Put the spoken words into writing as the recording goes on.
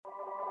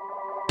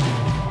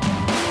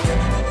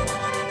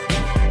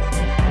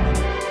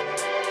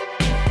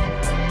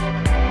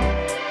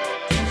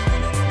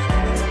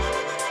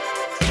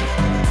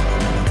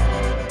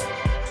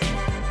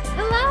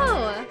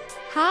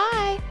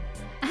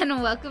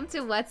welcome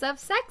to What's Up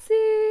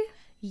Sexy.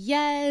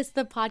 Yes,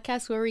 the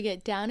podcast where we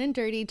get down and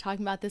dirty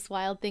talking about this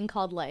wild thing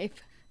called life.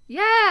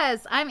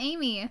 Yes, I'm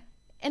Amy.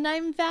 And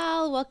I'm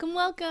Val. Welcome.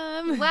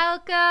 Welcome.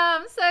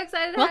 So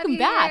excited to have you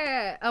back.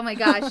 here. Oh my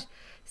gosh.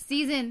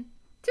 Season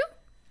 2.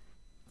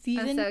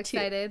 Season 2. I'm so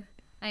excited.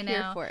 I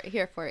know.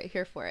 Here for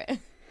it.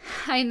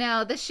 I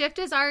know. The shift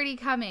is already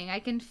coming. I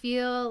can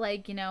feel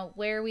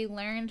where we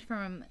learned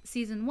from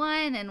season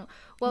 1 and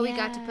what we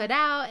got to put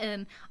out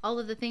and all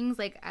of the things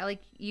like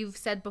you've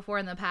said before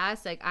in the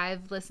past, like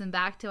I've listened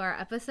back to our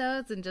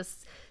episodes and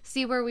just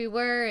see where we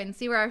were and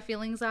see where our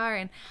feelings are,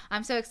 and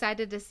I'm so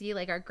excited to see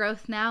like our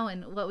growth now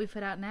and what we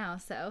put out now.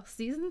 So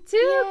season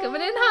 2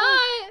 coming in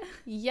hot.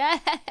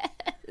 Yes.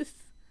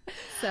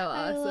 So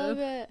awesome. I love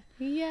it.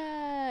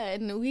 Yeah.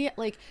 And we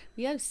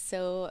have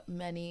so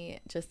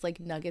many just like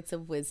nuggets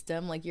of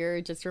wisdom. Like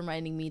you're just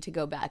reminding me to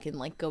go back and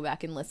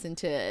listen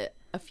to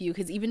a few,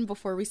 because even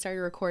before we started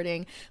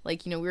recording,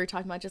 we were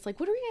talking about just like,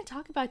 what are we going to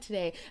talk about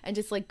today? And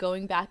just like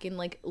going back and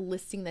like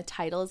listing the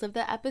titles of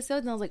the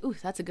episodes. And I was like, ooh,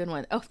 that's a good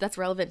one. Oh, that's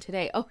relevant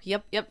today. Oh,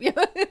 yep. Yep,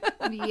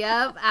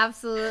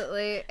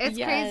 absolutely. It's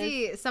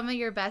crazy. Some of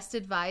your best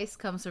advice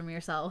comes from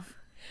yourself.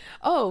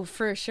 Oh,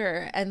 for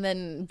sure. And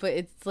then, but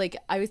it's like,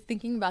 I was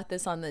thinking about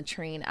this on the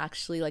train,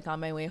 actually, like on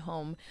my way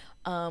home.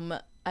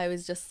 I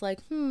was just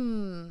like,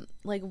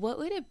 like, what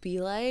would it be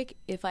like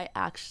if I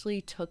actually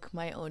took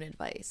my own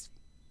advice?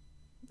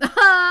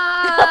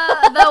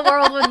 The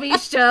world would be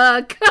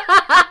shook.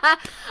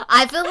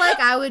 I feel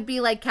like I would be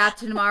like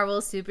Captain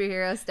Marvel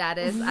superhero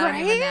status.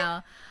 Right?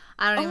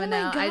 I don't even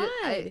know.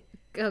 God.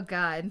 Oh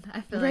God, I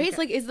feel right? like It's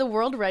like, is the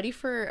world ready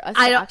for us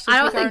to actually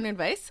take our own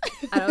advice?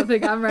 I don't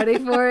think I'm ready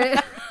for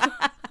it.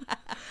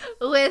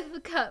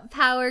 With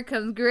power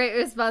comes great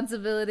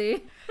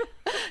responsibility.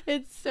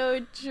 It's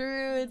so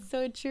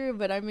true.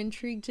 But I'm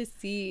intrigued to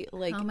see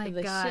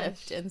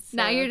shift. And so,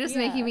 now you're just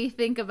making me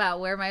think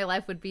about where my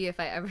life would be if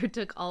I ever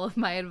took all of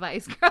my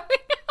advice growing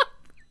up.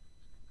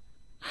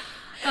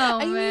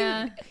 Oh,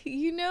 man.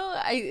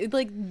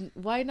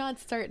 Why not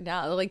start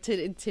now? Like,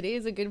 today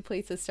is a good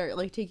place to start,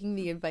 like, taking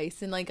the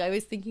advice. And, like, I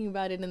was thinking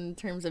about it in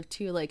terms of,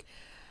 too, like,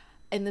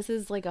 and this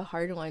is, like, a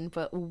hard one,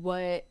 but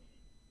what,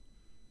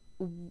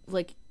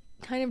 like,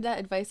 kind of that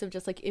advice of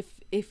just, like,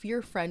 if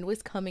your friend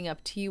was coming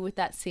up to you with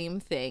that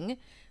same thing,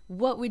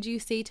 what would you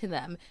say to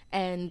them?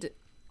 And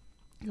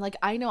like,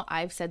 I know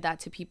I've said that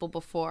to people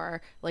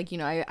before, like,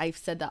 I've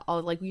said that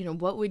all, like,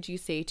 what would you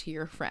say to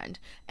your friend?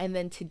 And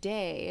then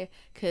today,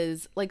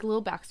 because, like, a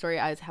little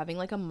backstory, I was having,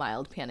 like, a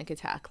mild panic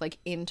attack, like,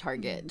 in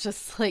Target,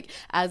 just, like,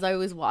 as I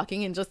was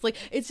walking, and just, like,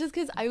 it's just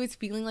because I was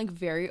feeling, like,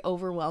 very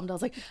overwhelmed. I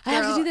was like, I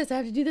have to do this,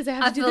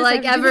 I feel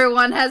like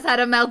everyone has had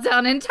a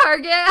meltdown in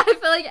Target. I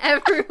feel like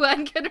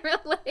everyone can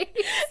relate.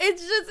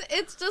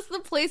 It's just the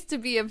place to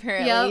be,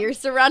 apparently. Yep. You're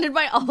surrounded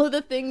by all of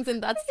the things,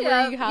 and that's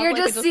where you have, you're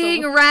just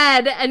seeing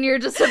red, and you're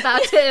just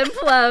about to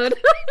implode.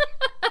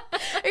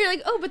 You're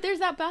like, oh, but there's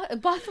that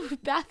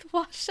bath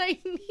wash I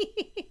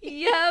need.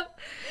 Yep.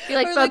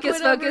 You're like,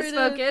 focus.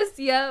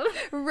 Yep.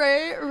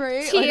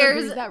 Right.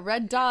 Tears. There's that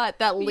red dot,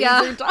 that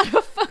laser dot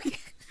of focus.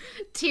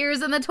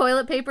 Tears in the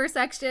toilet paper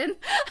section.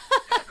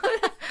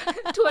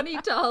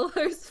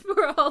 $20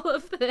 for all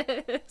of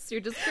this.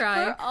 You're just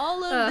crying. For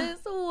all of this,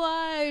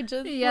 why?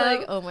 Just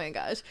like, oh my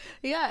gosh.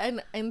 Yeah,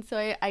 and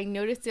so I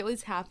noticed it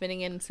was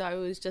happening, and so I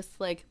was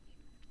just like,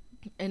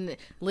 and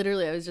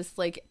literally I was just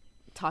like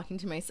talking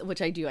to myself,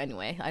 which I do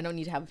anyway. I don't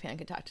need to have a panic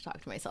attack to talk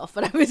to myself,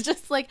 but I was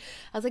like,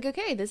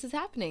 okay, this is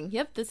happening.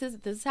 Yep, this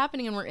is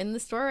happening, and we're in the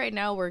store right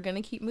now. We're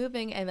gonna keep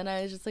moving. And then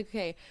I was just like,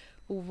 okay,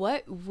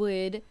 what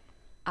would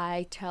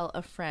I tell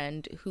a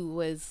friend who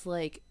was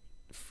like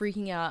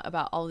freaking out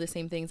about all the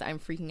same things I'm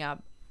freaking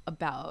out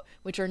about,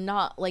 which are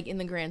not, like, in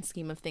the grand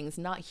scheme of things,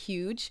 not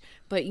huge,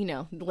 but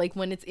like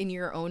when it's in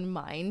your own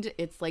mind,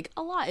 it's like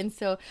a lot. And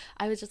so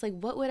I was just like,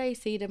 what would I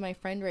say to my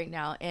friend right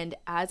now? And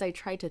as I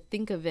tried to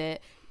think of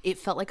it, it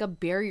felt like a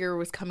barrier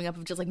was coming up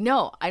of just like,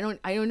 no, I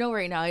don't know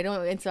right now.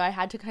 And so I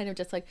had to kind of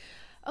just like,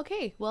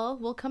 okay, well,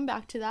 we'll come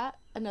back to that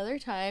another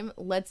time.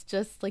 Let's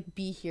just like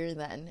be here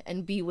then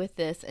and be with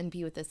this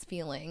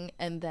feeling,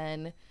 and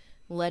then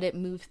let it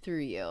move through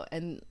you.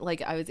 And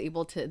like I was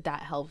able to,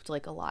 that helped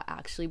like a lot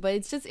actually. But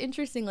it's just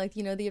interesting, like,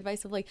 the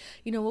advice of like,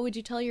 what would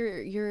you tell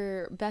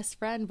your best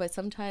friend? But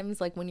sometimes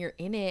like when you're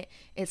in it,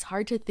 it's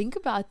hard to think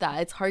about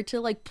that. It's hard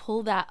to like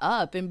pull that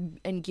up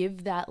and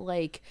give that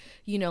like,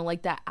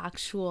 like that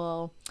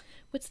actual,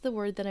 what's the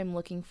word that I'm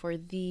looking for?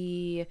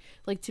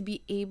 Like to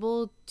be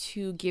able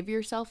to give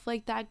yourself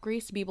like that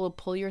grace, to be able to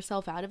pull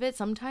yourself out of it.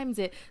 Sometimes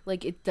it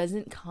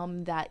doesn't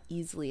come that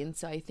easily. And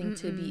so I think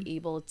to be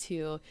able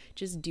to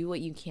just do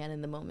what you can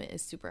in the moment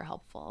is super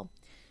helpful.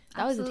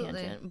 That was a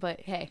tangent,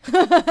 but hey.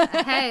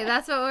 Hey,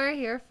 that's what we're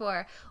here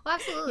for. Well,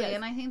 absolutely. Yes.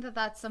 And I think that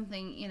that's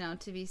something, you know,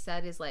 to be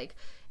said is like,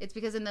 it's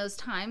because in those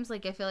times,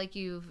 like, I feel like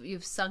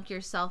you've sunk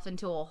yourself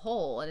into a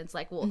hole, and it's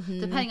like, well,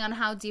 depending on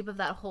how deep of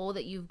that hole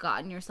that you've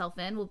gotten yourself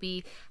in will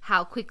be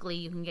how quickly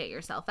you can get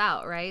yourself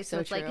out, right? So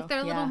it's true. Like, if there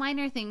are little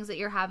minor things that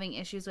you're having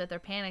issues with or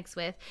panics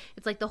with,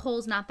 it's like the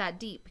hole's not that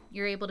deep.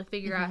 You're able to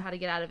figure out how to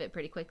get out of it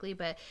pretty quickly.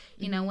 But,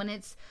 you know, when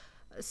it's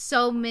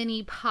so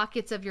many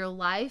pockets of your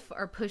life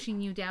are pushing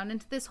you down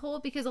into this hole,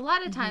 because a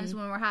lot of times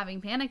when we're having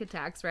panic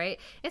attacks, right,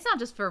 it's not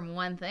just from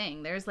one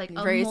thing. There's like a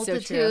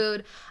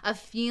multitude of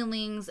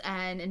feelings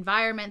and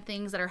environment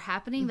things that are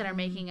happening that are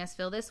making us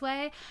feel this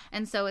way.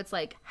 And so it's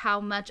like how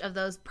much of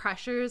those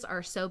pressures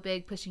are so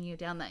big pushing you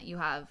down that you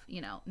have, you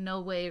know, no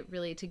way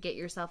really to get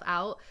yourself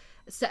out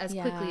as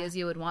quickly as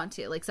you would want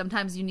to. Like,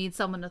 sometimes you need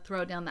someone to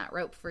throw down that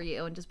rope for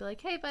you and just be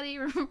like, hey buddy,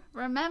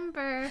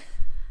 remember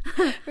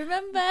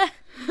Remember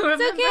it's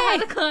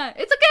okay.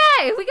 It's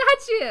okay. We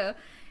got you.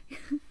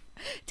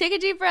 Take a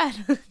deep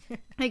breath.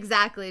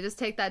 Exactly. Just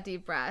take that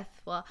deep breath.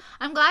 Well,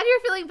 I'm glad you're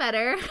feeling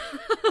better.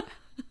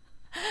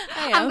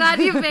 I'm glad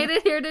you've made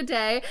it here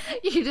today.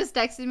 You just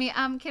texted me,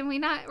 can we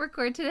not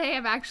record today?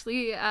 I'm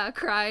actually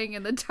crying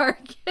in the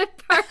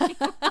Target parking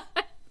lot.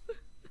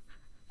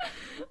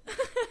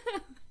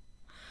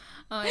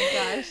 Oh my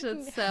gosh,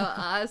 that's so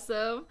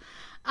awesome.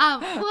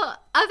 Well,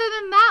 other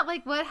than that,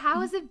 like,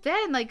 how has it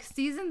been? Like,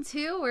 season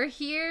 2, we're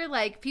here.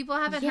 Like, people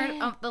haven't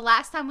heard. The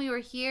last time we were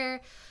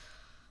here,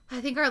 I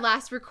think our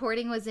last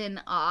recording was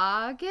in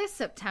August,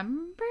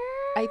 September.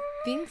 I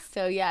think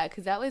so, yeah,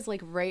 because that was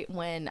like right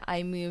when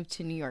I moved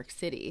to New York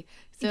City.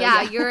 So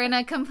yeah, you're in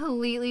a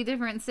completely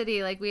different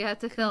city. Like, we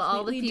had to fill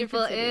all the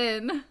people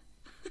in.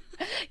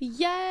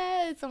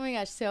 Yes. Oh my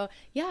gosh. So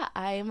yeah,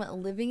 I'm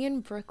living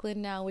in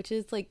Brooklyn now, which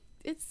is like,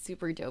 it's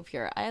super dope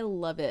here. I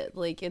love it.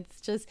 Like,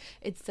 it's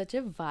such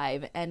a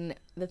vibe. And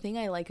the thing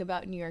I like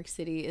about New York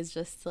City is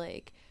just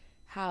like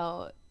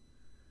how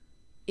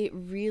it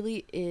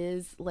really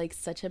is like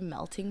such a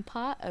melting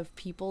pot of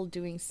people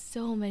doing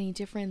so many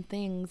different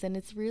things, and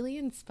it's really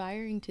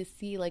inspiring to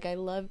see. Like, I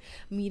love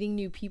meeting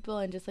new people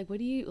and just like, what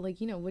do you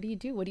like, you know, what do you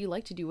do, what do you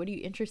like to do, what are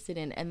you interested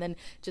in, and then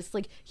just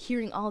like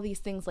hearing all these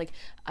things. Like,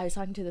 I was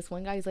talking to this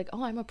one guy, he's like,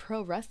 oh, I'm a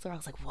pro wrestler. I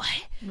was like, what?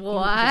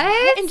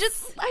 And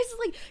just I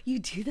was like, you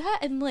do that?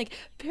 And like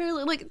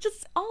like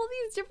just all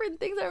these different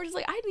things. I was just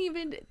like, I didn't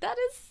even, that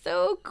is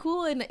so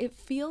cool. And it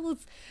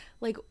feels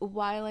like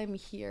while I'm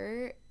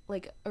here,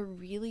 like a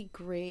really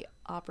great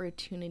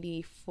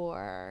opportunity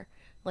for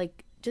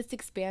like just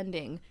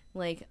expanding,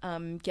 like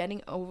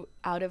getting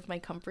out of my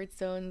comfort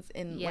zones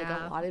in like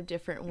a lot of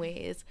different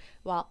ways,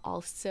 while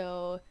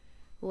also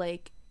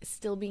like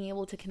still being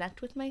able to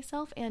connect with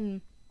myself.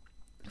 And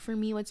for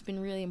me, what's been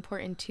really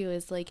important too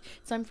is like,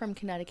 so I'm from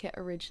Connecticut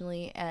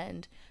originally,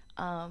 and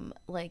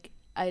like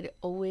I'd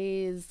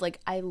always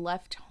like, I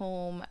left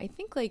home, I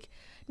think like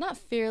not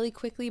fairly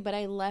quickly, but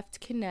I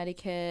left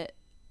Connecticut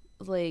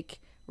like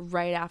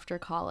right after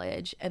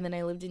college, and then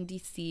I lived in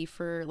DC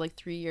for like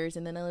 3 years,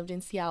 and then I lived in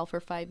Seattle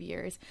for 5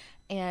 years.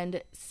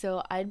 And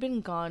so I'd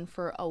been gone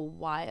for a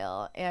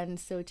while, and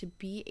so to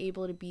be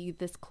able to be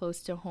this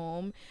close to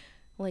home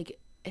like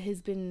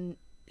has been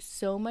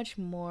so much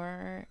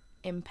more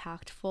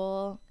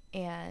impactful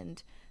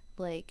and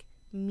like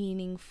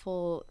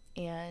meaningful,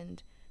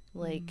 and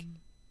like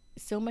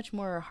so much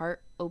more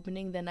heart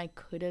opening than I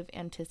could have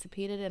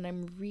anticipated. And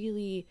I'm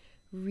really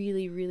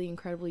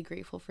incredibly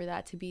grateful for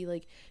that, to be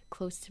like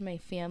close to my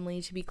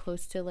family, to be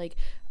close to like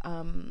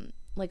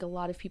a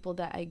lot of people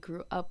that I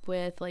grew up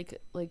with, like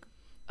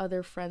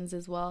other friends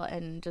as well,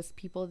 and just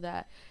people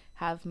that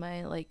have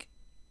my like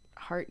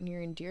heart near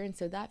and dear. And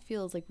so that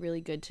feels like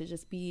really good to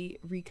just be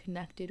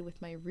reconnected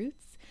with my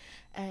roots.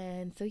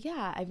 And so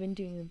yeah, I've been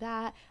doing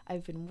that.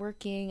 I've been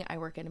working. I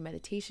work at a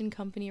meditation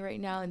company right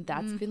now, and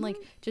that's been like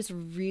just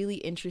really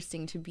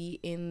interesting to be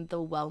in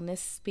the wellness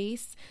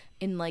space,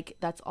 in like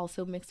that's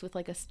also mixed with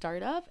like a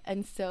startup.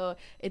 And so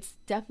it's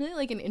definitely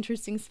like an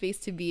interesting space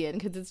to be in,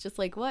 because it's just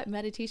like, what,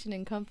 meditation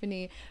and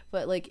company,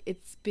 but like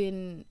it's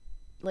been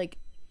like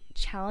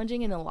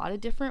challenging in a lot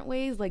of different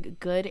ways, like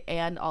good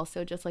and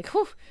also just like,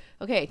 whew,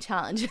 okay,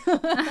 challenge.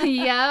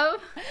 Yeah.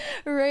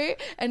 Right.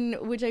 And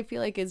which I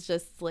feel like is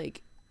just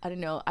like, I don't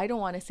know, I don't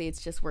want to say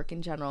it's just work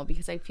in general,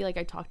 because I feel like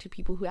I talk to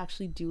people who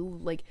actually do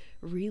like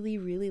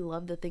really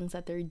love the things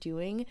that they're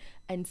doing.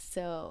 And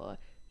so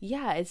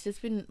yeah, it's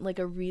just been like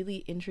a really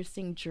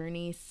interesting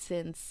journey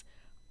since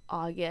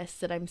August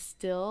that I'm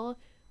still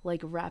like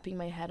wrapping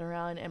my head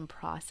around and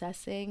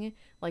processing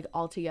like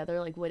all together,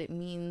 like what it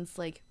means,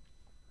 like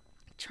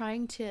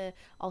trying to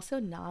also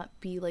not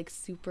be like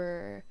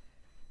super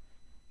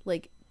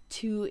like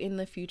too in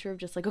the future of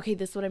just like, okay,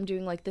 this is what I'm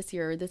doing like this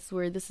year, or this is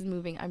where this is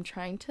moving. I'm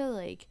trying to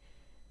like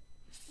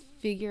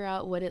figure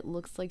out what it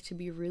looks like to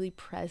be really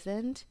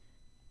present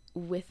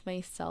with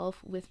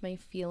myself, with my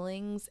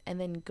feelings, and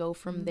then go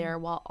from there,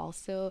 while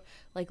also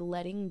like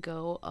letting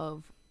go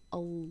of a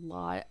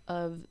lot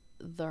of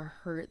the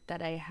hurt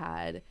that I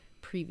had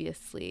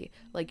previously,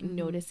 like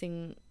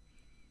noticing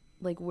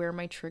like where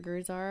my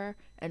triggers are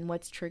and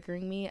what's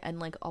triggering me, and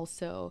like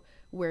also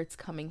where it's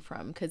coming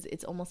from, because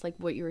it's almost like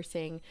what you were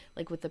saying,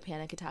 like with the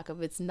panic attack,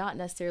 of it's not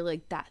necessarily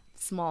like that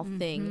small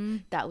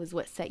thing that was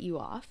what set you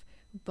off,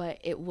 but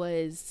it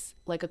was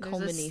like a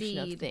culmination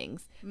of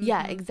things.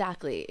 Yeah,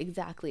 exactly.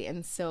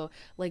 And so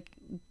like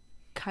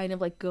kind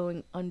of like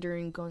going under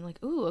and going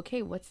like, ooh,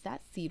 okay, what's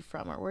that seed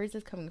from, or where is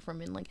this coming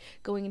from, and like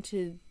going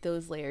into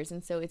those layers.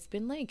 And so it's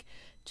been like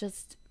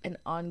just an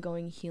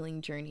ongoing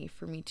healing journey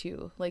for me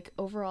too, like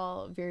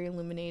overall very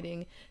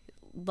illuminating,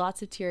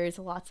 lots of tears,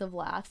 lots of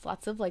laughs,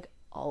 lots of like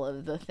all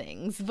of the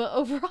things, but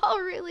overall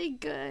really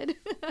good.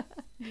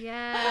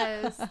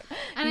 Yes.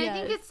 And yes.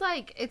 I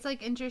think it's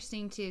like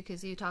interesting too,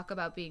 because you talk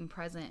about being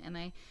present, and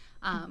I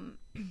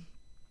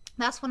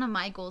that's one of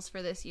my goals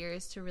for this year,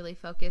 is to really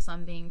focus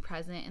on being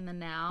present in the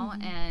now,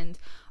 and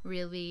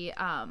really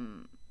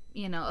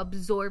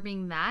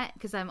absorbing that,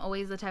 because I'm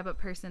always the type of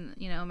person,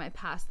 in my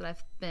past, that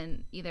I've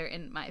been either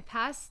in my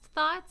past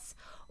thoughts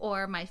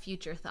or my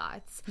future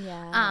thoughts.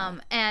 Yeah.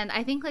 And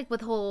I think like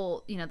with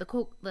whole,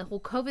 the whole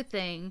COVID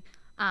thing,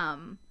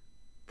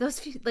 those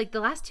the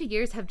last 2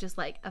 years have just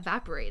like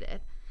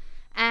evaporated.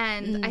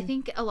 And I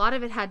think a lot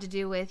of it had to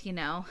do with, in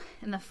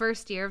the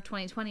first year of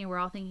 2020, we're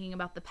all thinking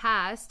about the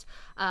past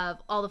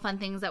of all the fun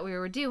things that we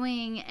were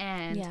doing,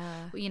 and,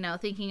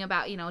 thinking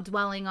about,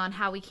 dwelling on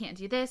how we can't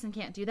do this and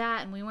can't do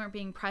that. And we weren't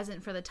being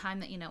present for the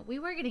time that, we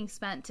were getting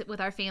spent with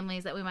our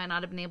families that we might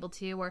not have been able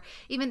to, or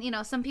even,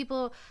 some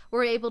people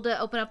were able to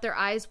open up their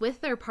eyes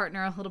with their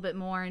partner a little bit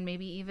more, and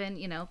maybe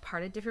even,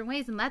 parted different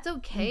ways. And that's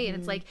okay. And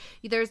it's like,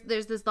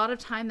 there's this lot of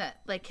time that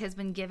like has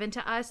been given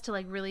to us to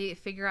like really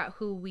figure out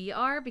who we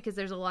are, because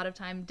there's a lot of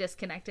time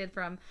disconnected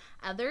from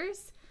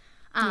others.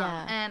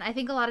 And I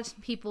think a lot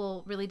of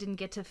people really didn't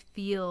get to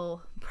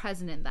feel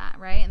present in that,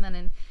 right? And then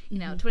in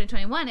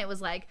 2021, it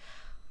was like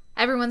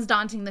everyone's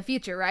daunting the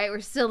future, right? We're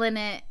still in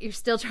it. You're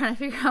still trying to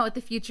figure out what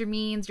the future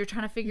means. You're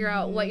trying to figure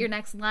out what your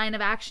next line of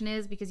action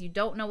is, because you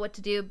don't know what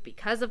to do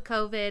because of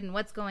COVID and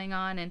what's going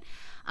on. And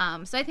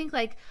so I think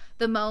like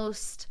the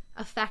most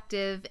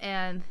effective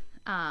and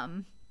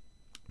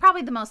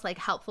probably the most like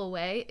helpful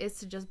way is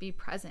to just be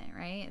present,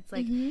 right? It's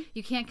like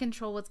you can't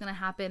control what's going to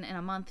happen in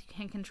a month. You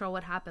can't control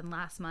what happened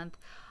last month.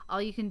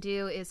 All you can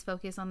do is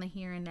focus on the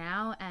here and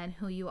now and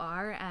who you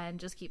are, and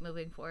just keep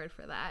moving forward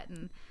for that.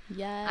 And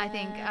I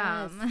think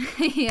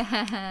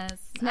yes,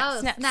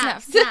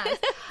 snaps.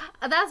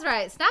 That's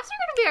right. Snaps are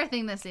going to be our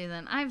thing this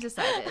season. I've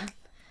decided.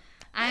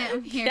 I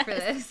am here for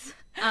this.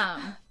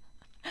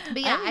 But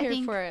yeah, I'm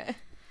here for it.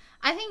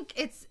 I think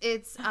it's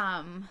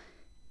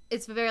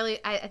very,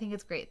 I think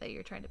it's great that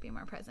you're trying to be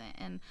more present.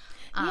 And,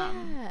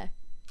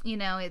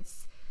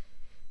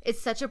 it's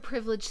such a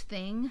privileged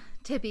thing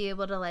to be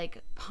able to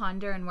like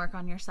ponder and work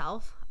on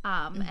yourself,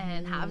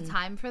 and have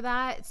time for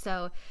that.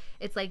 So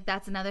it's like,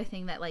 that's another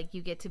thing that like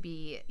you get to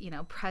be,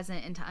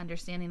 present into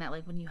understanding that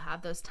like when you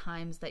have those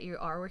times that you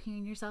are working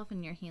on yourself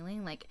and you're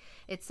healing, like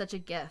it's such a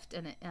gift,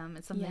 and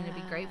it's something to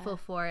be grateful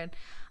for. And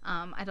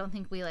I don't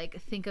think we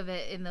like think of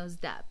it in those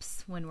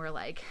depths when we're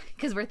like,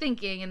 because we're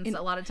thinking, and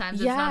a lot of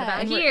times it's not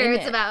about here,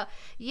 it's about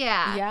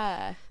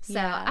So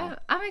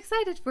I'm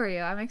excited for you.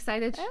 I'm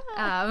excited.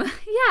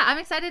 I'm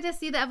excited to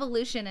see the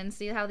evolution and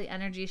see how the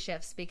energy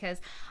shifts,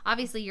 because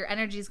obviously your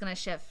energy is going to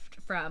shift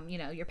from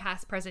your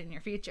past, present, and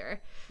your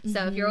future.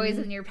 So if you're always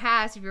in your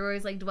past, if you're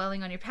always like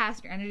dwelling on your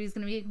past, your energy is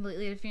going to be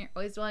completely different. You're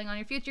always dwelling on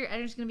your future,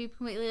 energy is going to be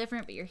completely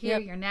different. But you're here,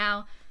 you're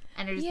now,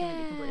 energy is going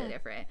to be completely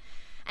different.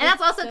 And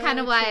that's also so kind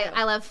of why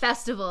I love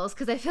festivals,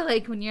 because I feel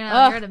like when you're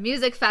at a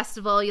music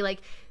festival, you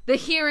like the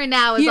here and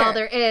now is all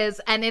there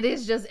is, and it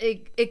is just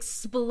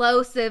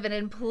explosive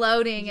and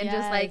imploding, and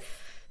just like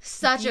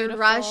such a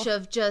rush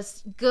of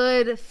just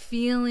good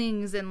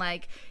feelings, and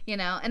like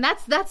and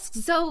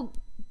that's so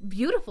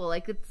beautiful.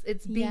 Like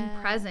it's being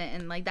present,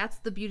 and like that's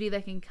the beauty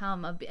that can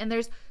come of, and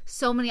there's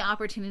so many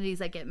opportunities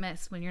that get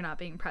missed when you're not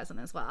being present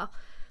as well.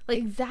 Like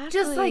exactly,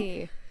 just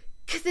like,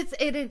 because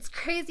it's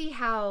crazy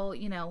how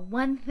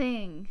one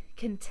thing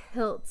can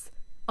tilt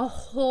a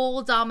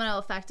whole domino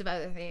effect of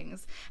other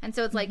things. And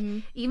so it's like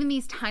even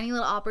these tiny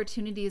little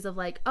opportunities of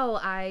like, oh,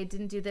 I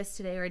didn't do this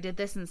today, or I did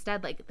this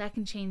instead, like that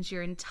can change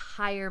your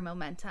entire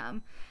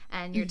momentum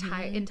and your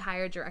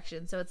entire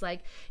direction. So it's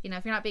like,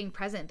 if you're not being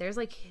present, there's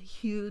like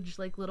huge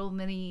like little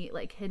mini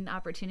like hidden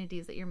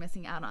opportunities that you're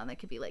missing out on that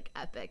could be like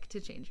epic to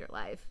change your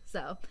life.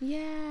 So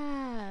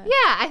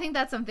I think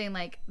that's something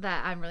like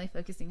that I'm really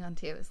focusing on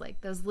too, is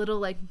like those little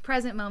like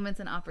present moments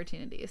and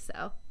opportunities.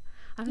 So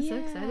I'm so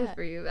excited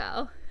for you,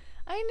 Val.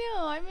 I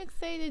know, I'm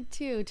excited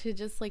too, to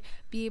just like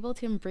be able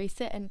to embrace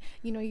it. And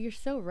you're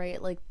so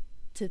right, like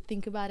to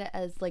think about it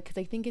as like, because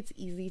I think it's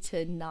easy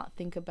to not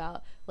think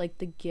about like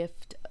the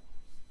gift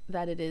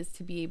that it is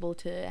to be able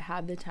to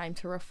have the time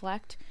to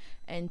reflect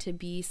and to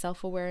be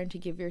self-aware and to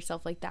give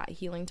yourself like that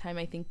healing time.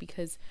 I think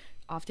because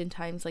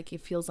oftentimes like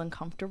it feels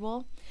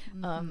uncomfortable,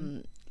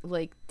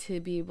 like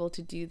to be able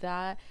to do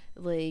that,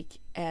 like,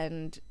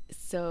 and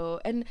so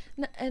and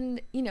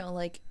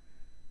like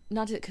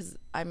not to, because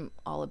I'm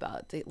all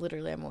about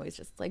literally I'm always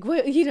just like,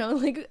 what, you know,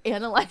 like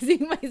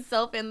analyzing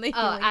myself in the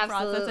healing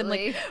process and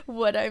like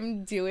what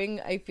I'm doing,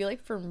 I feel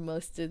like, for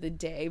most of the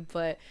day.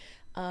 But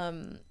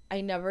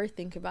I never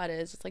think about it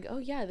as just like, oh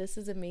yeah, this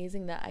is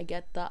amazing that I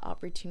get the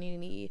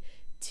opportunity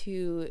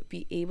to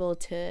be able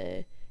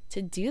to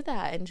do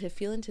that and to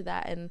feel into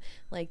that, and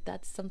like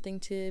that's something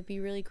to be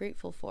really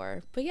grateful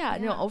for. But yeah.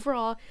 No,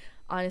 overall,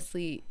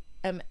 honestly,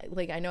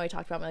 like, I know I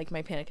talked about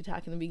my panic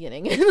attack in the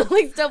beginning and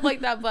like stuff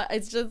like that, but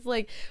it's just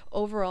like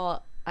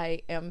overall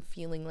I am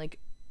feeling like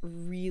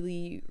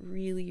really,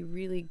 really,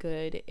 really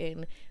good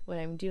in what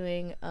I'm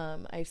doing.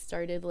 I've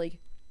started like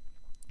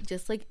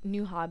just like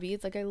new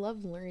hobbies. Like, I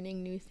love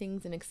learning new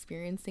things and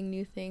experiencing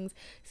new things,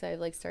 so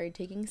I've like started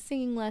taking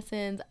singing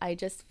lessons. I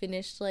just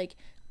finished like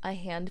a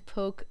hand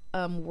poke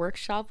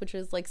workshop, which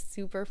was like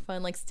super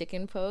fun, like stick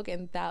and poke,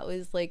 and that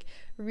was like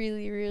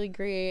really, really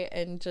great,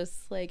 and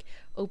just like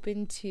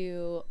open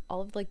to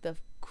all of like the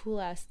cool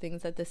ass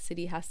things that the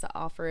city has to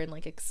offer, and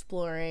like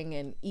exploring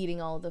and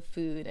eating all the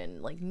food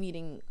and like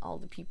meeting all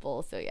the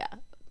people. So yeah,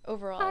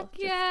 overall,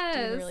 just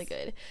doing really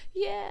good.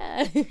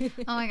 Yeah.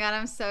 Oh my god,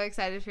 I'm so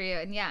excited for you.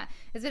 And yeah,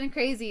 it's been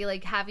crazy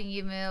like having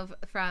you move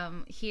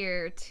from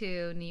here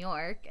to New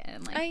York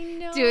and like, I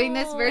know, doing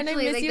this virtually. And I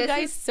miss like, you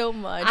guys so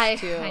much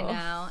too. I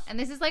know. And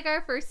this is like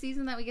our first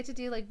season that we get to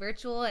do like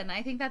virtual, and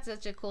I think that's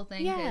such a cool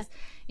thing because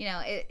you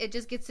know, it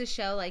just gets to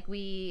show like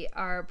we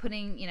are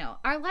putting, you know,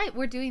 our life,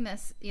 we're doing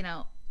this, you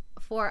know,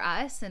 for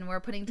us, and we're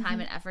putting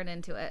time and effort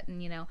into it,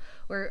 and you know,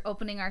 we're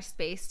opening our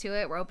space to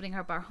it, we're opening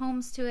up our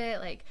homes to it,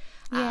 like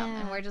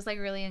and we're just like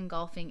really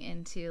engulfing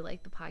into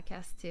like the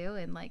podcast too,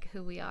 and like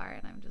who we are.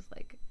 And I'm just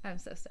like, I'm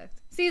so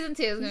stoked. Season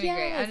 2 is gonna be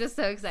great. I'm just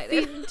so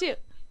excited. Season 2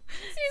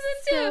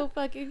 so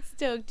fucking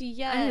stoked.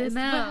 Yes. But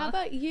how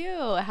about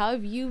you? How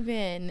have you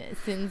been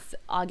since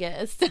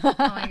August? Oh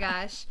my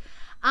gosh.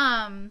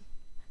 I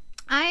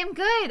am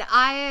good.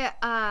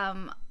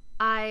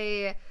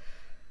 I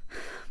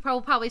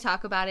probably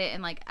talk about it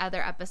in like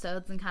other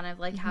episodes and kind of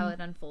like how it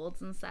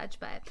unfolds and such,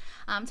 but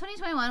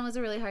 2021 was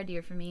a really hard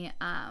year for me.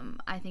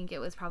 I think it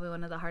was probably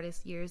one of the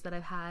hardest years that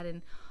I've had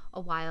in a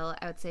while.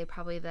 I would say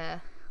probably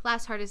the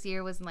last hardest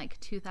year was in like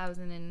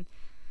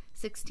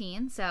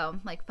 2016, so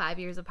like 5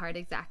 years apart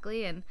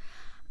exactly. And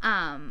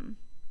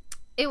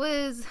it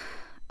was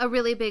a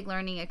really big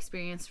learning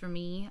experience for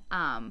me.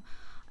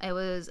 It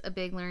was a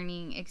big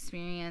learning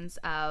experience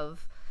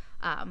of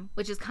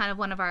which is kind of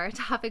one of our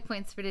topic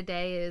points for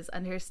today, is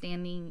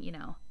understanding, you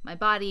know, my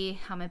body,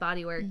 how my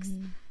body works,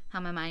 how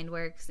my mind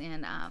works,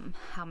 and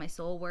how my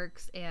soul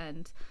works.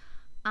 And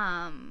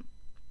yeah,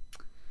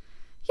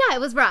 it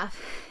was rough.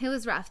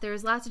 There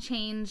was lots of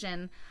change,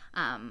 and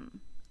I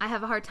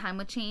have a hard time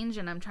with change,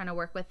 and I'm trying to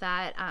work with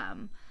that.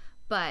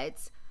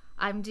 But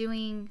I'm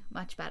doing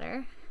much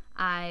better.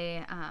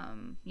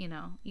 You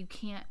know, you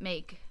can't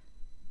make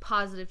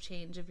positive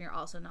change if you're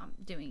also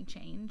not doing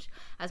change.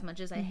 As much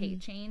as I hate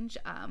change,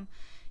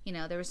 you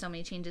know, there were so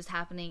many changes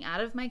happening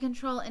out of my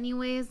control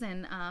anyways,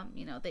 and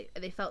you know,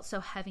 they felt so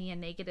heavy and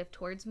negative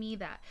towards me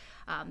that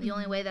the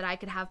only way that I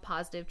could have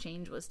positive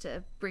change was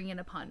to bring it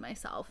upon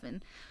myself.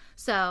 And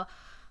so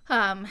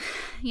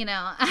you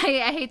know,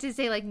 I hate to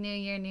say like new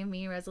year, new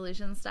me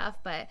resolution stuff,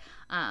 but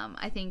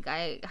I think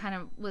I kind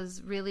of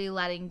was really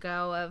letting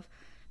go of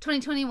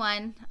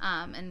 2021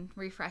 and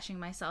refreshing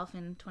myself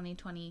in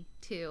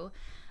 2022,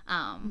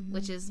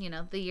 which is, you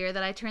know, the year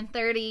that I turned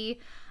 30.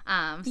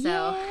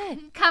 So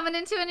coming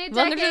into a new decade.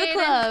 Welcome to the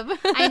club.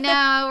 I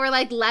know, we're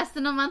like less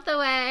than a month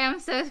away. I'm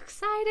so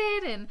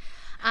excited. And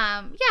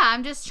yeah,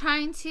 I'm just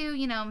trying to,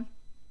 you know,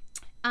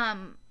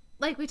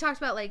 like we talked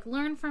about, like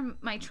learn from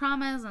my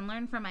traumas and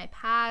learn from my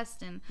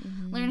past and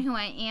learn who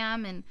I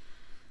am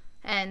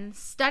and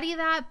study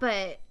that,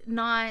 but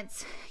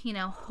not, you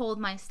know, hold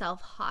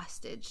myself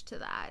hostage to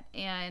that,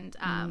 and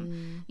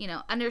you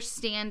know,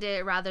 understand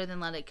it rather than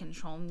let it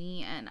control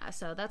me. And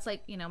so that's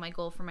like, you know, my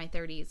goal for my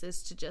 30s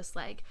is to just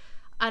like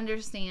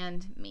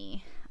understand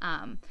me.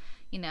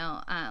 You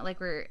know, like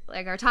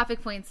our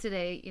topic points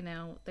today, you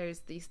know,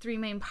 there's these 3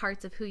 main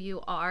parts of who you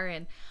are,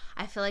 and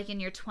I feel like in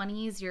your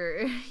 20s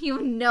you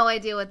have no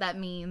idea what that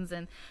means,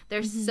 and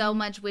there's so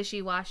much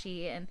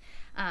wishy-washy, and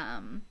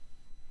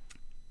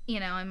you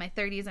know, in my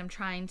 30s, I'm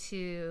trying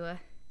to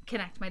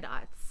connect my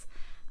dots.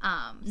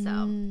 So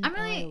I'm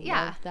really,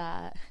 love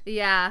that.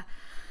 Yeah,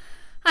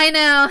 I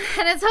know.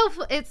 And it's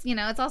hopeful. It's, you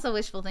know, it's also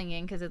wishful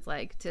thinking, because it's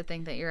like to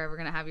think that you're ever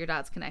going to have your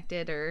dots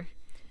connected, or,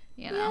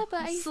 you know,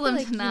 but I slim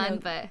like, to none, you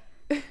know, but.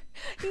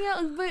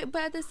 Yeah,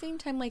 but at the same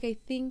time, like, I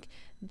think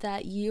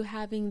that you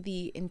having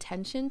the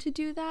intention to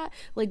do that,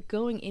 like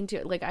going into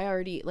it, like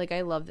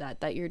I love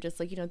that you're just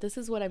like, you know, this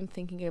is what I'm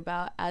thinking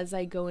about as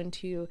I go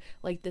into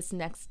like this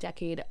next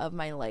decade of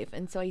my life.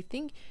 And so I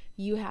think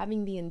you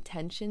having the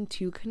intention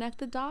to connect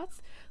the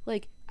dots,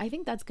 like, I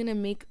think that's gonna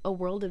make a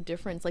world of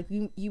difference. Like,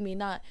 you may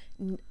not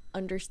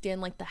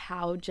understand like the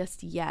how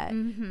just yet,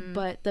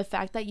 but the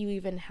fact that you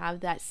even have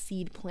that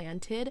seed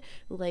planted,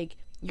 like,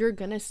 you're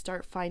gonna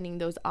start finding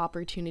those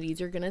opportunities.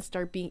 You're gonna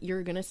start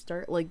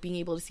like being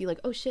able to see like,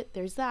 oh shit,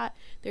 there's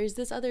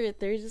this other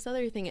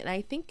thing. And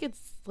I think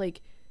it's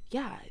like,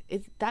 yeah,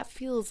 that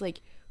feels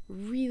like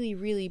really,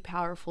 really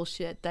powerful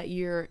shit that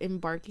you're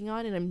embarking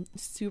on, and I'm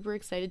super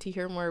excited to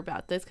hear more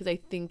about this because I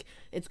think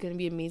it's gonna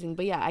be amazing.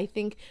 But yeah, I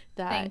think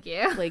that, thank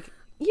you. Like,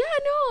 yeah,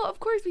 no, of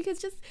course, because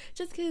just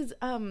because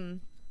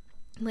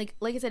like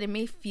I said, it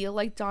may feel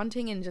like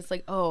daunting and just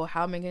like, oh,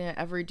 how am I gonna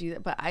ever do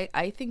that? But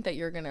I think that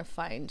you're gonna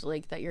find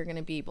like that you're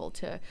gonna be able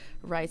to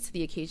rise to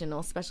the occasion,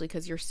 especially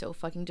because you're so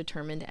fucking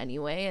determined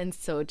anyway, and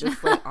so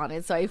just like on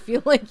it. So I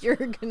feel like you're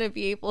gonna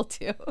be able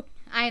to.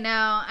 I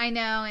know,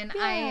 and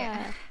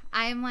yeah.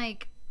 I'm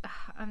like,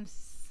 I'm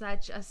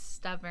such a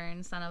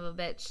stubborn son of a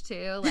bitch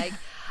too. Like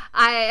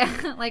I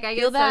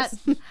get that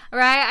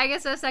right. I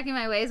get so stuck in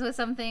my ways with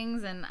some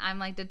things, and I'm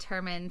like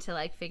determined to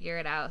like figure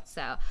it out.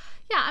 So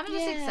yeah, I'm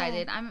just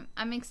excited.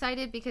 I'm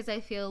excited because I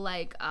feel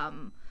like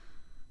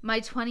my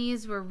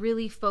 20s were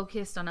really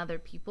focused on other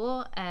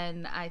people,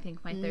 and I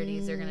think my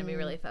 30s are going to be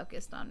really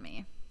focused on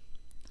me.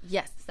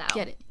 Yes. So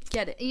get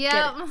it.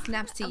 Yeah.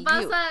 Snaps to you,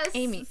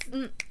 Amy.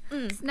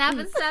 Snap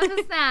and snap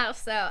and snap.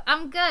 So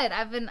I'm good.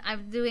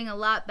 I'm doing a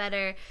lot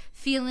better,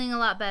 feeling a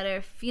lot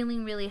better,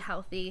 feeling really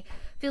healthy,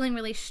 feeling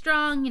really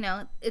strong. You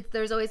know,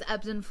 there's always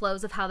ebbs and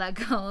flows of how that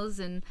goes,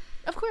 and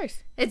of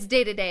course it's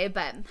day to day.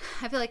 But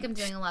I feel like I'm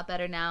doing a lot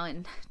better now.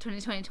 And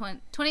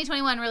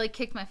 2021 really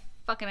kicked my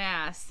fucking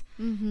ass,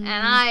 and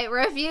I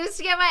refuse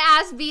to get my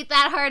ass beat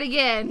that hard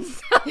again.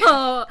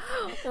 So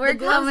we're the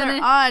gloves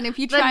coming are on. If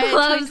you try it,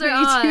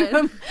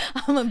 2022,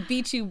 I'm gonna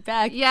beat you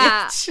back.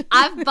 Yeah, bitch.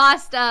 I've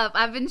bossed up.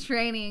 I've been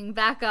training.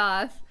 Back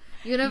off,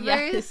 universe.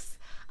 Yes.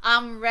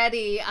 I'm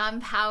ready.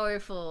 I'm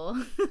powerful.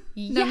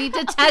 No need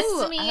to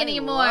test me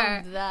anymore.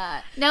 Love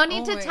that. No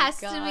need to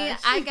test me.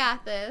 I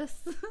got this.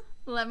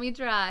 Let me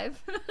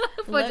drive.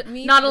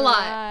 Not a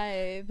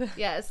lot.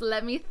 Yes,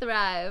 let me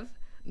thrive.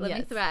 Let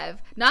me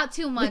thrive. Not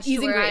too much to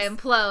where I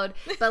implode,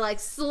 but like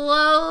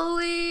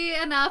slowly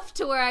enough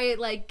to where I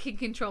like can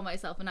control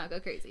myself and not go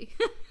crazy.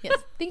 Yes.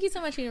 Thank you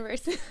so much,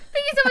 universe. Thank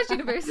you so much,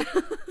 universe.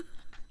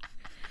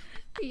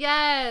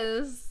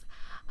 Yes.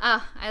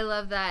 Oh, I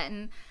love that.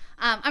 And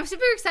I'm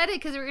super excited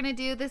because we're going to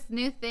do this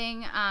new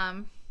thing.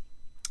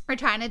 We're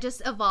trying to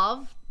just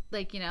evolve,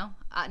 like, you know,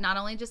 not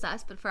only just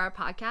us, but for our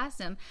podcast.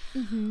 And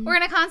we're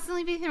going to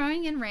constantly be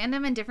throwing in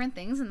random and different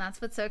things. And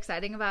that's what's so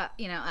exciting about,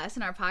 you know, us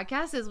and our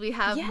podcast is we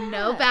have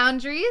no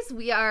boundaries.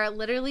 We are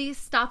literally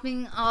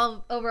stopping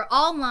over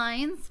all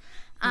lines.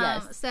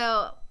 Yes.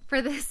 So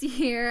for this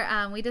year,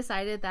 we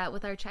decided that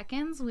with our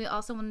check-ins, we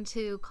also wanted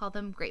to call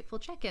them grateful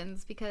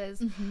check-ins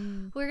because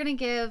we're going to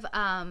give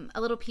a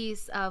little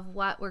piece of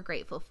what we're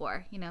grateful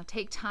for. You know,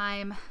 take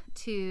time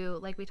to,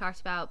 like we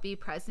talked about, be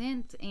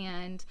present,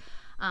 and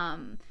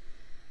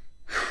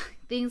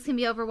things can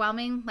be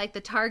overwhelming, like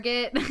the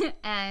Target,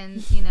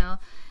 and, you know,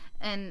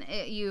 and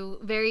you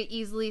very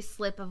easily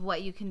slip of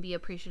what you can be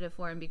appreciative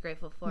for and be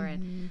grateful for.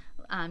 And,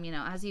 you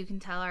know, as you can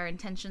tell, our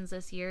intentions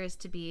this year is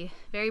to be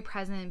very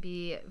present,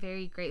 be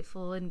very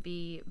grateful, and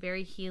be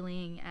very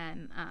healing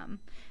and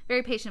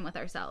very patient with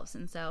ourselves.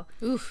 And so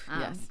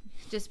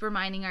just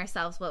reminding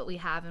ourselves what we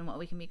have and what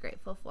we can be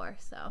grateful for.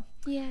 So,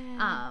 do you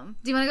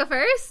want to go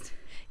first?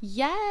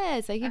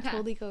 Yes, I can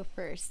totally go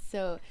first.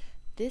 So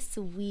this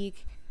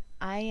week,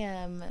 I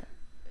am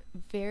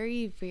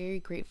very, very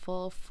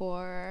grateful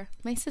for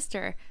my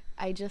sister.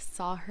 I just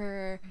saw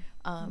her,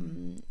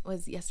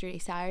 was yesterday,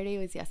 Saturday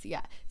was yesterday,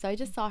 yeah. So I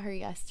just saw her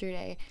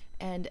yesterday,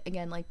 and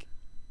again, like,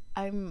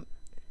 I'm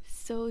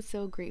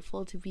so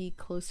grateful to be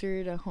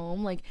closer to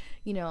home, like,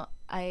 you know,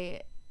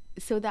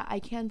 so that I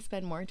can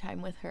spend more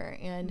time with her.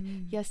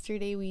 And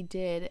yesterday we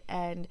did,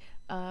 and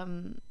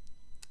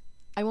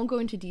I won't go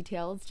into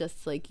details,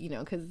 just like, you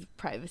know, because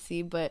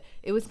privacy, but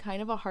it was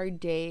kind of a hard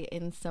day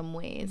in some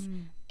ways.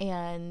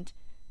 And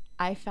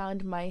I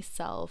found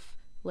myself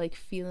like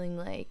feeling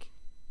like,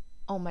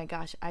 oh my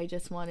gosh, I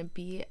just want to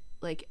be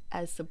like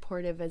as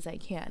supportive as I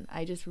can.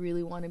 I just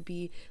really want to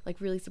be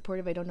like really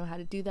supportive. I don't know how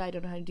to do that. I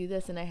don't know how to do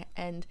this.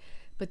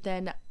 But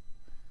then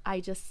I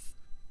just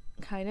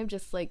kind of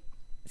just like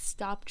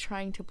stopped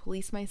trying to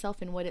police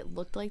myself in what it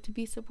looked like to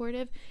be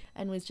supportive,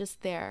 and was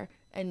just there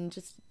and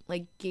just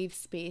like gave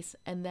space.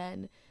 And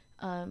then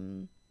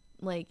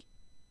like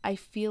I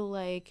feel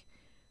like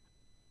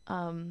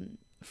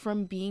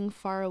from being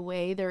far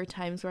away, there are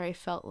times where I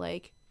felt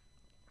like,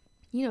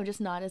 you know,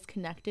 just not as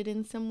connected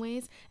in some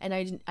ways.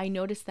 And I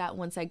noticed that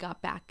once I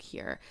got back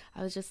here,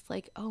 I was just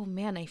like, oh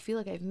man, I feel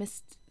like I've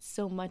missed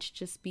so much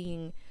just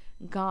being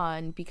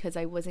gone because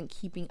I wasn't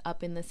keeping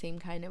up in the same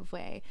kind of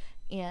way.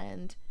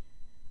 And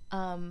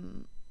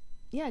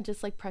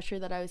just like pressure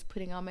that I was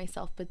putting on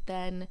myself. But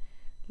then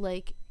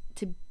like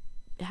to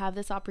have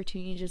this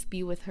opportunity to just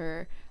be with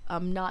her,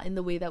 not in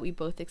the way that we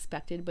both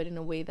expected, but in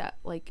a way that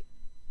like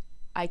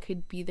I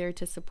could be there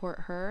to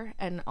support her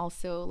and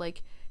also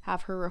like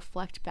have her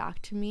reflect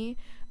back to me,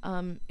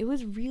 it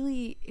was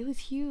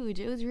huge.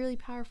 It was really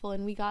powerful.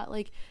 And we got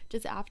like,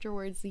 just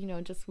afterwards, we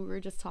were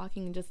just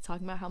talking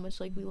about how much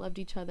like we loved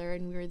each other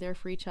and we were there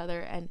for each other,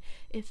 and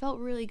it felt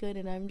really good.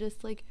 And I'm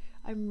just like,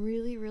 I'm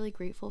really, really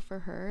grateful for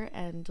her,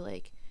 and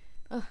like,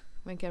 oh, I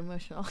might get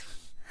emotional.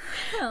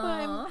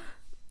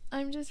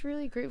 I'm just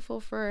really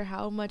grateful for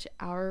how much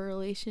our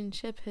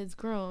relationship has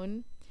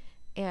grown,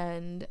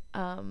 and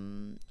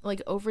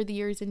like over the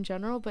years in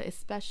general, but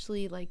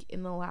especially like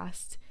in the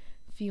last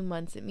few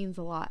months, it means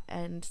a lot.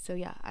 And so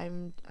yeah,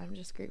 I'm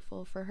just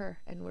grateful for her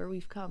and where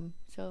we've come.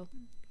 So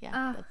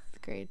yeah, that's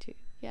great too.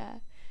 Yeah.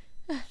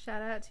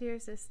 Shout out to your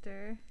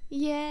sister.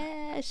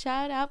 Yeah,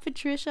 shout out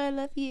Patricia, I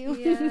love you.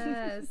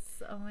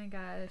 Yes. Oh my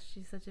gosh,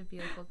 she's such a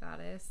beautiful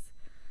goddess.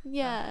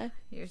 Yeah.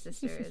 Your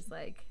sister is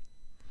like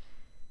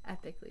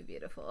epically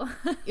beautiful.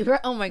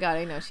 Oh my god,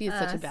 I know, she is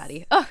such a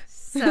baddie.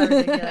 So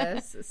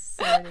ridiculous.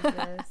 So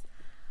ridiculous.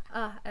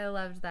 I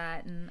loved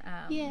that. And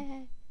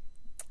yeah,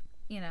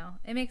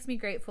 it makes me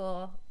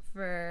grateful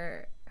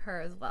for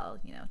her as well,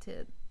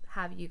 to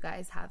have you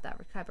guys have that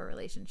type of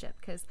relationship,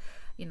 because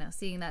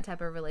seeing that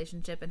type of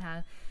relationship and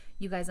how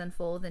you guys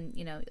unfold, and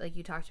like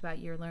you talked about,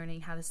 you're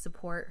learning how to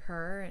support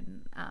her,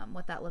 and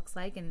what that looks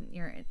like, and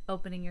you're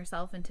opening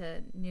yourself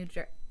into new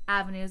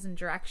avenues and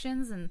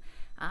directions, and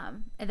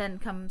it then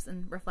comes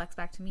and reflects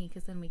back to me,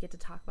 because then we get to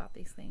talk about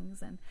these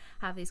things and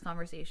have these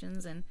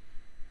conversations. And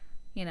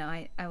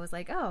I was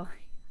like, oh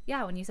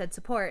yeah, when you said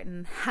support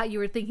and how you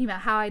were thinking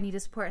about how I need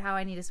to support,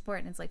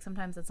 and it's like,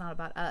 sometimes it's not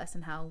about us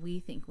and how we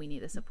think we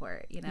need to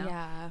support,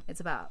 yeah, it's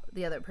about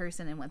the other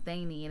person and what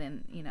they need.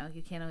 And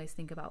you can't always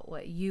think about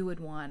what you would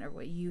want or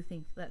what you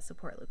think that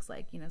support looks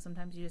like.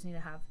 Sometimes you just need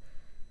to have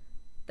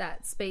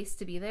that space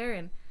to be there,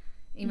 and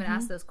even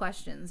ask those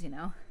questions.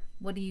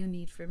 What do you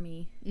need from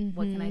me?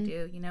 What can I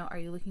do? Are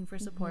you looking for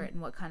support,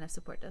 and what kind of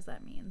support does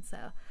that mean?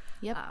 So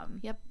yep.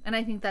 And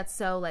I think that's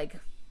so like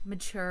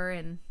mature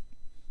and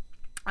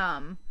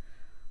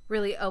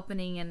really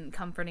opening and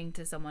comforting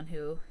to someone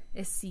who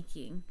is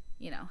seeking,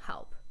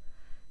 help.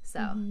 So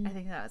I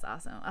think that was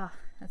awesome. Oh,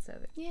 that's so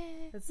good.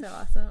 Yeah. That's so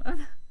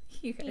awesome.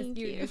 You guys, Thank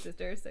you you. and your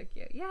sister are so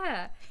cute.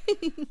 Yeah.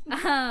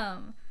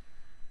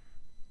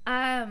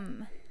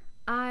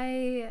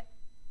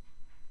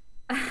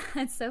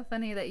 It's so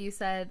funny that you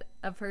said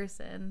a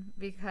person,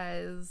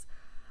 because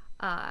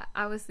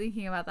I was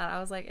thinking about that.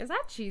 I was like, is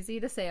that cheesy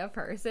to say a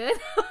person?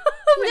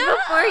 No.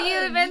 Before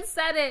you even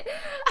said it.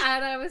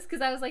 And because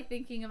I was like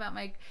thinking about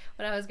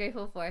what I was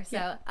grateful for.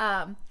 So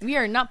we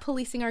are not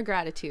policing our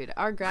gratitude.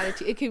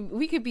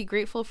 We could be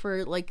grateful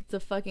for like the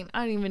fucking,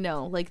 I don't even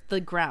know, like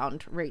the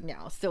ground right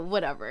now. So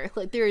whatever.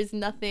 Like, there is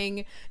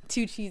nothing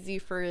too cheesy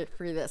for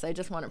this. I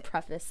just want to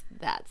preface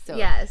that. So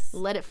yes,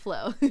 let it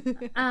flow.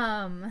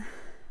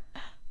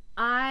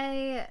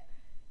 I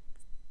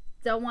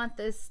don't want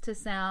this to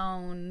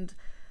sound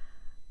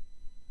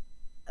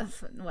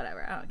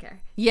whatever, I don't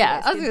care.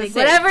 Yeah, I was gonna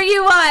say whatever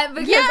you want,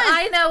 because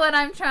I know what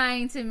I'm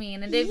trying to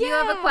mean. And if you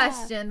have a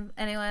question,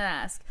 anyone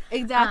ask.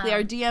 Exactly.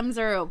 Our DMs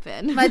are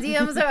open. My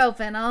DMs are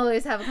open. I'll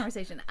always have a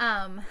conversation.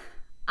 I'm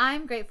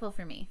grateful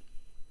for me.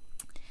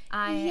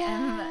 I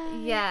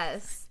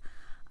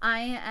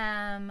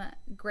am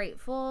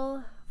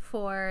grateful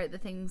for the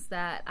things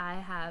that I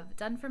have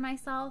done for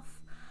myself.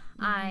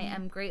 I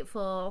am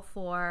grateful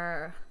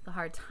for the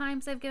hard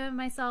times I've given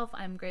myself.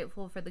 I'm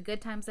grateful for the good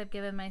times I've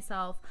given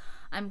myself.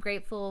 I'm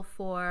grateful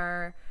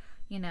for,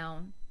 me.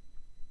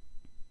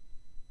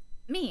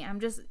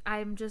 I'm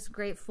just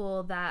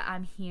grateful that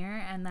I'm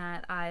here, and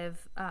that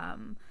I've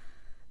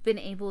been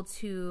able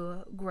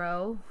to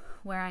grow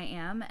where I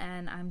am.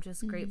 And I'm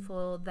just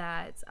grateful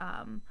that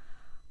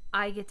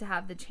I get to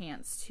have the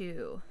chance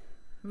to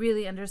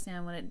really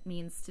understand what it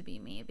means to be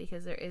me,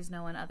 because there is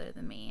no one other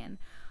than me. And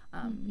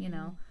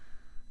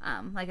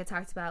like I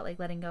talked about, like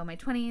letting go of my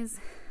 20s,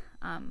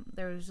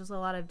 there was just a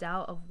lot of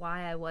doubt of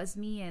why I was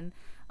me, and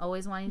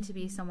always wanting to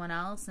be someone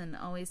else, and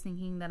always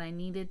thinking that I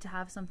needed to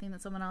have something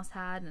that someone else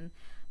had, and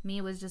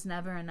me was just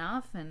never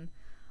enough. And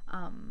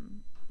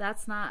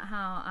that's not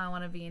how I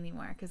want to be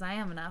anymore, because I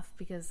am enough.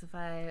 Because if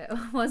I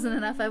wasn't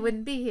enough, I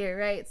wouldn't be here,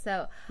 right?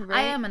 So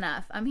I am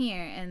enough. I'm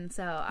here, and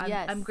so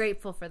I'm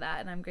grateful for that,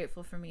 and I'm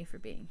grateful for me for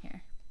being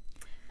here.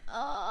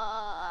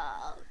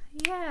 Oh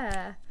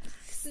yeah.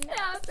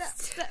 Snap,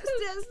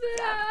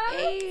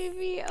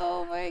 baby.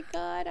 Oh my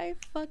god, I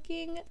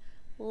fucking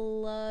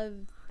love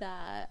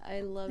that. I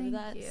love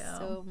that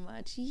so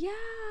much.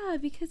 Yeah,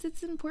 because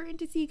it's important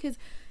to see, because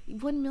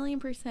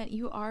 1,000,000%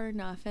 you are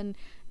enough. And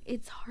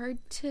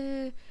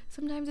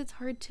sometimes it's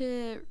hard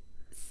to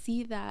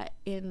see that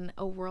in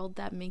a world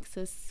that makes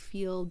us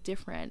feel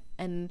different.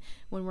 And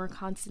when we're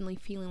constantly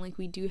feeling like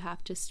we do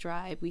have to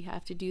strive, we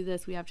have to do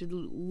this, we have to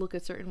look a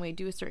certain way,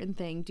 do a certain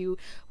thing, do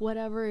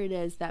whatever it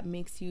is that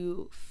makes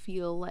you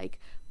feel like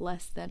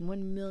less than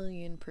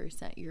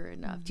 1,000,000% you're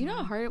enough. Do you know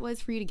how hard it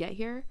was for you to get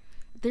here?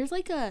 There's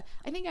like I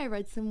think I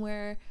read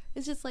somewhere,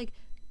 it's just like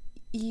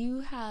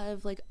you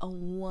have like a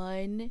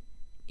 1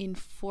 in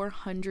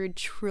 400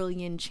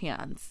 trillion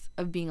chance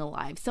of being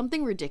alive.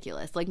 Something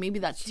ridiculous. Like maybe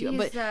that's too,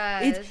 but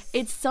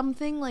it's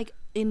something like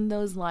in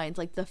those lines.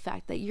 Like the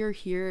fact that you're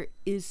here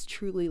is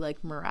truly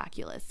like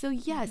miraculous. So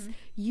yes,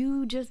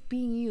 you just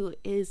being you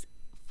is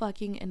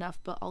fucking enough,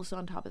 but also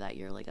on top of that,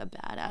 you're like a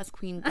badass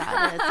queen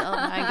goddess. Oh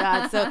my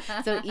god.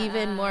 So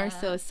even more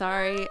so.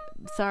 Sorry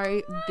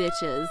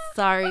bitches,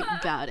 sorry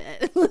about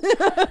it.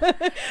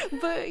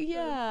 But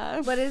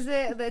yeah, what is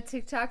it, the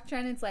TikTok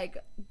trend? It's like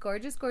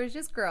gorgeous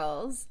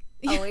girls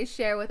always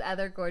share with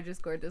other gorgeous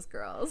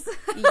girls.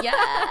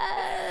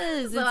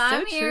 Yes. So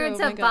I'm here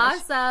to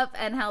boss up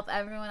and help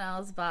everyone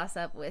else boss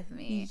up with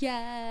me.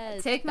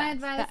 Yes. Take my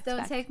advice,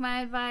 don't take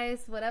my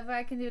advice. Whatever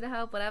I can do to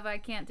help, whatever I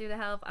can't do to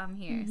help, I'm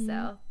here.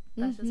 So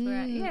that's just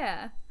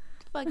where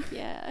Fuck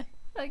yeah.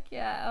 Fuck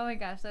yeah. Oh my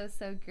gosh, that was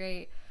so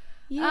great.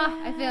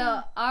 Yeah. I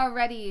feel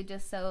already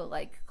just so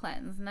like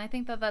cleansed, and I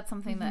think that that's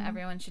something that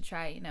everyone should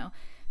try. You know,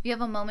 if you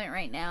have a moment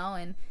right now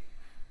and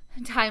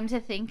time to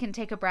think and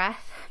take a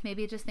breath,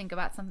 maybe just think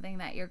about something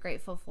that you're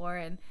grateful for,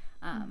 and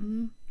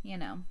you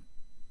know,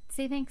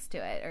 say thanks to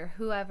it, or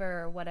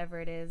whoever or whatever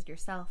it is,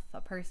 yourself,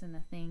 a person,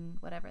 a thing,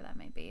 whatever that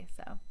may be.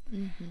 So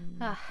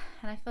and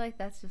I feel like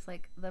that's just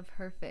like the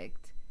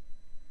perfect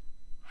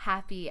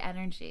happy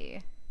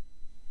energy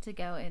to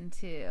go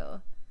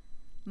into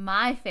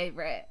my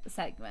favorite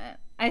segment.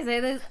 I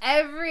say this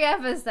every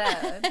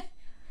episode.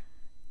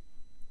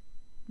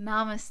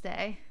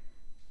 Namaste.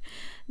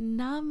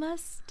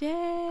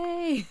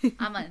 Namaste.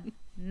 I'm a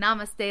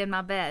namaste in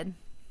my bed.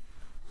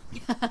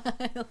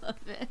 I love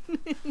it.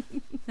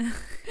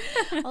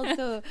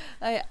 Also,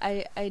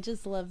 I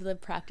just love the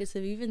practice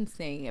of even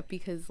saying it,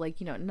 because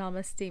like, you know,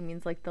 namaste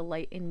means like the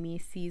light in me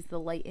sees the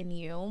light in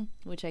you,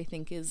 which I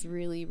think is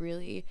really,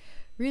 really,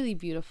 really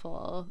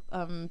beautiful,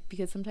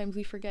 because sometimes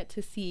we forget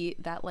to see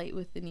that light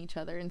within each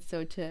other, and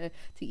so to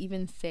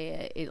even say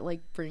it, it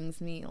like brings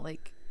me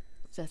like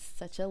just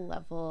such a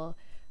level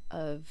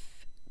of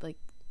like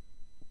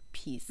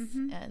peace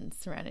and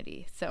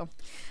serenity. So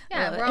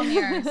yeah, we're all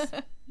mirrors.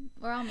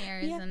 We're all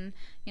mirrors, and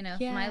you know,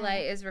 if my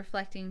light is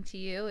reflecting to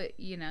you,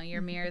 you know,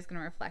 your mirror is going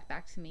to reflect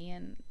back to me,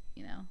 and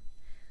you know,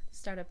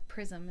 start a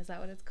prism. Is that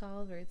what it's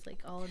called? Where it's like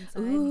all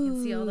inside, and you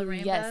can see all the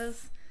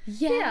rainbows.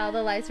 Yeah, all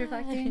the lights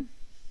reflecting.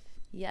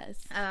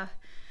 Yes.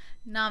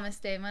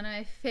 Namaste, one of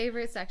my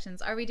favorite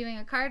sections. Are we doing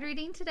a card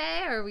reading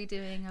today, or are we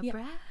doing a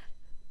breath?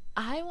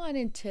 I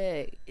wanted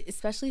to,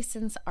 especially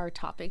since our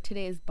topic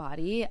today is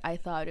body, I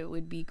thought it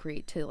would be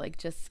great to like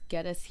just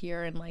get us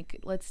here and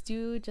like let's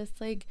do just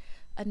like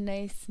a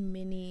nice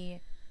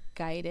mini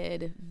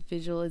guided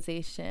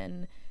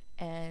visualization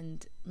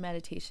and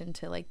meditation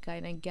to like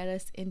kind of get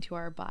us into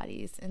our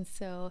bodies. And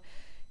so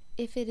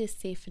if it is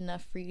safe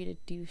enough for you to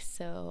do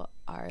so,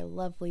 our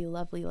lovely,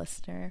 lovely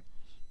listener,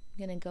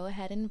 I'm going to go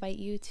ahead and invite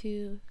you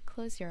to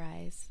close your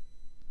eyes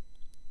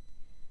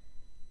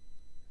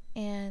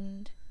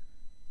and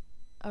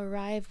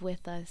arrive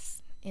with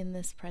us in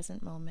this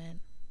present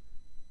moment,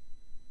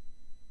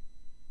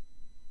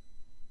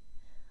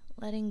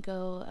 letting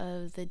go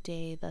of the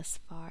day thus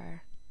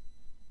far,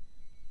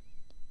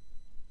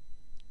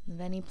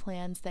 of any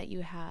plans that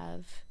you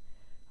have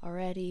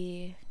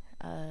already,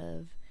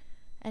 of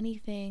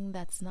anything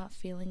that's not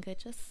feeling good.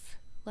 Just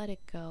let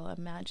it go.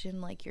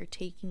 Imagine like you're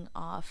taking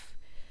off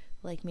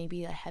like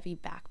maybe a heavy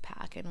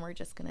backpack, and we're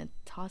just gonna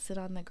toss it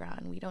on the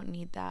ground. We don't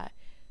need that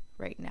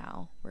right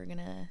now. We're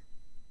gonna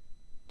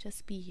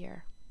just be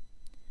here.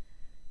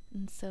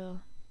 And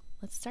so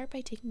let's start by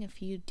taking a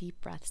few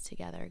deep breaths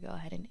together. Go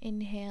ahead and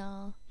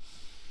inhale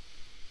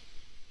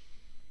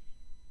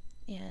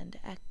and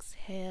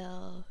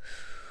exhale.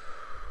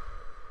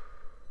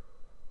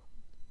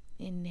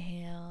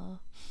 Inhale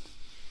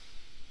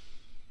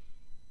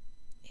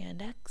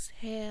and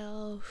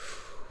exhale.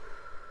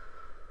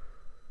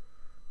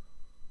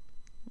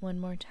 One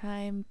more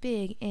time.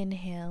 Big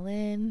inhale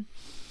in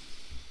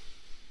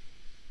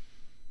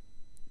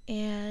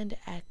and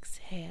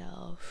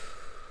exhale.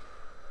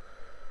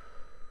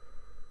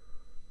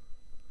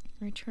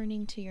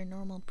 Returning to your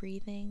normal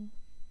breathing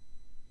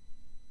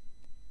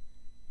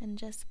and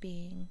just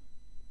being.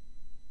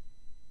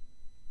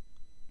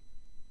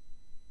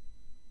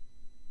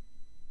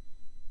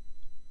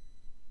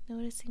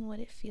 Noticing what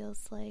it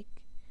feels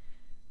like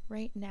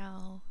right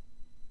now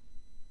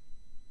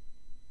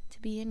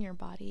to be in your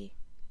body.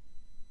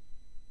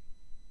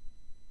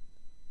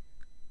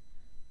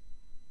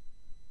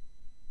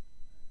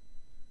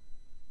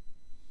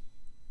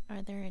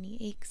 Are there any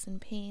aches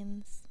and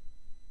pains?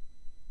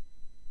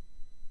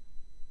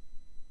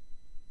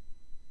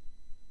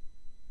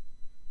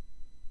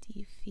 Do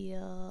you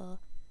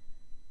feel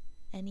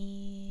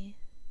any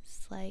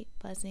slight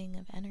buzzing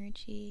of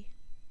energy?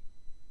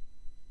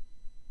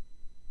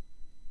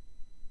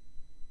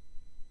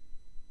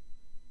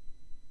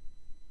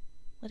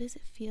 What does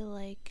it feel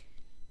like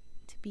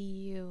to be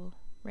you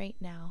right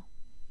now?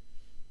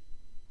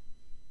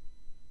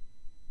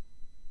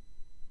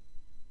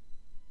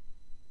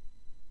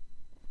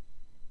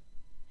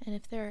 And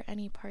if there are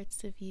any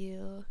parts of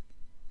you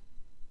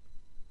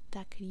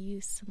that could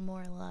use some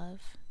more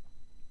love,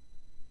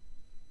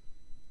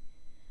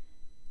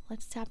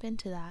 let's tap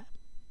into that.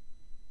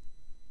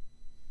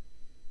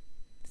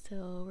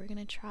 So we're going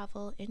to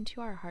travel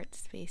into our heart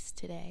space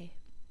today,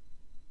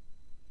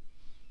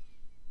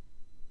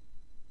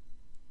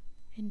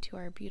 into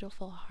our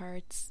beautiful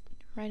hearts,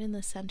 right in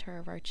the center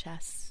of our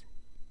chests.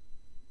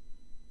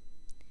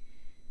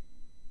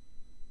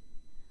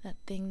 That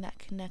thing that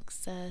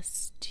connects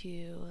us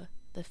to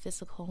the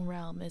physical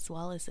realm as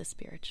well as the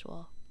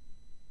spiritual.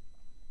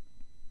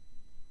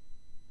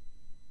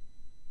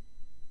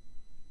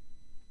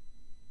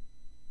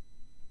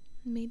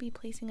 Maybe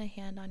placing a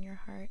hand on your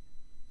heart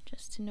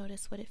just to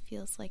notice what it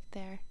feels like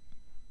there.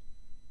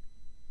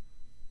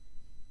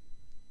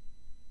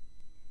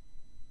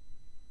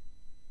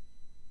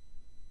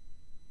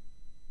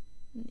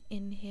 And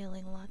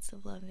inhaling lots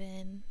of love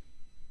in.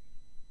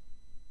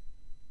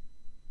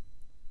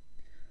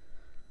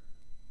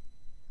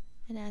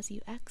 And as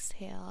you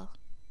exhale,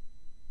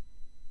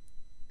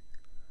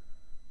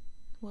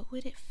 what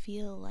would it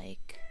feel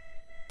like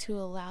to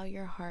allow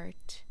your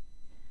heart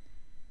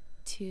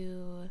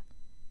to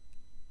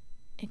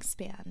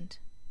expand?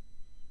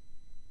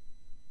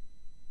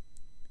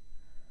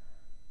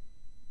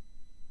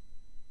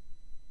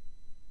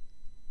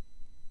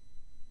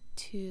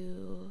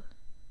 To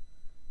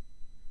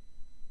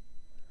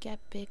get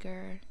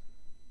bigger,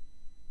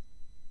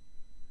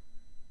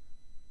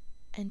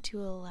 and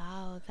to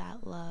allow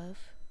that love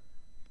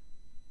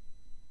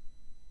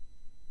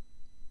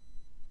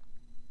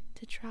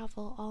to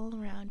travel all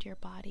around your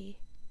body.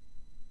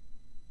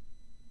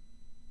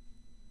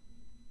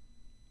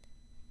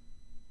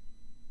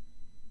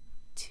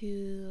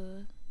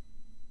 To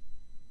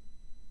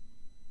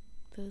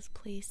those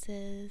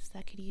places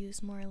that could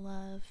use more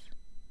love,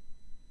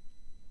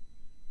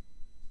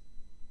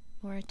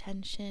 more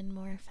attention,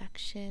 more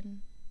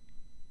affection,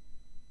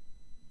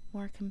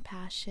 more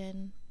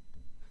compassion.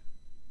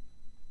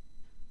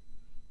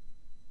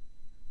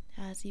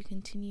 As you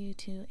continue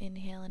to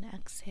inhale and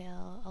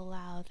exhale,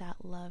 allow that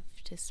love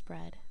to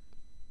spread.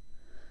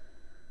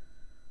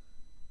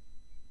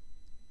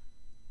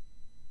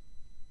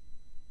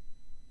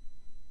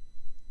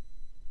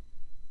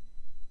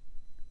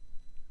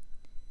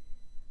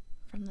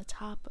 From the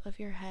top of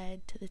your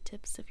head to the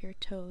tips of your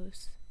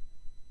toes,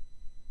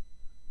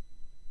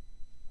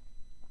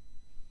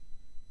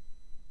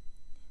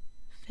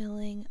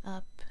 filling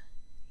up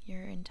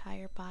your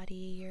entire body,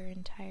 your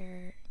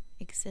entire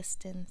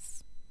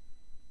existence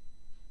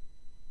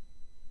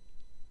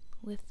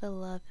with the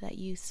love that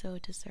you so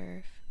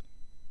deserve.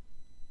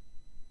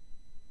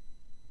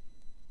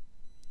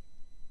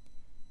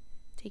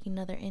 Take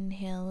another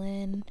inhale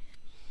in,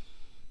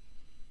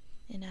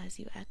 and as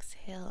you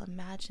exhale,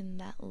 imagine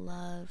that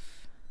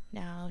love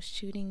now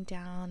shooting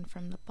down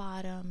from the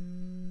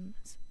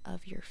bottoms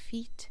of your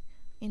feet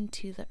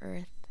into the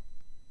earth,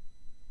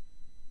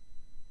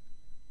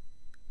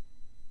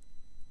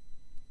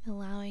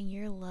 allowing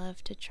your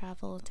love to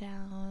travel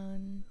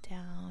down,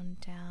 down,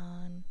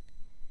 down,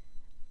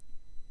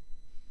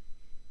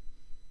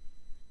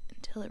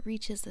 until it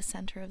reaches the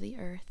center of the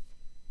earth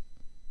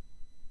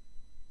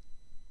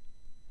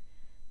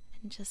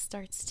and just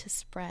starts to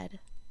spread.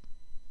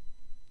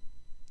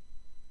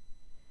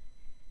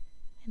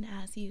 And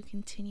as you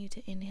continue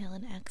to inhale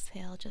and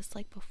exhale, just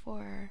like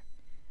before,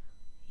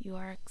 you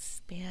are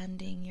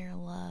expanding your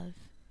love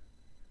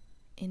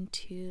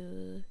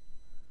into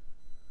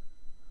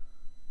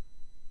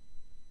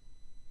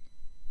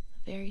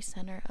the very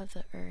center of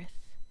the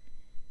earth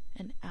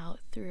and out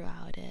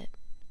throughout it,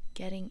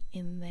 getting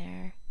in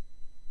there,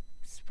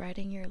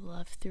 spreading your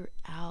love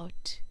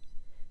throughout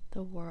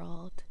the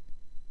world.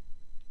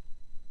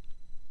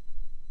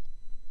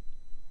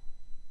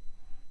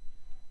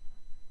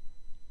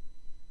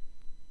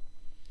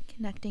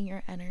 Connecting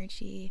your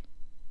energy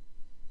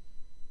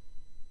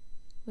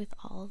with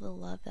all the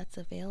love that's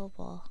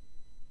available.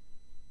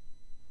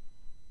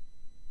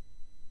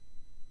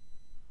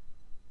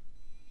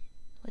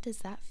 What does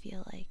that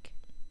feel like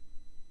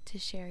to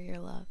share your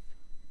love?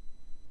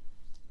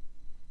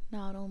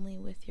 Not only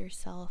with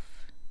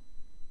yourself,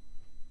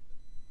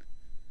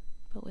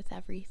 but with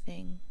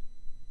everything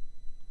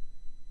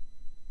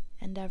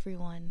and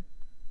everyone.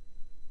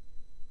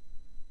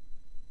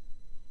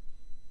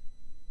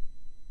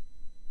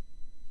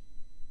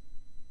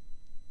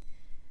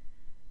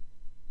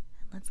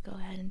 Let's go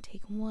ahead and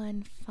take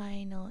one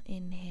final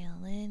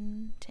inhale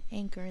in to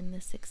anchor in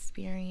this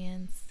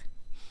experience.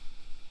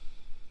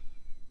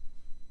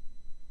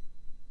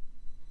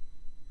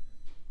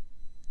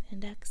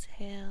 And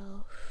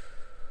exhale.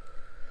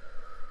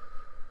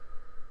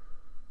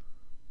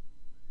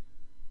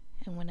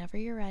 And whenever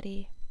you're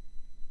ready,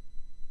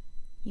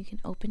 you can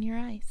open your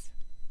eyes.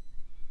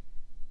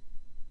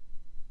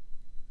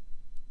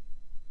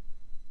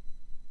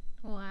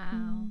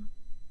 Wow.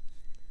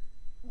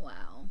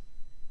 Wow.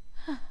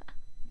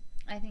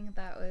 I think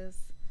that was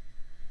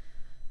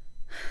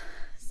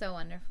so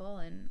wonderful,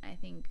 and I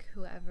think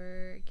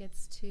whoever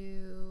gets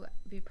to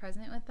be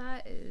present with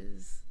that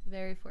is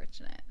very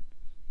fortunate.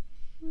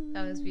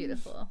 That was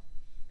beautiful.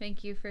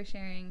 Thank you for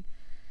sharing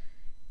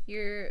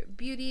your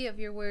beauty of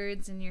your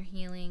words and your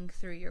healing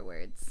through your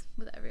words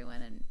with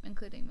everyone, and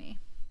including me.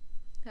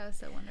 That was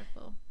so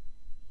wonderful.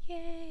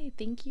 Yay.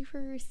 Thank you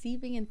for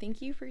receiving, and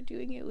thank you for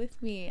doing it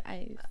with me.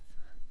 I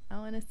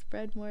want to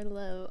spread more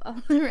love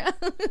all around.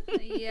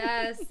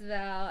 Yes,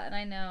 Val, and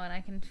I know, and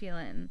I can feel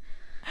it. And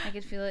I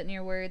could feel it in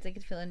your words. I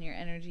could feel it in your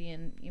energy,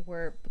 and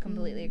we're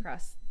completely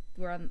across.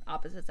 We're on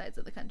opposite sides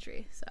of the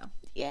country, so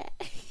yeah,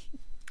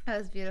 that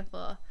was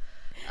beautiful.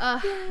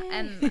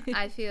 And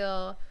I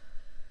feel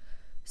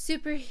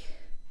super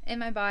in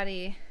my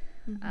body.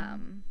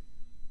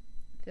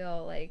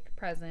 Feel like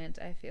present.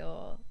 I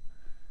feel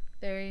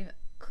very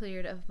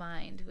cleared of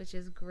mind, which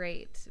is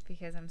great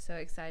because I'm so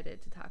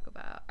excited to talk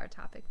about our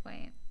topic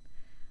point.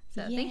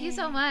 So thank you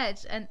so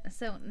much. And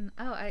so,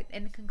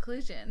 in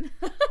conclusion,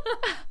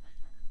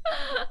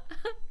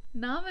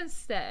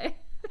 namaste.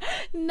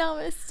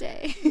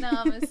 Namaste.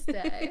 Namaste.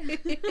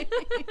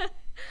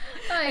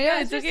 I know,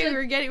 it's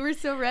okay. We're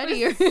so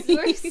ready.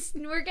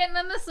 We're getting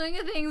in the swing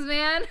of things,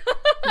 man.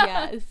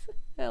 Yes,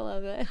 I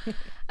love it.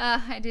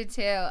 I do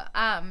too.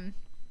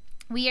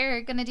 We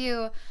are gonna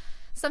do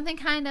something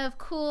kind of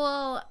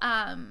cool.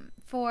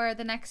 For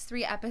the next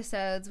 3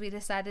 episodes, we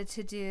decided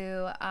to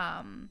do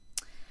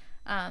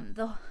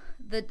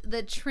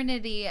the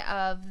trinity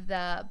of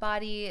the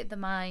body, the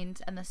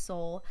mind, and the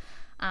soul.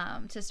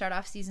 To start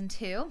off season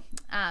 2,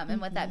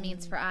 and what that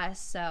means for us.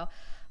 So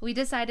we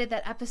decided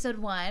that episode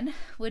 1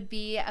 would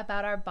be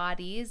about our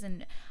bodies,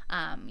 and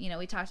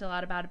we talked a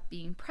lot about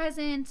being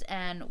present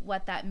and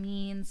what that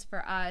means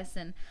for us.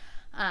 And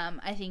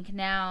I think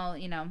now,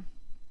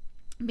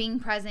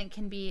 being present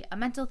can be a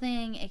mental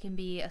thing, it can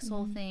be a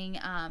soul thing,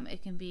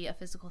 it can be a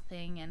physical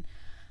thing, and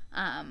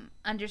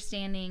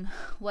understanding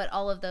what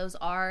all of those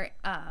are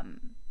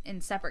in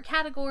separate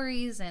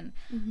categories, and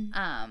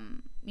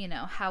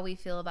how we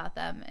feel about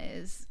them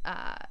is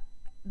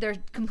they're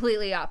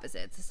completely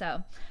opposites.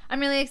 So I'm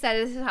really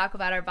excited to talk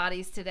about our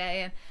bodies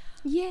today, and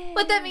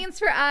what that means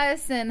for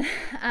us, and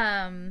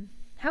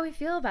how we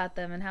feel about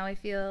them, and how we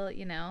feel,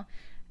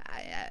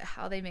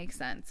 how they make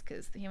sense,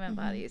 because the human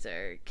bodies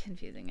are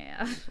confusing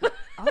AF.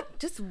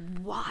 Just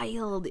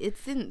wild.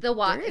 It's in the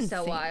water is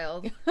so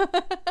wild.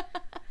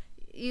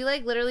 You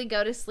literally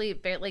go to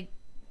sleep, but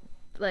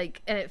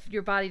and if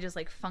your body just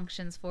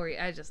functions for you.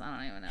 I don't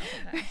even know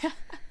sometimes.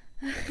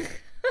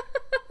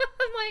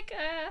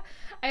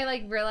 I'm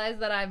I realize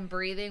that I'm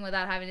breathing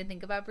without having to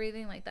think about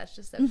breathing. That's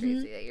just so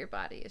crazy that your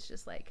body is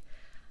just right.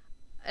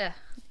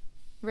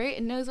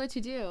 It knows what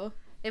to do.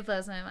 It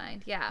blows my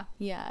mind. Yeah.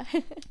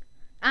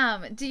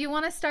 Do you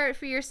want to start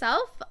for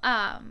yourself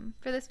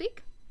for this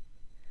week?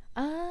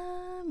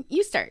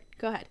 You start.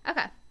 Go ahead.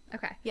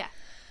 Okay. Yeah.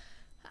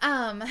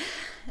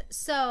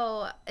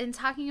 So in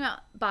talking about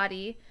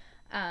body,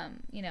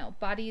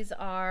 bodies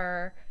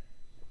are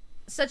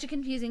such a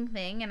confusing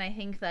thing, and I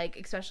think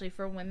especially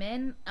for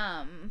women,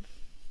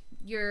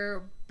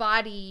 your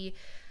body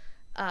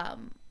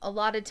a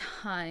lot of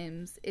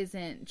times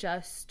isn't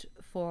just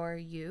for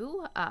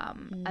you.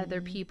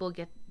 Other people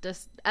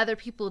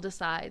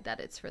decide that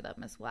it's for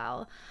them as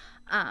well,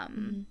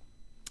 and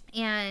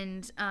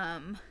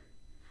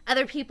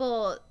other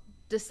people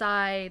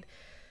decide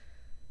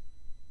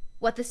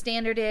what the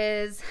standard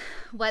is,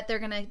 what they're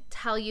gonna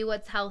tell you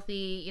what's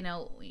healthy,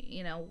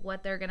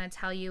 what they're gonna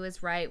tell you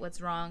is right, what's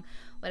wrong,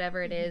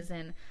 whatever it is.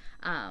 And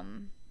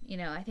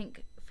I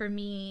think for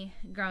me,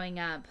 growing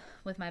up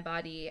with my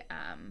body,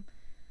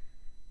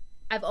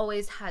 I've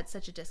always had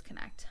such a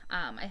disconnect.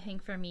 I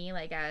think for me,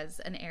 as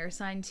an air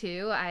sign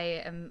too,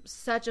 I am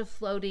such a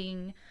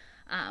floating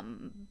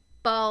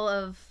ball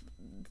of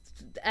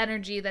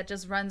energy that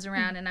just runs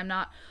around, and I'm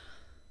not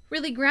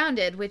really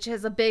grounded, which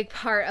is a big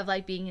part of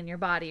being in your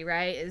body,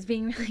 right? Is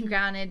being really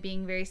grounded,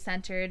 being very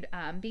centered,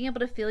 being able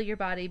to feel your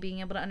body,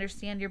 being able to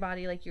understand your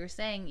body, like you were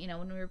saying,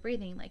 when we were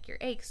breathing, your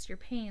aches, your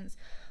pains,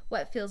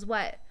 what feels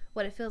what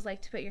it feels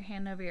like to put your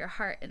hand over your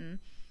heart. And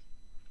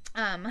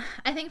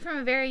I think from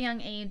a very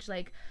young age,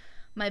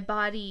 my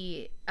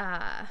body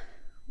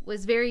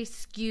was very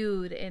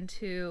skewed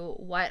into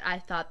what I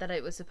thought that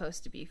it was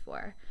supposed to be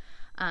for.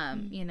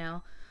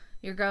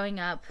 You're growing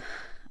up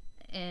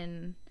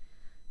in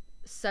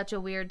such a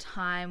weird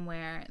time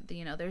where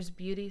there's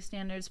beauty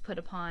standards put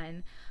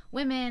upon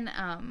women,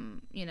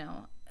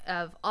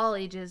 of all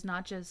ages,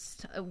 not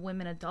just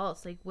women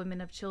adults,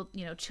 women of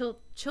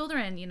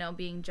children,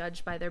 being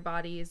judged by their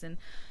bodies, and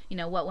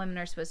what women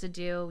are supposed to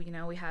do.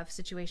 We have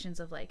situations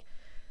of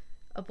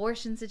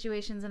abortion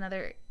situations in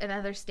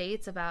other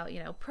states about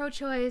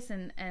pro-choice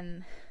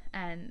and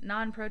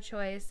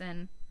non-pro-choice,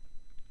 and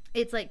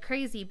it's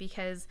crazy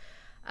because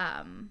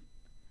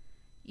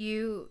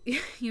you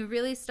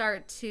really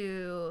start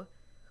to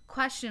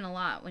question a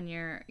lot when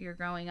you're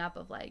growing up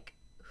of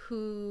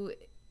who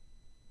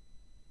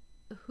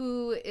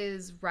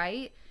is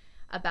right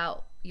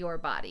about your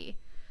body,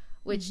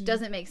 which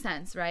doesn't make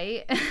sense,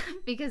 right?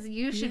 Because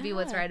you should be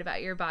what's right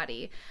about your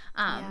body.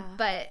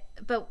 But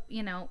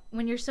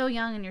when you're so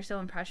young and you're so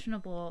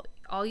impressionable,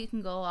 all you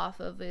can go off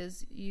of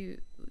is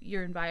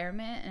your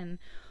environment and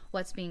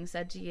what's being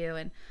said to you.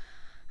 And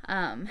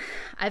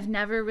I've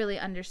never really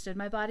understood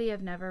my body.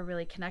 I've never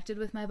really connected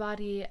with my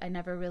body. I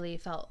never really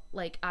felt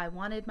like I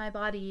wanted my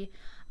body,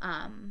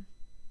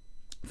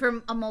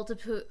 for a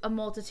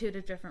multitude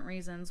of different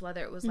reasons,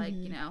 whether it was like,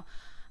 you know,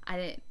 I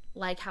didn't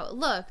like how it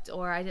looked,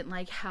 or I didn't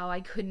like how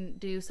I couldn't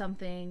do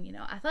something, you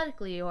know,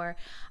 athletically, or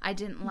I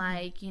didn't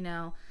like, you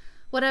know,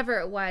 whatever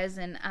it was.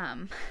 And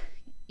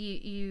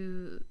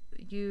you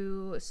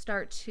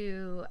start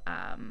to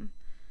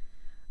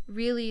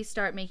really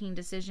start making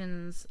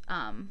decisions,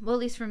 well, at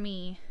least for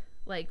me,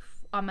 like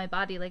on my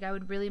body, like I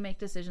would really make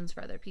decisions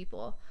for other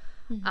people.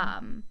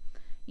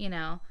 You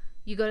know,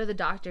 you go to the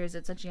doctors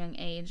at such a young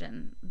age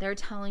and they're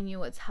telling you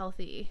what's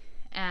healthy,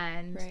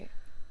 and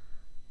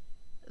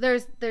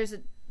there's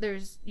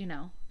you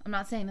know, I'm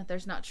not saying that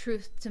there's not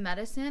truth to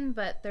medicine,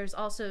 but there's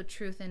also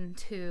truth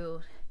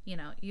into, you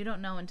know, you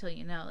don't know until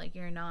you know. Like,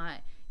 you're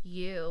not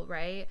you,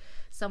 right?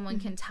 Someone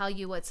can tell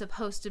you what's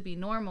supposed to be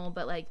normal,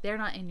 but like they're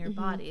not in your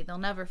body. They'll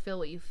never feel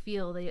what you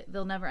feel.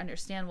 They'll never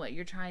understand what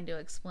you're trying to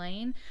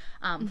explain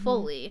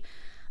fully.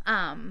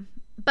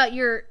 But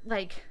you're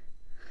like,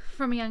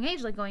 from a young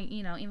age, like going,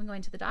 you know, even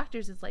going to the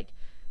doctors, it's like,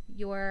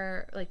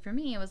 you're like, for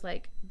me, it was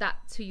like,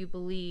 that's who you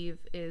believe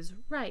is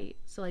right.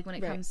 So like when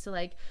it comes to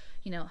like,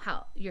 you know,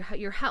 how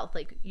your health,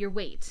 like your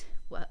weight,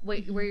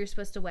 where you're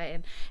supposed to weigh.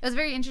 And it was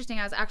very interesting.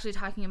 I was actually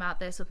talking about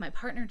this with my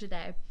partner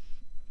today,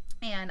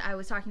 and I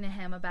was talking to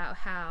him about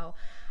how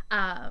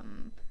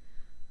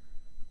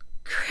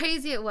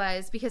crazy it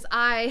was, because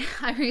I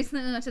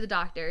recently went to the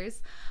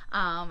doctors.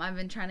 I've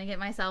been trying to get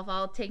myself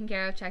all taken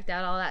care of, checked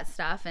out, all that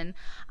stuff, and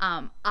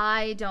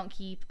I don't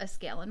keep a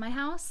scale in my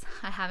house.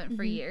 I haven't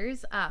for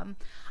years.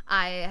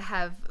 I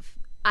have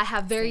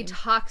a very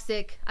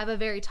toxic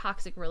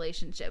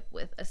relationship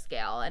with a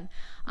scale, and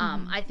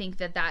I think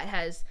that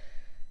has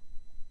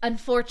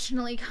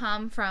unfortunately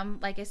come from,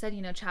 like I said,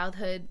 you know,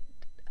 childhood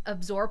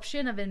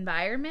absorption of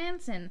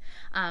environments, and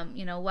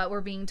you know, what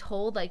we're being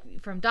told,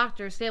 like from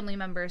doctors, family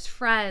members,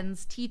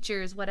 friends,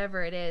 teachers,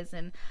 whatever it is.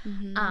 And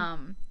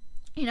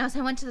you know, so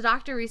I went to the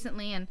doctor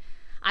recently, and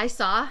I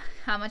saw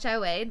how much I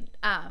weighed,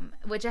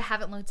 which I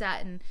haven't looked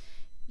at in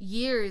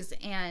years.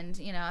 And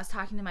you know, I was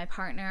talking to my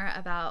partner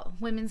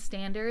about women's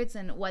standards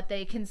and what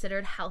they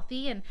considered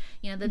healthy, and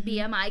you know, the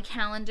BMI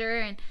calendar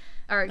and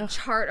or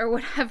chart or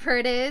whatever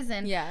it is.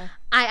 And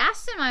I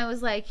asked him, I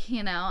was like,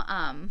 you know,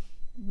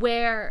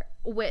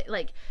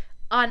 like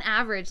on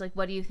average, like,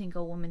 what do you think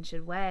a woman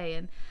should weigh?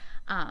 And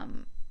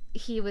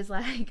he was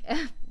like,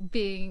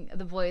 being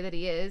the boy that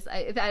he is,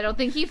 I don't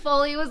think he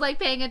fully was like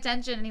paying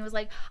attention, and he was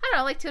like, I don't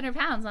know, like 200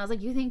 pounds. And I was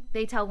like, you think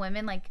they tell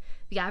women like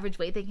the average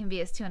weight they can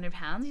be is 200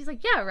 pounds? He's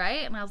like, yeah,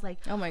 right. And I was like,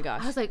 oh my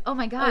gosh. I was like, oh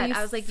my God.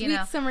 I was like, you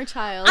know, summer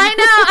child. I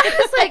know. I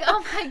was like,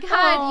 oh my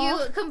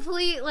God, you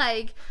complete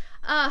like,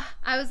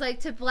 I was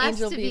like, blessed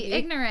to be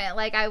ignorant.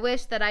 Like, I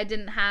wish that I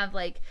didn't have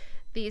like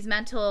these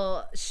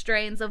mental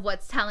strains of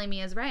what's telling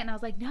me is right. And I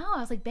was like, no, I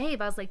was like,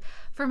 babe, I was like,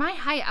 for my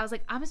height, I was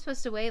like, I'm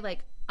supposed to weigh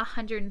like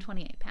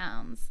 128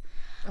 pounds.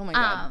 Oh my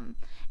God.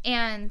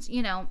 And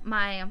you know,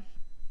 my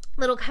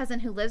little cousin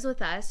who lives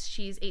with us,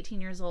 she's 18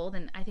 years old,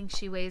 and I think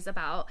she weighs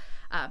about,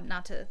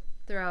 not to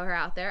throw her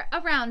out there,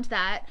 around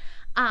that.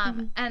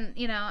 And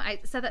you know, I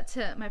said that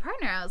to my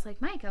partner. I was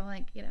like, Mike, I'm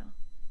like, you know,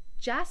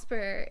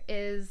 Jasper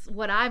is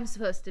what I'm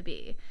supposed to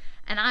be,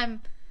 and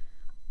I'm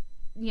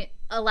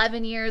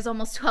 11 years,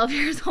 almost 12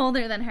 years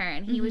older than her.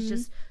 And he was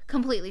just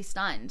completely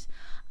stunned.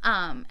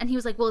 And he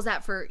was like, well, is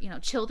that for, you know,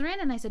 children?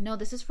 And I said, no,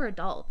 this is for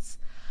adults.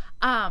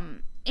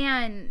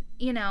 And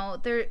you know,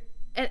 there,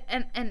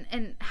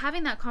 and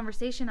having that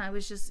conversation, I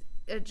was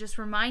just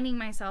reminding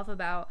myself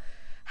about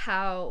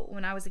how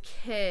when I was a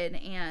kid,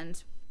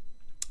 and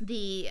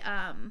the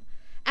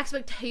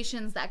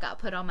expectations that got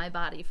put on my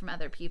body from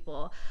other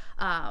people,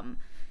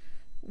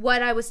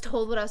 what I was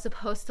told, what I was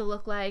supposed to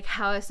look like,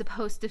 how I was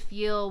supposed to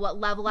feel, what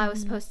level I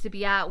was supposed to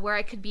be at, where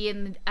I could be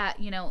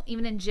you know,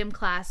 even in gym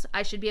class,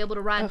 I should be able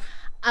to run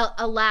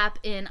a lap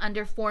in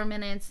under 4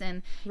 minutes,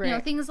 and you know,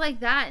 things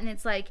like that. And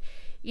it's like,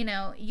 you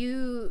know,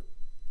 you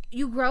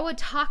grow a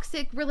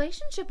toxic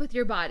relationship with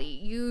your body.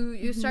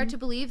 You start to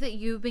believe that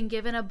you've been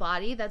given a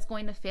body that's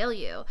going to fail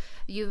you.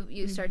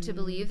 You start to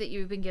believe that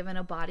you've been given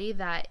a body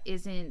that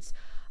isn't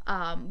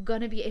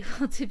going to be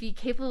able to be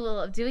capable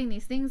of doing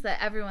these things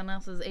that everyone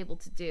else is able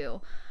to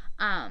do.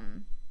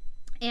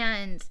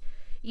 And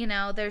you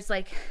know, there's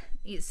like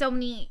so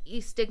many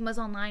stigmas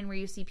online where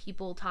you see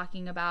people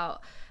talking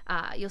about,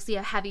 you'll see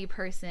a heavy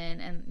person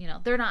and, you know,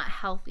 they're not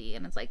healthy,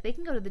 and it's like they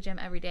can go to the gym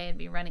every day and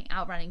be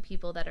outrunning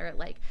people that are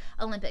like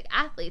Olympic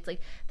athletes.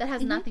 Like, that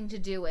has nothing to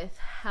do with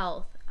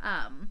health.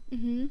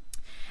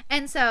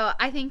 And so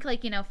I think,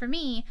 like, you know, for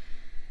me,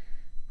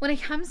 when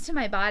it comes to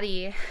my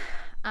body,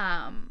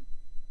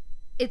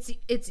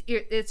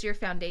 it's your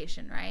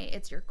foundation, right?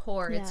 It's your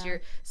core, it's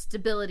your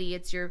stability,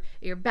 it's your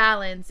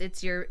balance,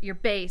 it's your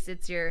base,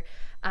 it's your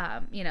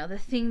you know, the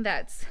thing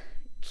that's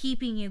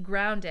keeping you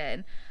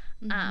grounded.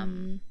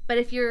 But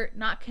if you're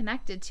not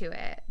connected to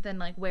it, then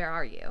like, where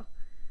are you?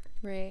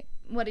 Right.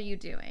 What are you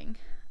doing?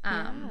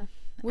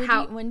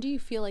 When do you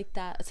feel like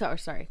that?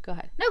 Sorry, go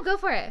ahead. No, go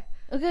for it.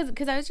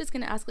 Because I was just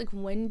going to ask, like,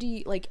 when do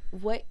you, like,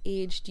 what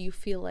age do you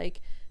feel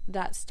like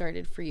that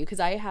started for you? Because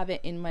I have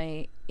it in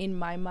my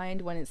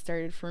mind when it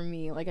started for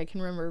me. Like, I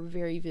can remember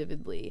very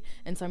vividly.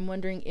 And so I'm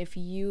wondering if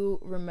you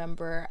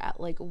remember at,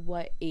 like,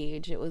 what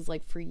age it was,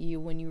 like, for you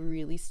when you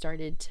really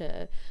started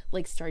to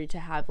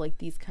have, like,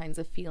 these kinds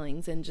of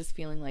feelings and just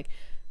feeling like,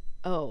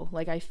 oh,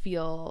 like, I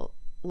feel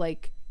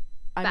like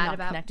I'm not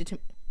connected to...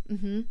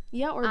 Mm-hmm.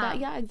 Yeah, or that.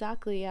 Yeah,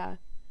 exactly, yeah.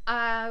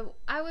 I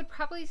would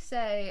probably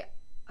say,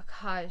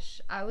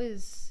 gosh, I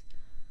was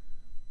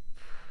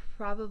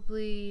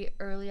probably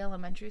early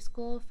elementary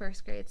school,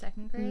 1st grade,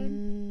 2nd grade.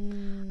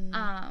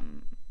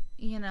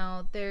 You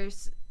know,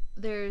 there's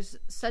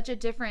such a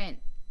different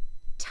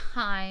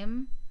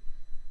time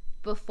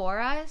before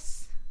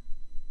us,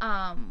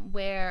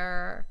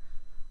 where,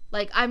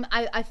 like,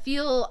 I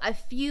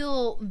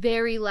feel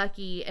very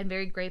lucky and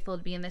very grateful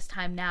to be in this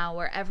time now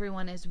where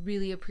everyone is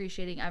really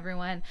appreciating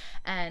everyone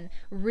and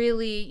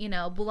really, you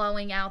know,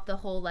 blowing out the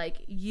whole, like,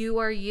 you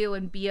are you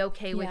and be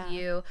okay with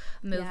you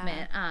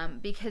movement.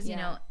 Because, you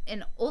know,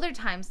 in older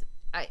times,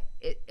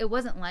 it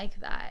wasn't like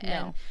that. No.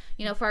 And,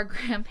 you know, for our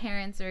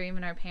grandparents or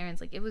even our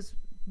parents, like, it was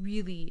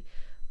really,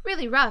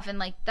 really rough. And,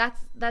 like,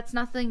 that's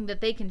nothing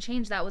that they can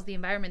change. That was the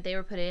environment they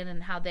were put in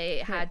and how they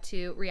had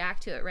to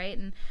react to it, right?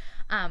 And,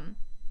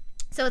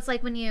 so it's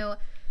like when you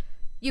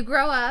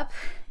grow up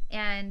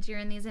and you're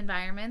in these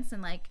environments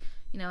and, like,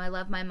 you know, I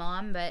love my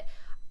mom, but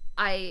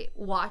I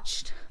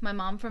watched my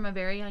mom from a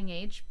very young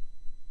age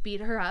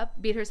beat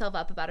herself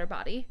up about her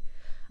body.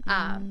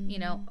 You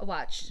know, I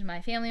watched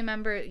my family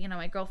member, you know,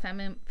 my girl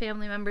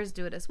family members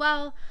do it as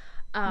well.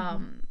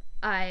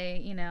 I,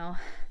 you know,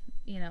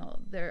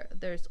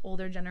 there's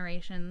older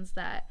generations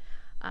that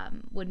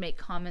would make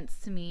comments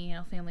to me, you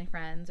know, family,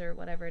 friends, or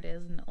whatever it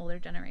is, in older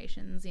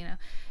generations, you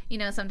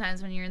know,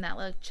 sometimes when you're in that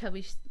little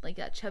chubby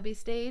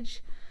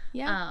stage,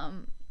 I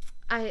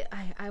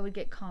would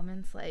get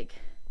comments like,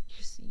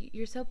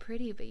 you're so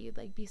pretty, but you'd,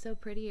 like, be so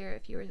prettier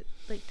if you were,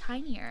 like,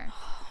 tinier.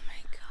 Oh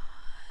my God.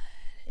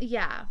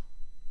 Yeah.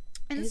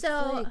 And it's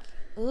so, like,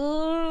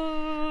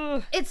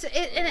 it's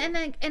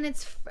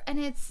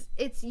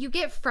you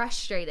get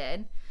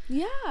frustrated.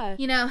 Yeah.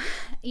 You know,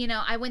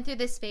 I went through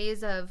this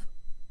phase of,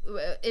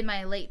 in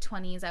my late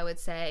 20s, I would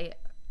say,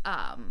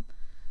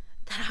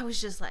 that I was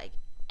just, like,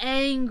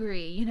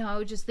 angry. You know, I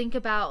would just think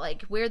about,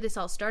 like, where this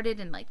all started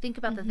and, like, think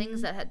about the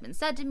things that had been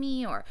said to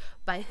me or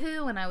by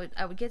who, and I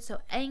would get so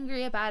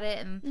angry about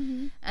it,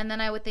 and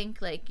then I would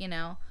think, like, you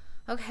know,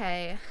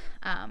 okay,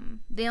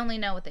 they only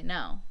know what they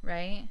know,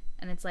 right?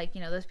 And it's like, you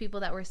know, those people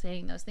that were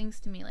saying those things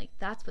to me, like,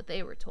 that's what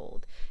they were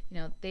told. You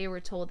know, they were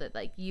told that,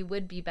 like, you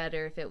would be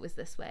better if it was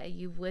this way.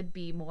 You would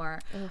be more,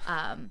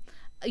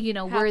 you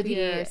know, happier, worthy,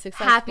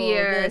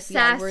 happier,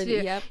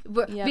 sassier,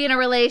 be in a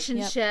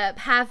relationship,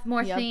 have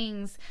more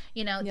things.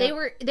 You know, they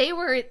were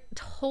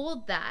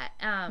told that,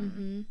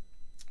 and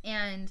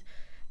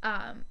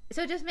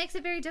so it just makes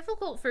it very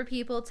difficult for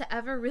people to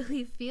ever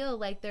really feel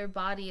like their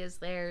body is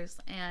theirs.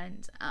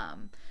 And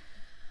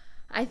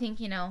I think,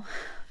 you know,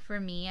 for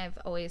me, I've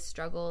always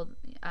struggled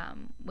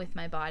with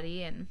my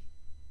body and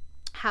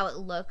how it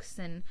looks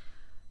and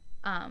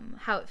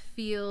how it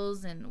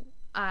feels, and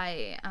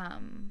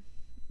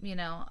you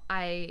know,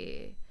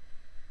 I've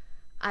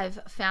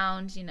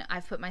found, you know,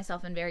 I've put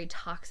myself in very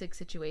toxic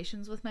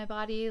situations with my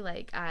body.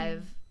 Like,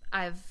 I've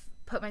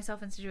put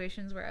myself in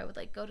situations where I would,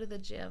 like, go to the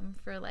gym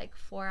for, like,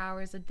 4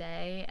 hours a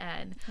day,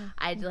 and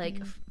I'd,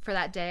 like, for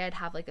that day, I'd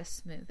have, like, a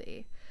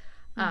smoothie.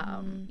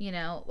 You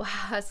know,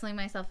 hustling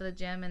myself at the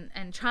gym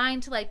and trying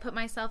to, like, put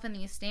myself in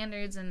these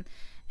standards, and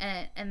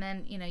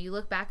then, you know, you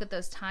look back at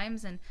those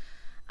times, and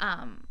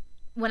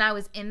when I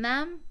was in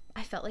them,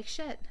 I felt like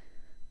shit.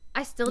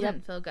 I still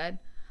didn't feel good.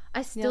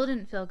 I still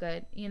didn't feel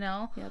good, you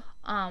know? You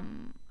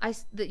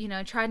know,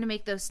 I tried to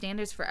make those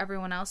standards for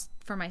everyone else,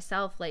 for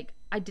myself. Like,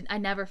 I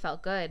never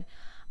felt good.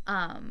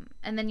 And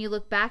then you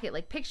look back at,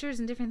 like, pictures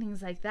and different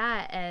things like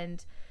that,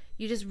 and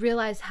you just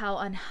realize how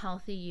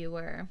unhealthy you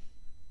were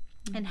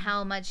and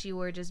how much you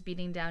were just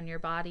beating down your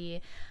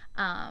body.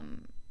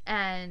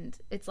 And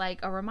it's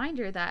like a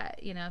reminder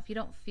that, you know, if you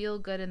don't feel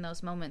good in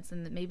those moments,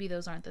 then maybe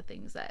those aren't the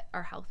things that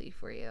are healthy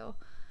for you.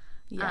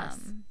 Yes.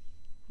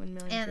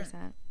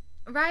 1,000,000%.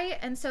 Right?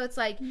 And so it's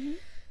like,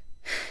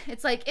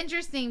 it's, like,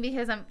 interesting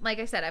because like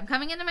I said, I'm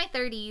coming into my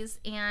 30s,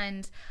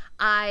 and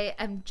I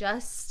am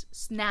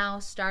just now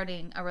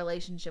starting a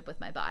relationship with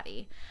my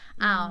body.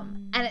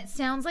 And it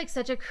sounds like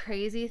such a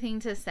crazy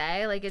thing to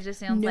say. Like, it just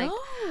sounds like,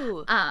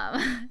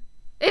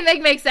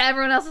 it makes sense.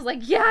 Everyone else is like,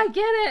 yeah, I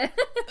get it.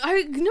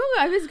 I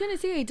was gonna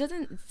say, it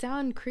doesn't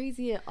sound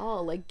crazy at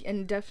all. Like,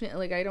 and definitely,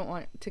 like, I don't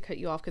want to cut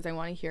you off because I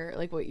want to hear,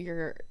 like, what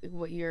you're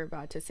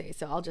about to say.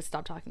 So I'll just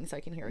stop talking so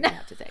I can hear what you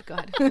have to say. Go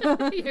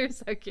ahead. You're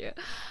so cute.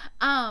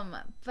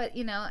 But,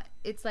 you know,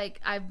 it's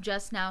like, I'm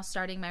just now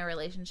starting my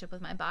relationship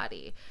with my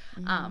body.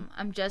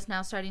 I'm just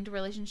now starting to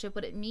relationship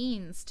what it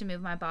means to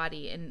move my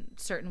body in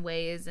certain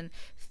ways and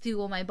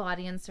fuel my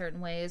body in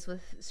certain ways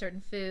with certain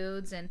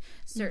foods and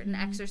certain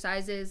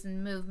exercises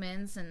and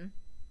movements, and,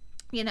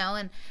 you know,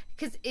 and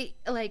because it,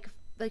 like,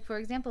 like, for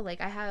example,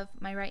 like, I have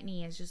my right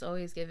knee is just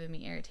always giving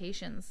me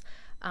irritations.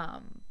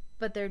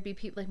 But there'd be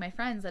people, like my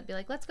friends, that'd be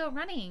like, let's go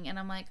running. And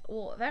I'm like,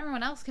 well, if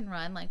everyone else can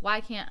run, like, why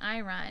can't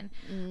I run?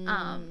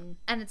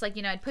 And it's like,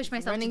 you know, I'd push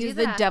myself running to do is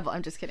that. The devil.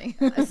 I'm just kidding.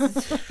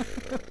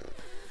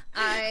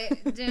 I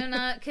do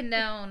not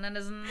condone. That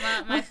is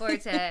not my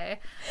forte.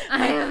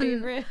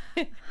 My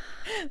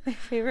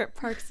favorite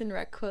Parks and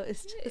Rec quote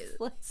is just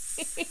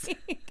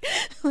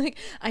like,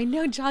 I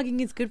know jogging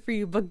is good for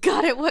you, but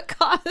God, at what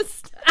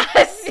cost?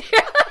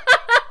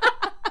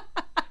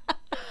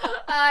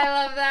 I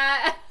love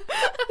that.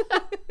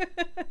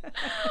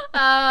 Oh,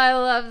 I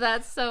love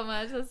that so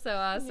much. That's so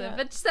awesome. Yeah.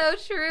 But so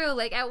true.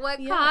 Like, at what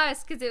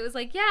cost? Because it was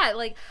like, yeah,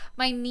 like,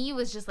 my knee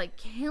was just like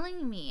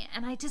killing me,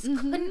 and I just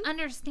couldn't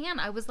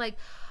understand. I was like,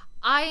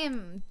 I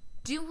am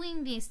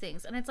doing these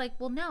things, and it's like,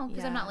 well, no,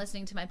 because I'm not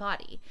listening to my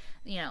body.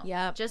 You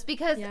know, just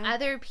because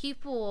other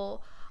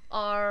people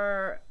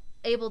are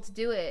able to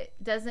do it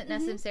doesn't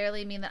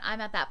necessarily mean that I'm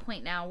at that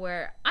point now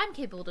where I'm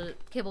capable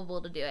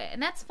to do it,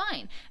 and that's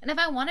fine. And if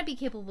I want to be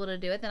capable to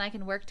do it, then I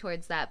can work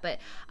towards that. But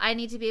I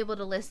need to be able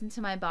to listen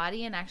to my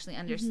body and actually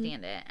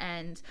understand it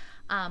and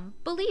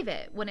believe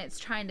it when it's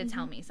trying to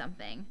tell me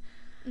something.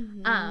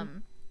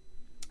 And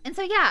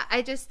so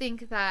I just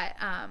think that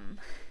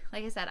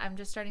like I said, I'm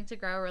just starting to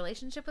grow a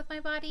relationship with my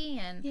body,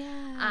 and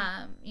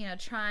you know,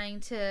 trying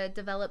to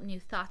develop new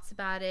thoughts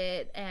about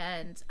it,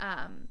 and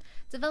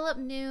develop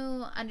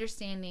new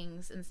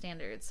understandings and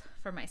standards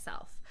for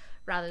myself,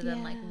 rather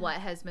than like what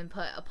has been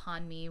put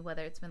upon me,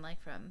 whether it's been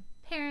like from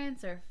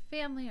parents or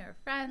family or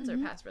friends or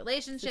past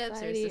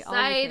relationships or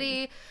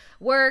society,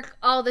 work,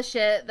 all the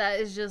shit that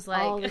is just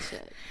like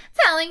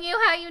telling you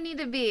how you need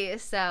to be.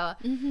 So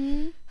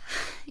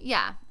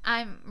yeah,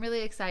 I'm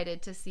really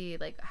excited to see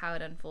like how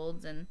it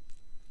unfolds, and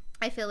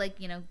I feel like,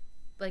 you know,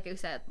 like I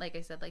said, like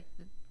the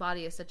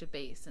body is such a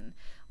base, and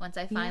once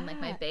I find like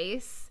my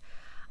base,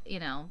 you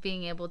know,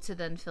 being able to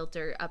then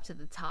filter up to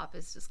the top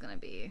is just gonna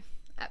be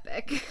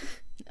epic.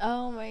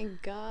 Oh my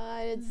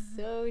God, it's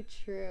so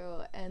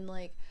true. And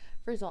like,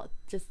 first of all,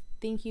 just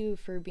thank you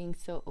for being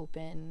so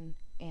open,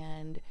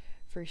 and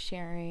for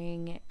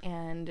sharing,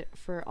 and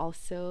for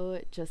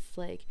also just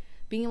like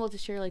being able to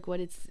share like what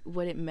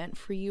it meant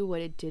for you,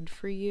 what it did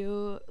for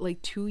you,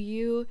 like to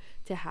you,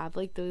 to have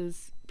like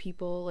those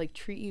people like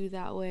treat you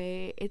that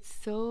way.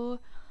 It's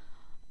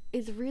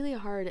really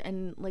hard.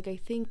 And like, I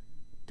think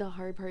the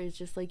hard part is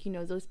just like, you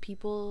know, those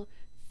people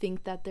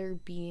think that they're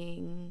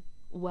being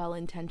well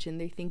intentioned.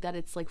 They think that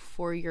it's like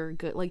for your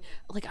good, like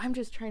I'm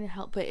just trying to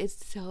help, but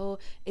it's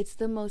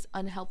the most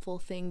unhelpful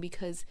thing,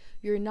 because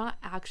you're not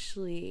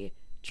actually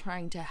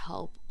trying to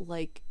help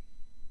like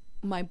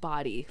my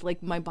body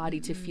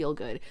to feel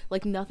good.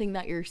 Like, nothing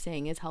that you're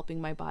saying is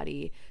helping my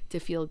body to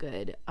feel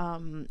good.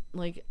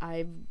 Like,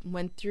 I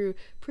went through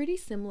pretty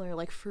similar,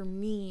 like, for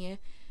me,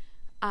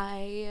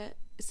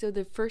 so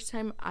the first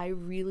time I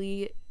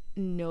really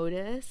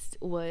noticed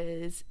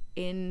was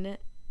in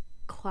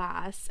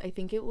class. I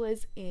think it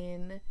was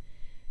I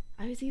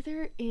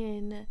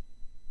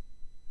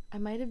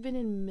might have been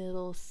in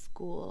middle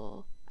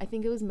school. I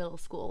think it was middle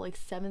school, like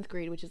 7th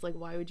grade, which is like,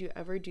 why would you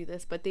ever do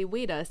this? But they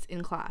weighed us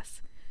in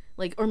class.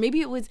 Like, or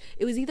maybe it was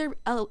either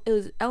it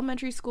was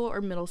elementary school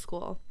or middle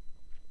school,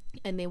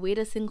 and they weighed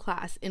us in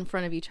class in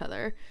front of each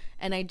other.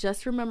 And I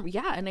just remember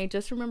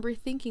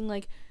thinking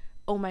like,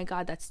 oh my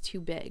God, that's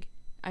too big.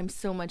 I'm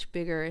so much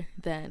bigger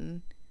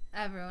than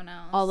everyone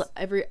else. All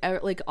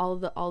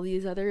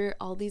these other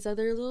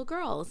little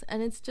girls.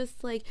 And it's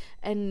just like,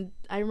 and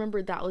I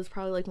remember that was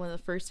probably like one of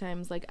the first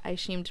times like I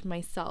shamed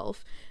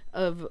myself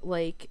of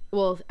like,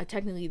 well,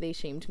 technically they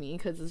shamed me,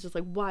 because it's just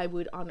like, why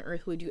on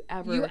earth would you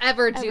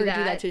ever do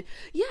that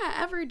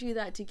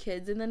to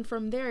kids? And then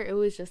from there it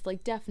was just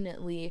like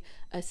definitely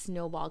a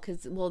snowball,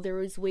 because, well, there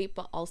was weight,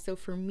 but also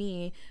for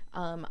me,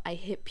 I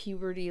hit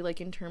puberty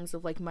like in terms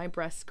of like my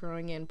breasts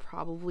growing in,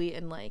 probably,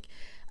 and like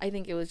I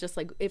think it was just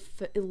like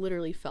it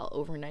literally fell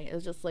overnight. It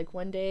was just like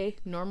one day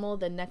normal,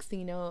 the next thing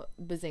you know,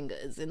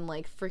 bazingas, in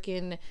like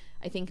freaking,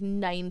 I think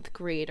 9th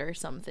grade or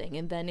something.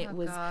 And then it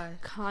was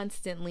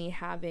constantly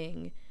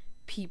having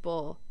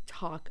people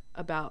talk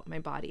about my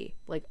body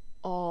like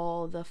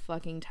all the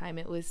fucking time.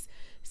 It was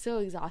so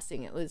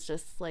exhausting. It was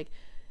just like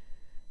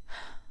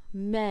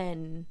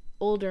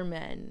older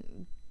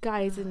men,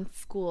 guys in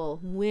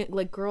school,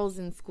 like girls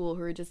in school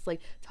who were just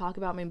like talk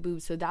about my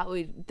boobs. So that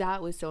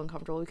was so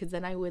uncomfortable, because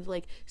then I would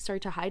like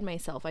start to hide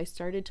myself. I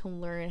started to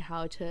learn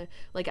how to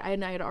like, I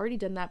had already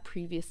done that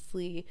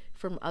previously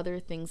from other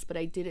things, but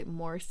I did it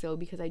more so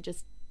because I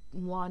just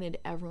wanted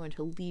everyone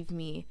to leave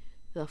me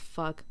the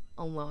fuck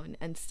alone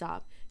and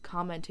stop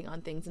commenting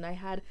on things. And I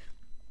had,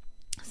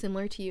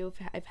 similar to you,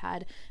 I've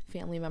had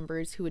family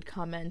members who would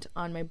comment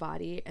on my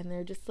body, and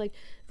they're just like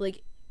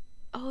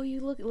oh,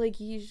 you look like,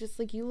 you just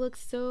like, you look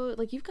so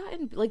like, you've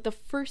gotten, like, the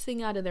first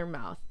thing out of their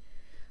mouth,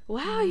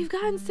 wow, you've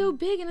gotten so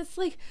big. And it's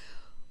like,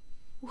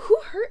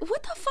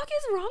 what the fuck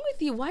is wrong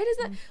with you? Why does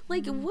that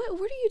like, what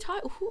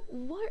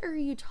are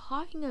you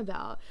talking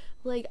about?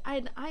 Like,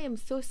 I am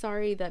so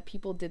sorry that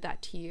people did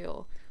that to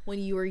you. when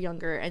you were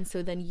younger, and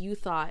so then you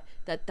thought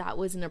that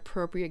was an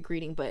appropriate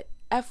greeting. But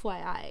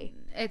FYI,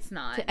 it's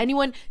not. To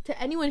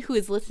anyone who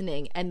is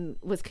listening and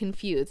was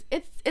confused,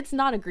 it's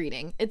not a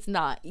greeting. It's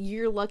not.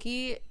 You're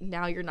lucky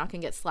now you're not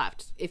gonna get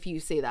slapped if you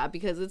say that,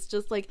 because it's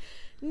just like,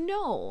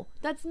 no,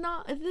 that's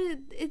not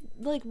it.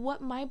 Like,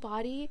 what my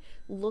body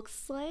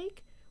looks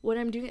like, what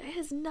I'm doing, it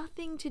has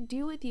nothing to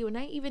do with you. And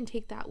I even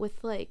take that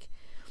with, like,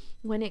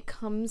 when it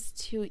comes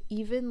to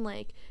even,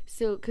 like,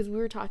 so, because we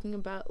were talking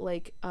about,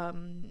 like,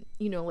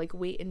 like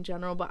weight in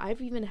general, but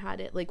I've even had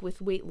it, like,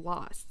 with weight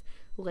loss.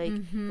 Like,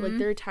 like,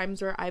 there are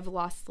times where I've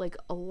lost, like,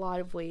 a lot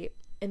of weight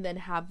and then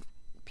have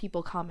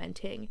people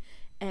commenting,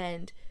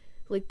 and,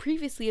 like,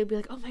 previously I'd be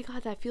like, oh my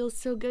god, that feels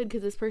so good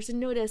because this person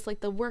noticed,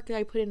 like, the work that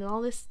I put in and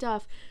all this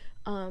stuff.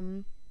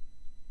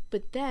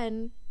 But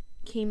then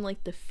came,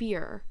 like, the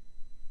fear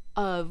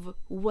of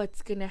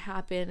what's gonna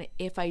happen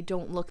if I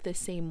don't look the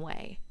same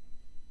way.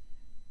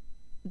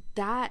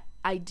 That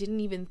I didn't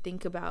even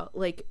think about,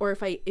 like, or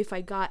if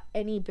I got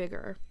any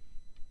bigger,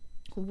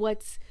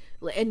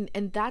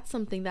 and that's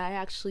something that I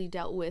actually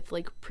dealt with,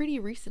 like, pretty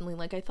recently.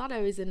 Like, I thought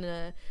I was in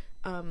a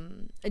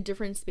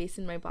different space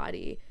in my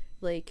body,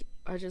 like,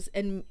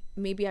 and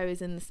maybe I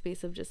was in the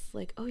space of just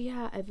like, oh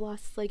yeah, I've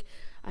lost weight,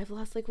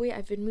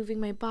 I've been moving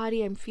my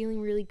body, I'm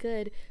feeling really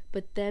good.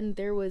 But then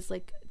there was,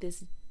 like,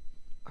 this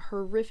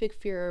horrific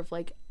fear of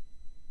like,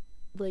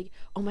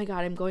 oh my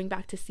god, I'm going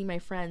back to see my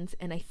friends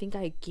and I think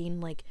I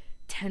gained like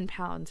 10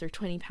 pounds or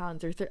 20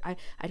 pounds or I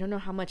don't know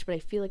how much, but I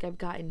feel like I've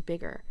gotten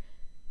bigger.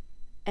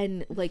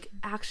 And, like,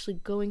 actually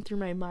going through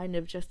my mind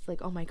of just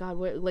like, oh my god,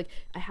 what, like,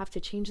 I have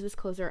to change this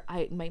clothes, or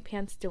my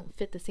pants don't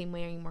fit the same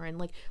way anymore, and,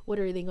 like, what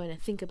are they going to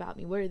think about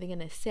me, what are they going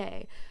to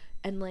say?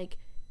 And, like,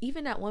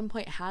 even at one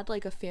point had,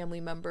 like, a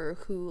family member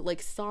who, like,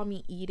 saw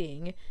me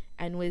eating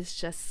and was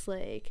just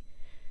like,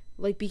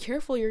 be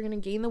careful, you're gonna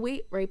gain the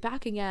weight right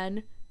back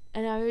again.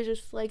 And I was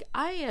just like,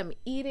 I am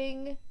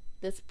eating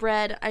this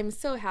bread, I'm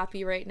so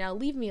happy right now,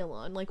 leave me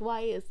alone, like,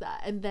 why is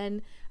that? And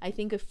then I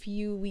think a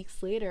few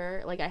weeks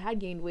later, like, I had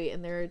gained weight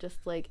and they were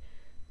just like,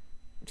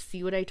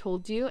 see what I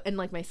told you? And,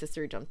 like, my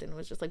sister jumped in and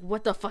was just like,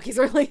 what the fuck is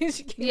her,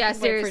 like, yeah,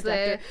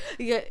 seriously,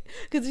 yeah,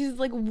 because she's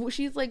like,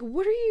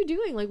 what are you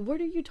doing, like, what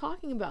are you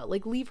talking about,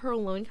 like, leave her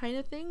alone kind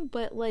of thing.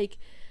 But, like,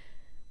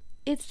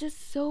 it's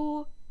just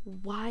so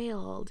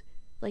wild,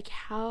 like,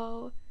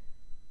 how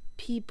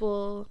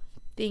people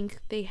think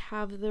they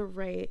have the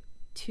right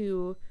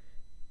to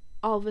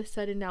all of a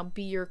sudden now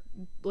be your,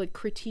 like,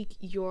 critique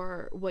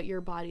what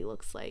your body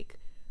looks like,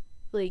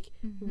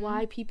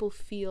 why people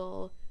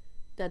feel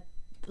that,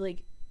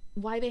 like,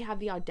 why they have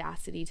the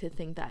audacity to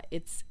think that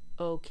it's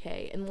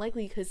okay, and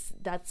likely because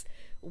that's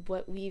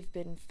what we've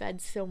been fed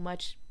so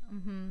much,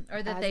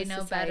 or that they know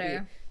society.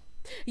 Better.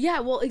 Yeah,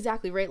 well,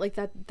 exactly, right, like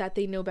that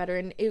they know better.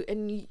 And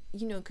you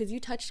know, because you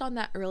touched on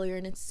that earlier,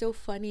 and it's so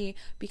funny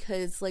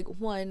because, like,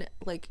 one,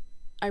 like,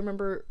 I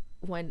remember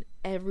when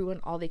everyone,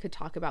 all they could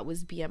talk about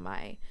was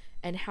BMI,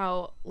 and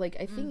how, like,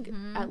 I think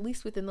at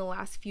least within the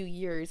last few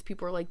years,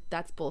 people are like,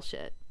 that's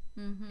bullshit.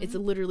 It's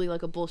literally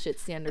like a bullshit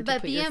standard to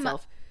put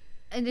yourself.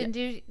 And then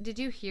did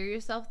you hear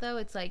yourself though?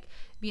 It's like,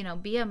 you know,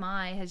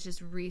 BMI has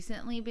just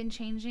recently been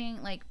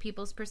changing, like,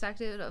 people's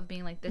perspective of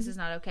being like, this is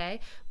not okay.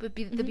 But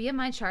the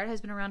BMI chart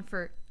has been around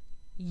for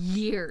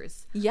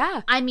years.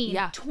 Yeah. I mean,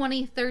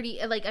 20,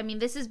 30, like, I mean,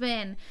 this has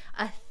been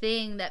a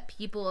thing that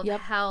people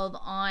have held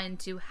on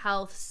to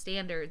health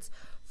standards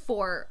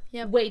for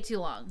way too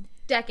long.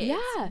 Decades.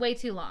 Yeah. Way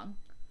too long.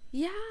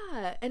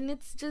 Yeah. And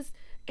it's just,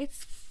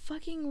 it's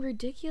fucking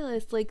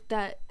ridiculous, like,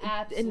 that.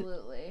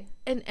 Absolutely.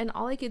 And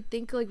all I could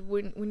think, like,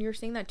 when you're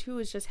saying that too,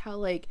 is just how,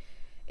 like,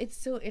 it's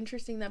so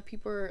interesting that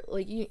people are,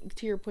 like,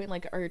 to your point,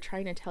 like, are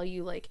trying to tell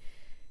you, like,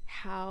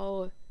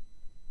 how,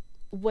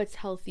 what's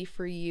healthy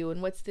for you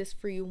and what's this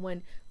for you,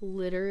 when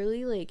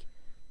literally, like,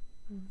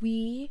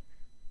 we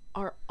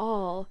are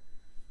all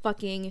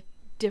fucking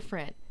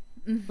different.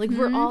 Like,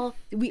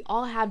 we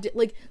all have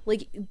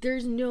like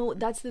there's no,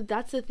 that's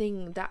the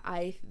thing that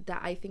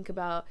I think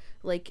about,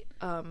 like,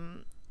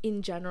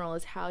 in general,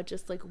 is how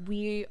just, like,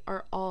 we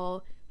are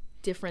all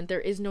different.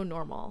 There is no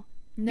normal.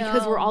 No.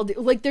 Because we're all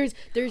like,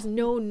 there's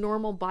no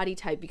normal body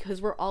type, because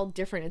we're all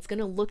different. It's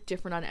gonna look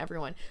different on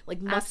everyone.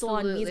 Like, muscle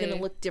on me is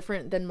gonna look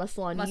different than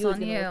muscle on you is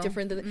gonna look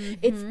different than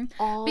it's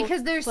all,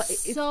 because there's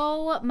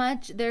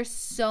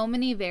so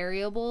many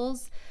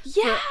variables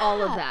for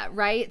all of that,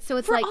 right? So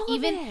it's for, like,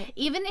 even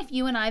if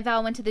you and I,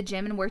 Val, went to the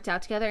gym and worked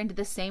out together and did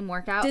the same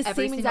workout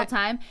every single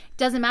time,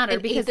 doesn't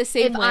matter, because the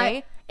same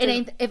way.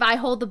 If I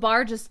hold the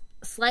bar just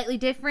slightly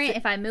different,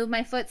 if I move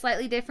my foot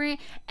slightly different,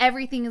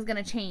 everything is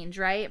gonna change,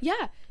 right?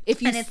 Yeah. If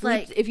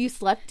you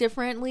slept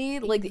differently,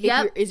 like,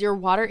 is your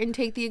water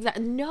intake the exact?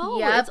 No.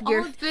 Yep.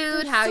 Your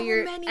food, how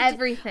your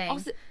everything.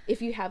 Also,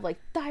 if you have, like,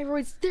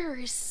 thyroids, there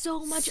is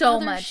so much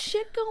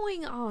shit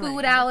going on.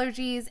 Food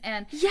allergies,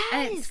 and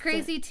it's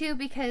crazy too,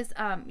 because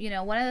you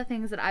know, one of the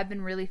things that I've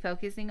been really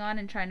focusing on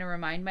and trying to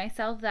remind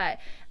myself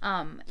that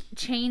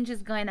change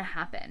is going to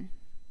happen.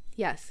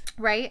 Yes.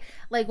 Right?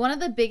 Like, one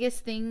of the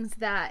biggest things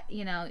that,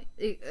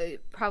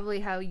 probably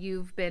how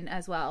you've been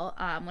as well,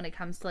 when it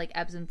comes to, like,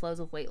 ebbs and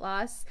flows of weight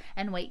loss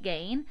and weight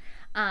gain,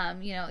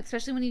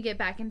 especially when you get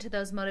back into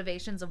those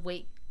motivations of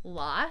weight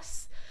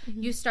loss,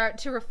 you start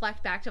to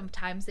reflect back to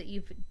times that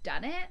you've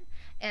done it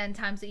and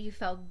times that you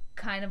felt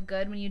kind of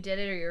good when you did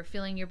it, or you're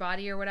feeling your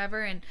body or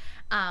whatever. And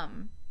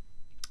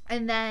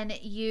then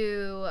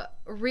you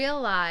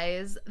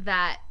realize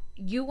that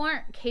you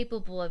weren't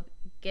capable of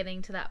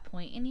getting to that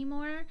point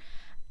anymore.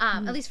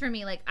 At least for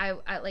me, like,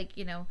 I like,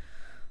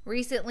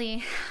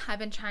 recently I've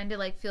been trying to,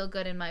 like, feel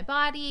good in my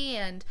body,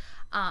 and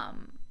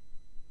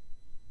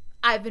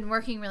I've been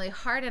working really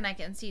hard, and I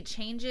can see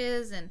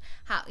changes and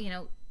how,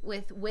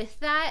 with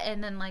that.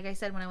 And then, like I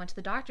said, when I went to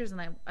the doctors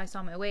and I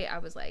saw my weight, I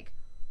was like,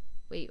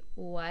 wait,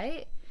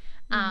 what?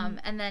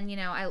 And then,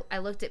 I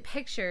looked at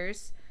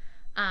pictures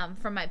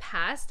from my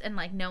past, and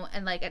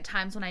like at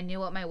times when I knew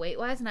what my weight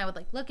was, and I would,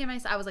 like,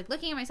 I was, like,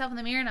 looking at myself in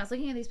the mirror, and I was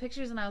looking at these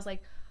pictures, and I was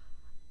like,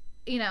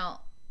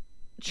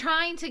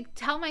 trying to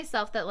tell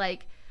myself that,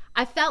 like,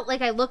 I felt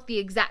like I looked the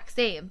exact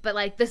same, but,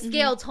 like, the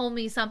scale told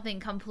me something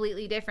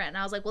completely different. And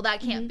I was like, well,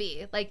 that can't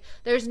be. Like,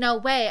 there's no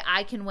way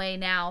I can weigh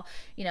now,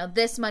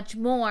 this much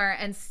more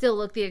and still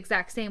look the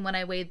exact same when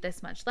I weighed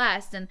this much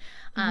less. And,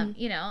 I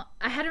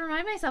had to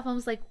remind myself, I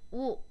was like,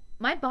 well,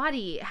 my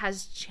body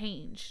has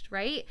changed,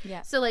 right?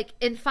 Yeah. So, like,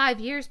 in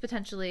 5 years,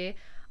 potentially,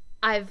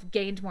 I've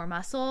gained more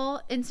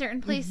muscle in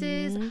certain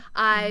places.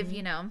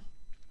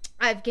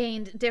 I've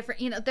gained different,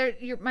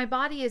 my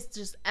body is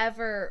just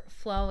ever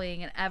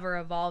flowing and ever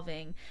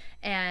evolving.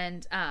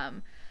 And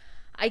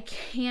I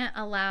can't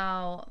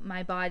allow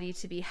my body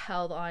to be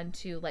held on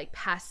to, like,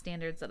 past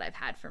standards that I've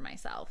had for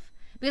myself,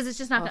 because it's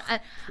just not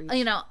gonna,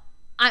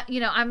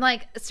 I'm,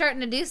 like, starting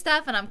to do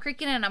stuff, and I'm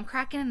creaking and I'm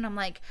cracking, and I'm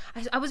like,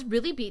 I was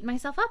really beating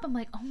myself up. I'm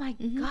like, oh my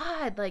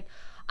God, like,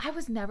 I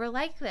was never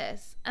like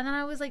this. And then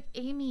I was like,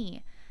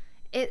 Amy,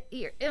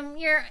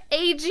 you're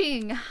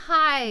aging.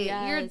 Hi.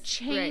 Yes, you're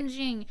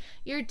changing. Right.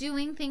 You're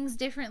doing things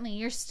differently.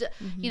 You're still,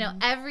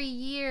 every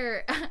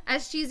year,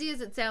 as cheesy as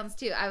it sounds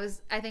too,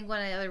 I think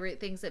one of the other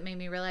things that made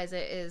me realize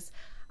it is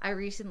I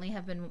recently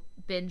have been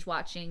binge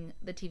watching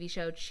the TV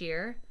show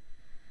Cheer.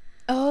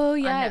 Oh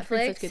yeah. On Netflix. I've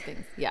heard such good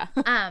things. Yeah.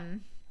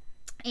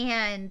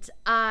 And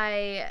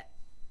I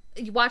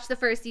watched the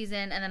first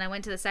season, and then I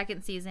went to the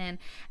second season,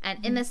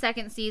 and in the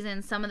second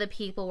season, some of the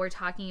people were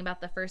talking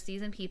about the first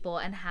season people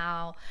and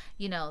how,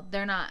 they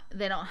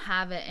don't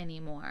have it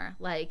anymore.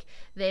 Like,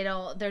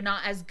 they're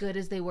not as good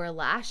as they were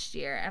last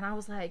year. And I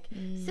was like,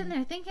 sitting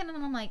there thinking, and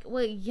I'm like,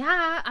 well,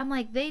 yeah, I'm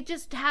like, they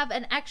just have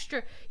an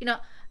extra,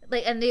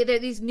 like, and they're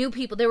these new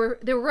people. They were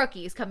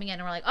rookies coming in,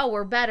 and we're like, oh,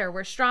 we're better,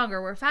 we're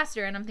stronger, we're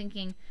faster. And I'm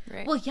thinking,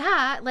 well,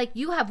 yeah, like,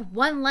 you have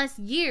one less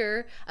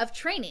year of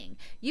training.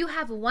 You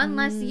have one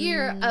less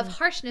year of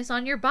harshness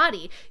on your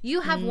body.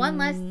 You have one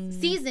less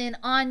season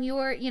on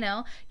your,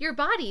 your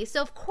body. So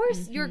of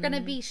course you're going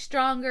to be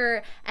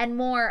stronger and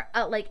more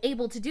like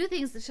able to do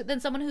things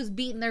than someone who's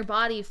beaten their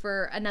body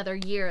for another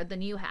year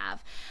than you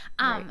have.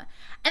 And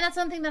that's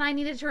something that I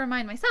needed to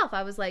remind myself.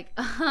 I was like,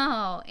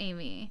 oh,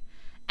 Amy,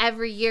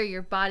 every year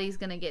your body's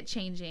going to get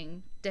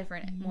changing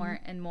different more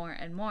and more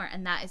and more,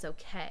 and that is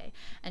okay.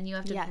 And you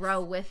have to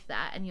grow with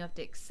that, and you have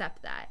to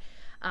accept that.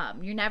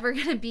 You're never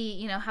going to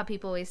be, how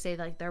people always say,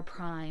 like, their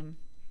prime.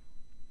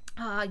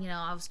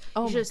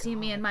 You should have seen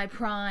me in my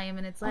prime.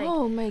 And it's like,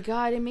 oh my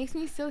God, it makes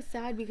me so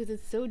sad, because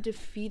it's so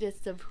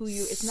defeatist of who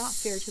you, it's not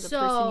fair to the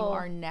person you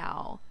are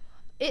now.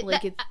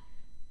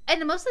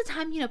 And most of the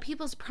time,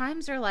 people's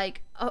primes are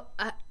like,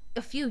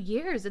 a few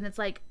years, and it's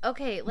like,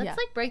 okay, let's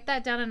like break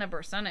that down in a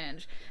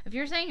percentage. If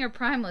you're saying your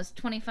prime was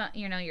 25,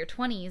 your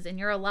 20s, and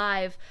you're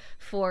alive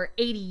for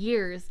 80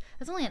 years,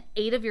 that's only an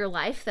 8 of your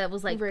life that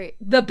was like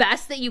the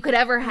best that you could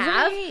ever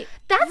have.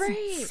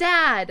 That's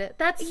sad.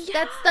 That's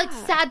like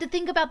sad to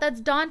think about.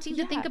 That's daunting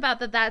to think about,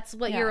 that's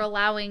what you're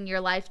allowing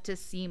your life to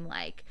seem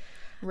like.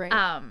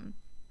 And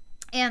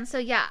so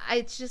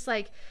it's just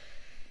like,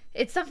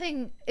 it's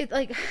something,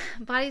 like,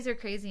 bodies are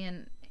crazy,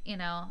 and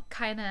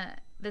kind of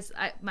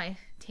my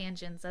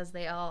tangents, as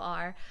they all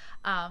are,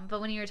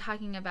 but when you were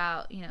talking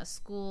about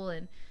school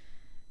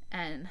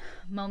and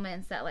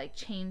moments that, like,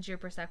 change your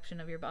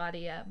perception of your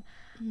body, it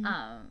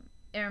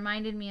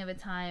reminded me of a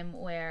time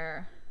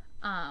where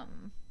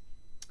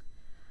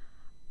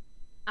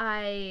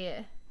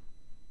I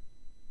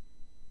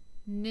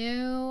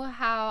knew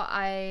how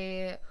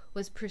I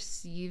was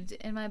perceived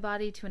in my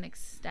body to an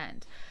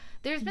extent.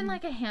 There's been,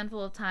 like, a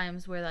handful of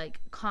times where, like,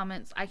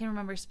 comments, I can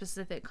remember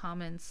specific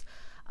comments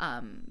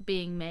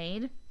being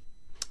made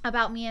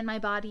about me and my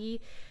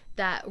body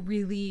that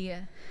really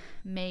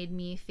made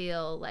me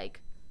feel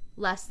like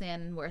less than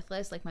and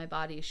worthless, like my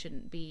body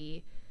shouldn't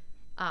be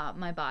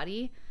my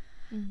body.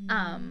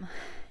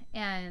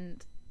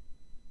 And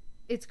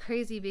it's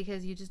crazy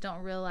because you just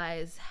don't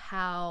realize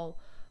how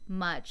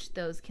much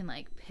those can,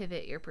 like,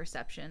 pivot your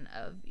perception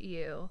of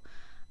you.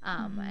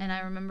 And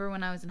I remember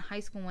when I was in high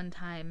school one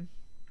time,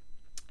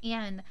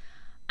 and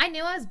I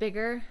knew I was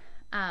bigger.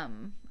 I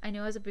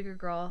knew I was a bigger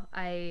girl.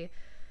 I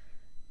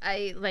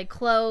I like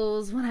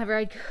clothes whenever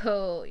I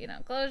go,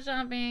 clothes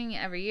shopping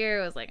every year.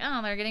 It was like,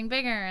 oh, they're getting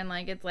bigger, and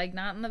like it's like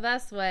not in the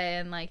best way.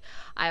 And like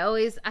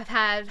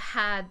I've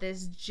had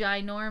this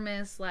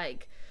ginormous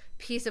like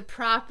piece of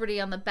property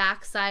on the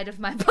backside of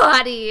my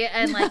body,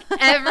 and like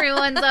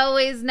everyone's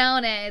always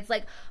known it. It's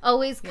like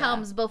always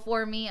comes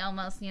before me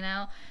almost,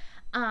 and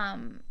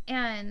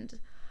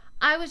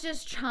I was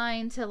just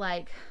trying to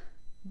like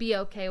be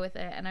okay with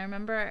it. And I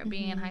remember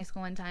being in high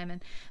school one time,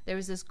 and there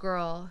was this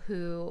girl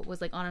who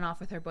was like on and off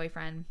with her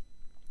boyfriend,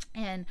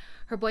 and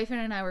her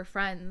boyfriend and I were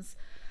friends,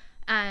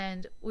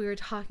 and we were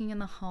talking in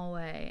the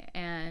hallway,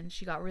 and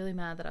she got really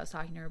mad that I was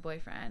talking to her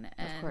boyfriend,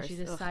 and she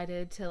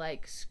decided to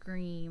like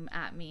scream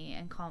at me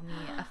and call me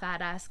a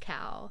fat ass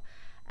cow,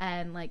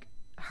 and like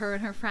her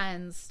and her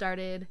friends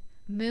started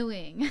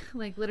mooing,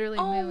 like literally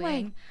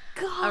mooing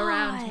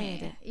around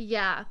me.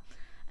 Yeah.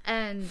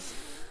 And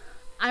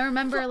I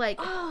remember like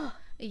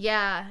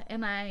yeah,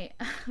 and I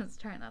was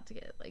trying not to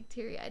get like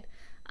teary-eyed.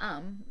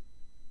 And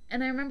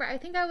I remember I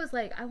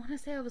want to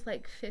say I was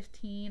like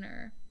 15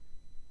 or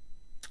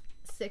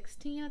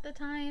 16 at the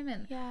time,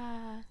 and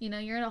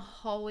you're in a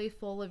hallway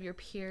full of your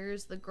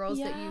peers, the girls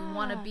that you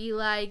want to be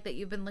like, that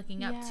you've been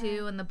looking up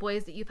to, and the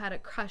boys that you've had a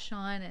crush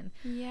on, and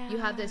you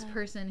have this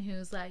person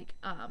who's like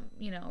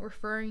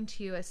referring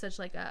to you as such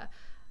like a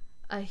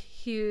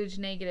huge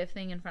negative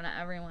thing in front of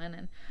everyone.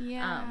 And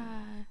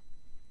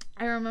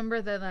I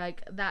remember that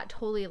like that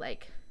totally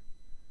like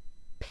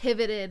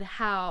pivoted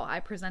how I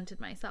presented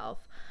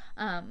myself.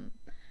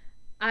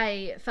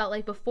 I felt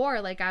like before,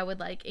 like I would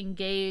like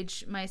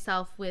engage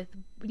myself with,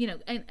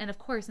 and of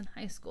course in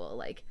high school,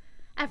 like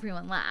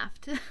everyone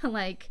laughed,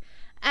 like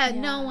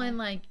no one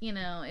like,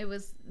 it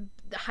was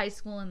high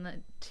school in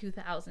the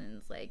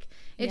 2000s. Like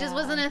it just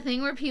wasn't a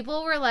thing where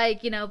people were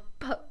like,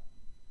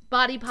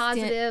 body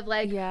positive,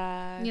 like,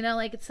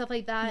 like stuff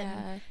like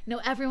that.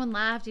 And, everyone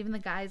laughed, even the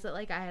guys that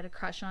like I had a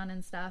crush on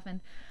and stuff. And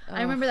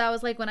I remember that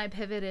was like when I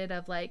pivoted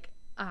of like,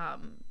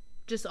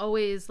 just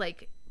always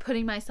like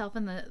putting myself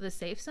in the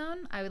safe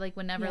zone. I would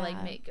never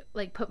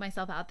like put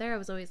myself out there. I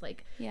was always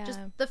like just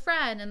the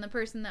friend and the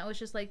person that was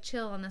just like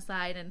chill on the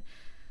side.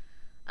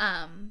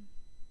 And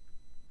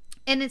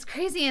it's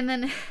crazy. And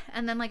then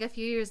like a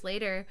few years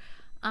later,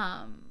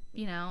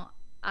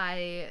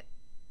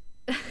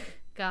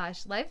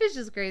 gosh, life is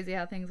just crazy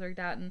how things worked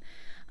out. And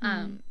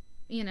and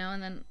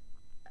then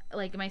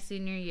like my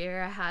senior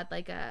year I had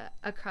like a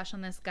crush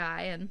on this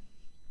guy, and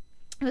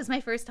it was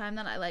my first time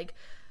that I like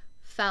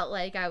felt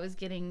like I was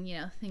getting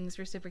things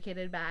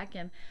reciprocated back.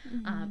 And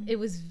it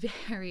was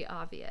very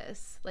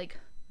obvious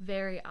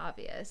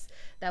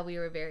that we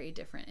were very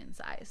different in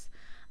size.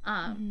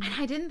 And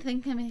I didn't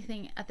think of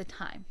anything at the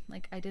time.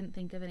 Like I didn't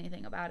think of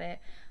anything about it.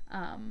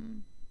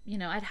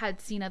 I'd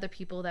had seen other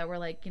people that were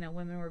like,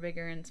 women were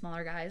bigger and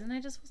smaller guys, and I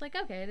just was like,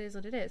 okay, it is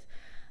what it is.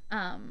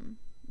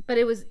 But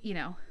it was,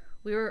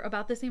 we were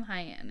about the same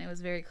height, and it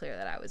was very clear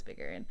that I was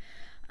bigger. And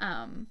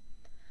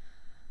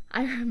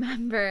I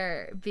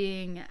remember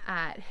being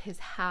at his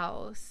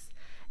house,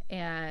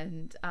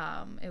 and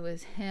it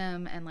was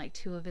him and like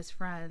two of his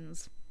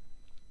friends,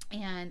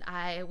 and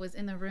I was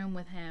in the room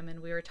with him,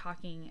 and we were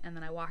talking, and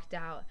then I walked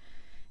out,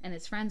 and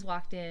his friends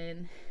walked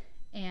in,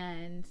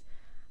 and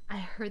I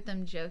heard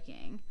them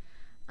joking,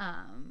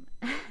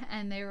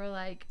 and they were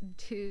like,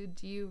 dude,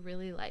 do you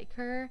really like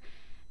her?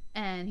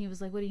 And he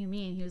was like, what do you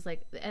mean? He was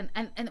like,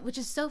 and which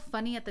is so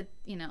funny at the,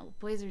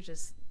 boys are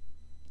just,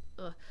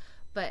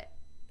 but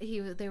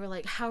they were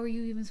like, how are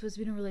you even supposed to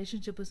be in a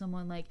relationship with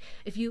someone? Like,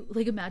 if you,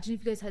 like, imagine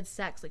if you guys had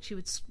sex, like, she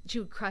would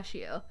crush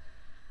you.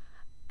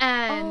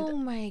 And oh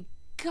my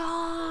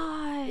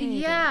God.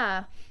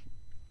 Yeah.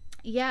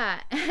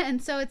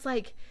 And so it's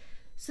like,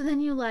 so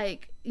then you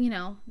like,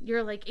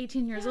 you're like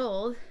 18 years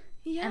old,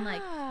 and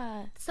like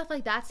stuff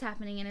like that's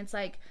happening, and it's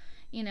like,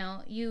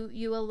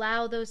 you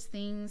allow those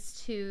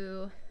things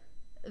to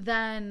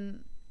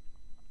then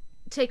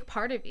take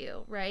part of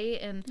you, right?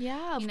 And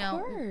of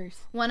course,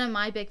 one of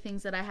my big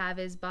things that I have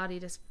is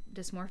body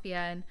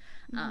dysmorphia,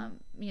 and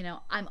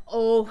I'm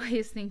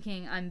always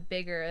thinking I'm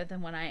bigger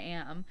than what I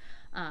am.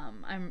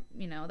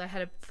 I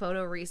had a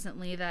photo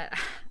recently that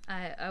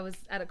I was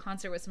at a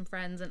concert with some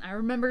friends, and I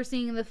remember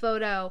seeing the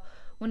photo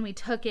when we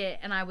took it,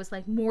 and I was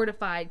like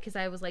mortified because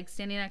I was like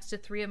standing next to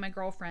three of my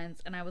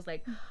girlfriends, and I was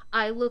like,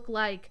 I look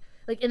like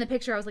in the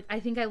picture, I was like, I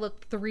think I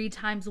look 3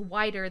 times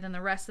wider than the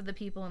rest of the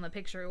people in the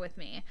picture with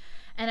me.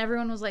 And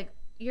everyone was like,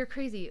 you're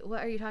crazy.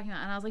 What are you talking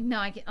about? And I was like, no,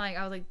 I can't. Like,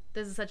 I was like,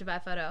 this is such a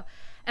bad photo.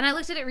 And I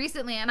looked at it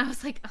recently, and I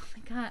was like, oh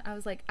my God. I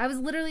was like, I was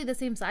literally the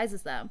same size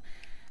as them.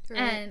 Right.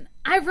 And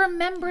I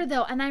remember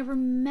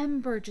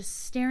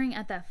just staring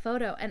at that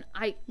photo, and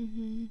I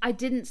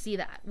didn't see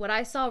that. What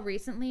I saw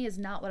recently is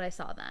not what I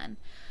saw then.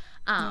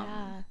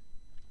 And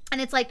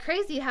it's like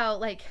crazy how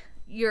like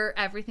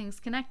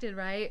everything's connected,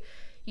 right?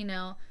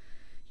 Your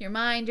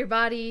mind, your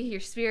body, your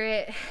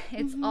spirit,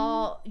 it's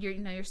all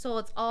your soul,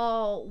 it's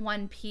all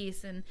one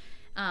piece. And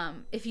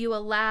if you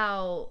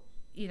allow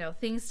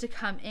things to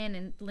come in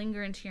and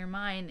linger into your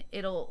mind,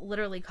 it'll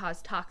literally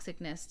cause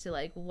toxicness to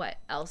like what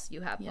else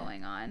you have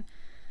going on.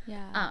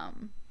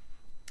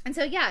 And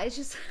so, yeah, it's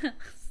just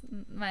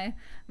my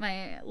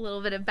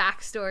little bit of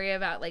backstory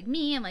about like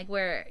me and like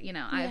where, you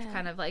know, I've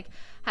kind of like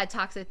had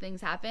toxic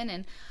things happen.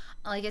 And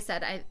like I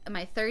said,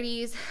 my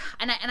 30s,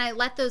 and I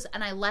let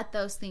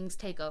those things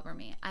take over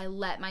me. I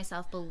let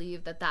myself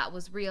believe that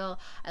was real.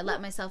 I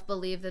let myself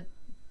believe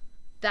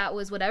that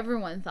was what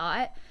everyone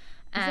thought.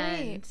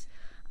 And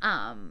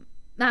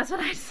that's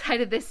when I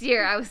decided this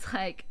year. I was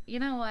like, you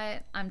know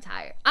what? I'm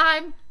tired.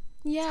 I'm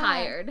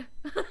tired.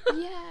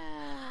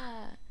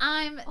 Yeah.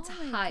 I'm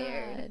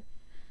tired.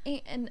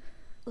 And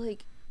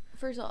like,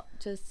 first of all,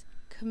 just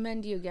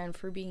commend you again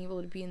for being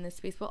able to be in this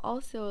space, but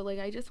also like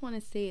I just want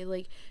to say,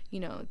 like, you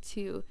know,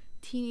 to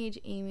teenage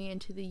Amy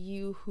and to the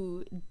you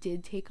who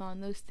did take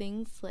on those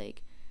things,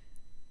 like,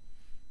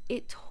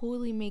 it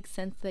totally makes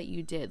sense that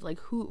you did. Like,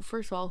 who,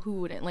 first of all, who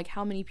wouldn't? Like,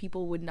 how many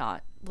people would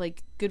not?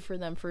 Like, good for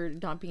them for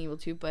not being able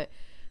to, but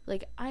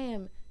like, I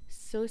am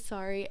so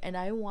sorry, and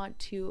I want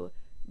to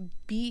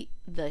beat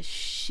the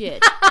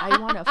shit. I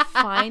want to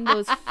find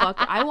those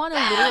I want to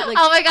literally, like,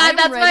 oh my god,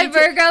 that's my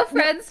Virgo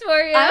friends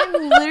for you.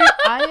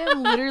 I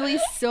am literally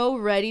so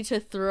ready to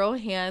throw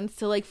hands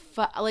to like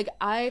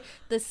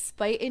the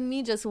spite in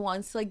me just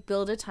wants to like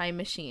build a time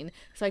machine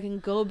so I can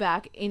go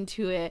back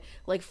into it,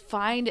 like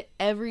find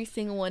every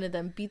single one of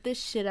them, beat the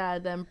shit out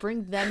of them,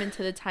 bring them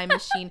into the time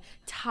machine,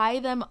 tie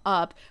them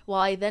up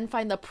while I then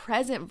find the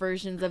present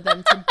versions of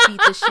them to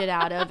beat the shit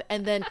out of,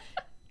 and then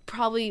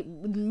probably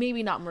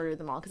maybe not murder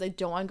them all because I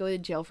don't want to go to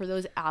jail for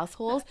those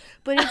assholes,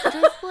 but it's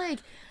just like,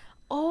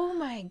 oh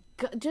my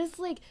god, just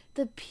like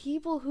the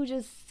people who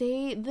just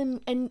say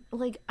them, and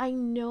like I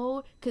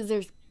know because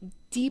there's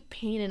deep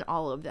pain in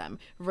all of them,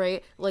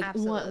 right? Like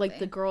one, like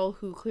the girl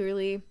who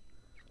clearly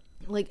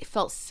like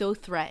felt so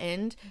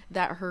threatened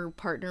that her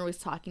partner was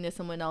talking to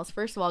someone else.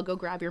 First of all, go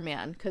grab your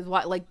man, because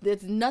what, like,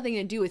 it's nothing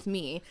to do with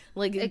me.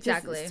 Like,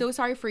 exactly. Just so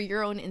sorry for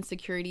your own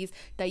insecurities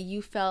that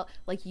you felt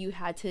like you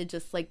had to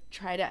just like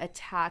try to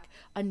attack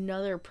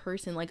another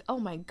person. Like, oh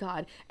my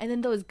god. And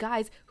then those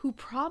guys who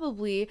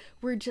probably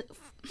were just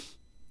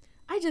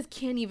I just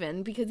can't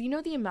even, because you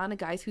know the amount of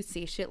guys who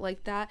say shit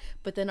like that,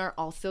 but then are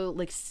also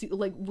like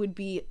would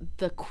be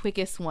the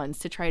quickest ones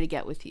to try to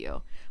get with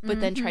you,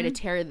 but then try to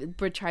tear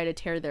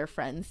their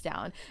friends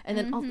down, and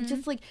then also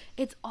just like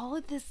it's all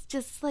of this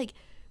just like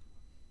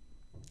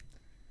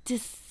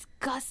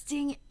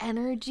disgusting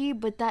energy,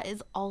 but that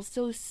is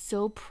also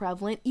so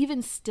prevalent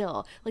even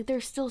still. Like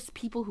there's still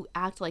people who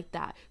act like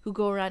that, who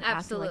go around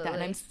acting like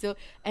that,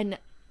 and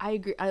I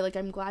agree.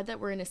 I'm glad that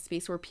we're in a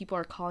space where people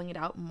are calling it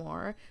out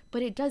more,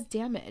 but it does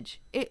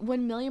damage. It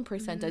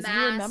 1,000,000% does. Massive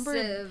you remember?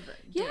 damage.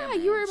 Yeah,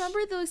 you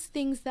remember those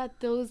things that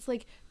those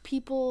like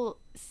people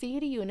say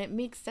to you, and it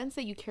makes sense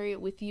that you carry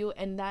it with you,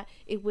 and that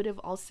it would have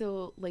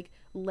also like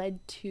led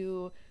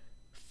to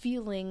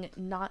feeling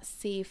not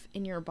safe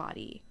in your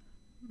body,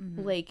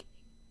 like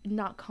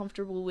not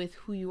comfortable with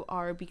who you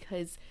are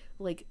because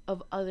like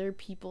of other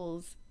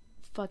people's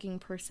fucking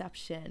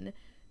perception.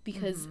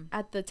 Because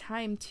at the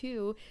time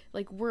too,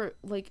 like we're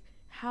like,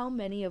 how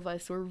many of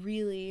us were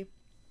really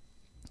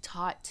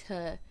taught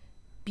to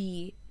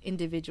be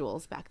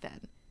individuals back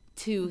then,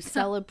 to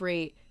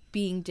celebrate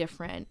being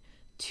different,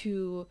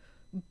 to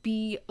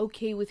be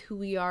okay with who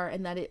we are,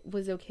 and that it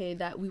was okay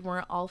that we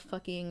weren't all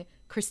fucking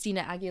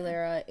Christina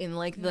Aguilera in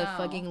like the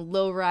fucking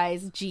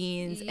low-rise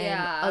jeans and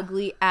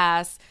ugly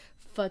ass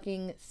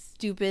fucking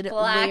stupid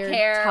black layered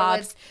hair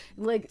tops,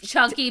 like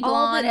chunky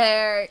blonde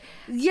hair,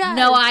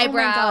 no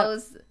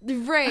eyebrows,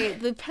 right?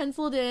 The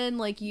penciled in,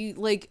 like you,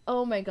 like,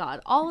 oh my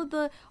god, all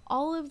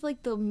of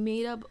like the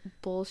made up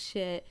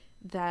bullshit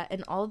that,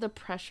 and all of the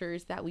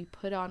pressures that we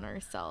put on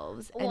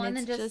ourselves. Well, and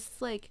it's just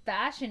like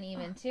fashion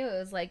even too. It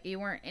was like you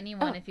weren't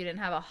anyone if you didn't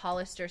have a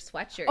Hollister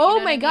sweatshirt. Oh you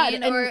know my god!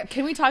 mean? And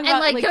can we talk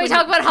about can we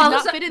talk about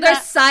Hollister? Their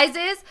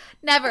sizes?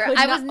 Never.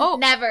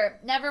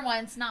 Never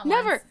once. Not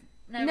never. Once.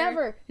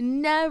 Never.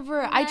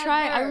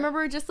 I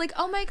remember just like,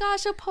 oh my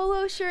gosh, a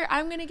polo shirt.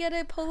 I'm gonna get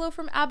a polo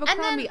from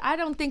Abercrombie. I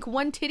don't think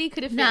one titty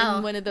could have fit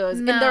in one of those,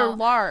 and they're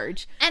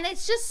large. And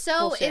it's just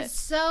so bullshit.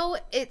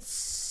 it's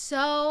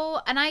so,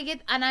 and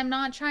I'm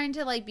not trying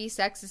to like be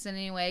sexist in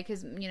any way,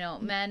 because you know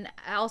men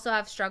also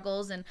have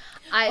struggles, and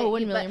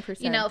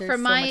 1,000,000%. You know, there's for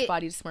so much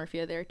body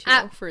dysmorphia there too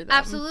for them.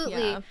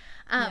 Absolutely.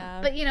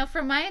 But you know,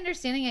 from my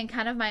understanding and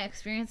kind of my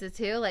experiences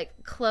too,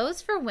 like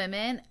clothes for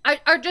women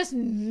are just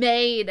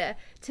made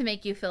to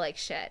make you feel like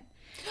shit.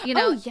 You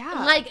know,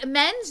 like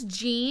men's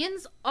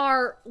jeans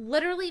are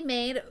literally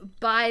made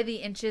by the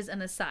inches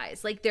and the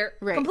size. Like they're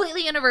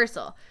completely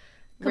universal.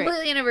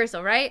 Completely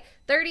universal, right?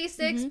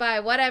 36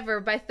 by whatever,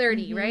 by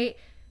 30, right?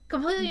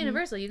 Completely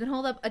universal. You can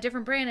hold up a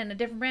different brand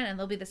and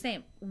they'll be the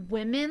same.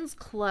 Women's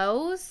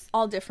clothes,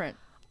 all different.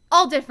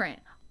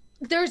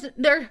 There's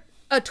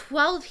a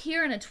 12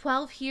 here and a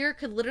 12 here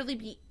could literally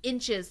be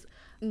inches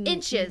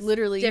inches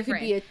literally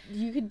different.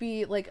 You could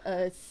be like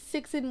a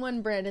 6 in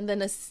one brand and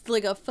then a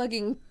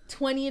fucking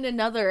 20 in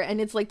another,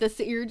 and it's like this,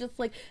 you're just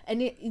like,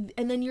 and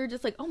then you're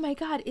just like, oh my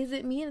god, is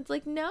it me? And it's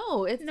like,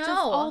 no, it's just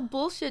all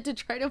bullshit to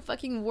try to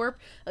fucking warp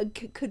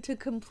to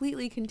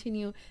completely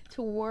continue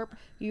to warp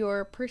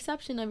your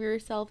perception of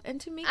yourself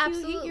and to make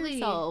you hate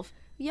yourself.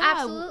 Yeah,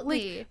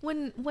 absolutely.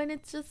 Like when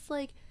it's just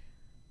like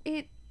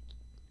it.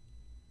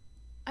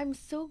 I'm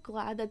so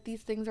glad that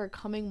these things are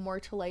coming more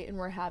to light and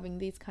we're having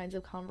these kinds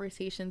of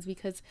conversations,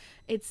 because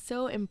it's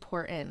so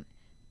important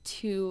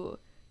to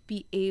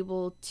be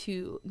able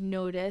to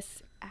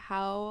notice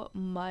how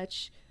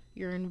much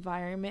your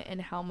environment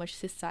and how much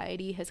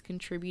society has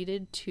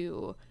contributed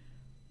to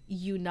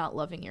you not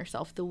loving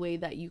yourself the way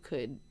that you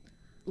could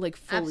like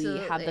fully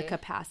have the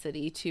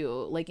capacity to,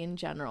 like, in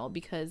general,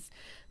 because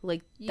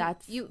like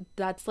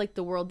that's like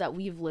the world that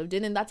we've lived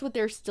in, and that's what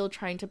they're still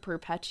trying to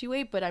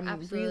perpetuate. But I'm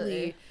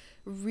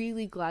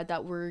really glad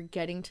that we're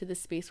getting to the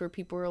space where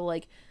people are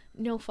like,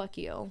 no, fuck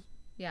you.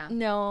 Yeah.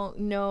 No.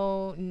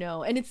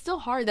 And it's still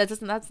hard.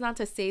 That's not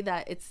to say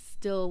that it's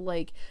still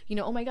like, you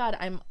know, oh my god,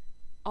 I'm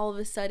all of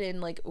a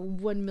sudden like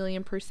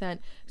 1,000,000%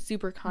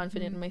 super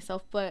confident in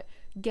myself. But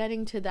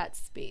getting to that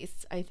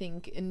space, I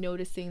think, and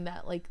noticing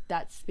that like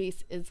that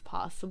space is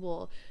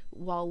possible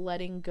while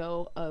letting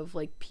go of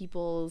like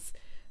people's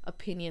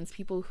opinions,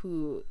 people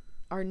who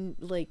are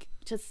like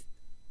just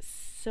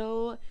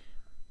so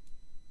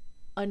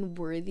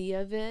unworthy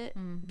of it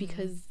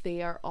because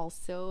they are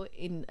also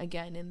in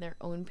their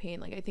own pain.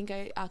 Like, I think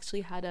I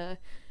actually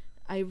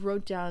I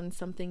wrote down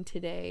something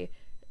today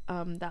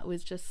that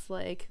was just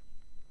like,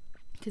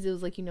 because it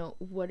was like, you know,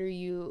 what are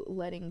you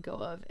letting go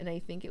of? And I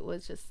think it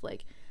was just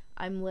like,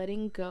 I'm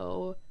letting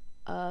go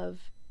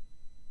of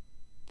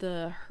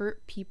the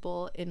hurt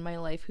people in my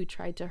life who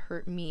tried to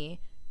hurt me,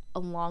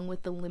 along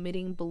with the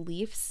limiting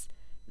beliefs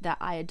that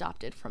I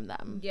adopted from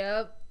them.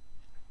 Yep.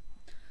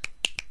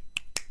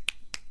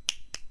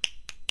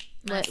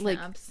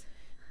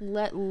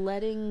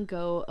 Letting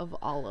go of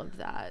all of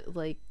that,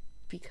 like,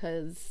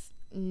 because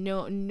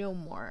no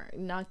more,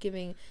 not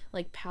giving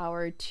like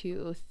power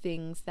to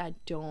things that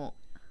don't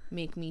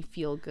make me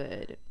feel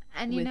good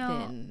and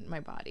within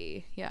my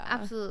body. Yeah,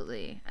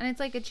 absolutely. And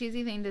it's like a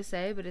cheesy thing to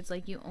say, but it's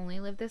like, you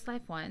only live this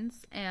life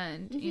once,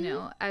 and you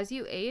know, as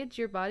you age,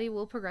 your body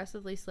will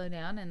progressively slow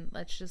down, and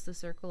that's just the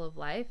circle of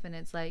life. And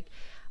it's like,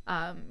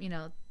 you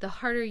know, the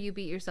harder you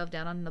beat yourself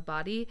down on the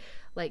body,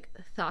 like,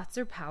 thoughts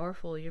are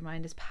powerful, your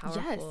mind is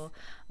powerful.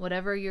 Yes.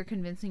 Whatever you're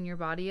convincing your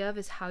body of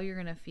is how you're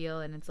gonna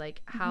feel. And it's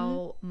like,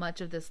 how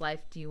much of this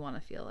life do you want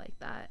to feel like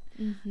that?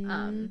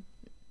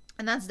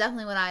 And that's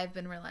definitely what I've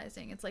been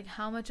realizing. It's like,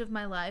 how much of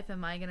my life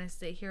am I gonna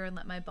sit here and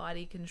let my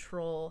body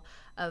control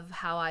of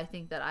how I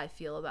think that I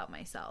feel about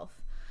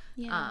myself?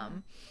 Yeah.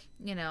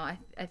 You know,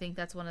 I think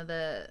that's one of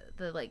the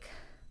like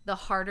the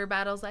harder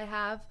battles I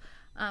have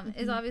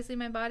is obviously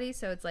my body.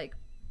 So it's like,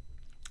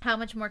 how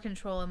much more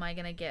control am I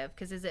going to give?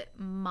 Because is it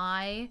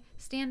my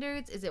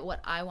standards? Is it what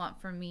I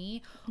want for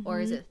me? Or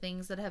is it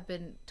things that have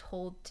been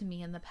told to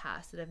me in the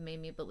past that have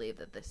made me believe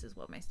that this is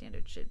what my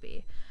standards should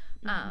be?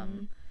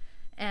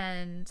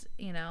 And,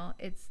 you know,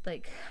 it's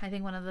like, I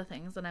think one of the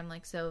things that I'm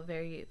like so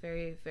very,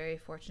 very, very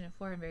fortunate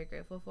for and very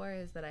grateful for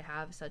is that I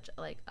have such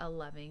like a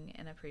loving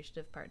and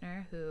appreciative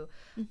partner who,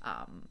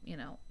 you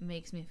know,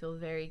 makes me feel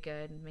very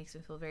good, makes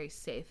me feel very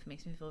safe,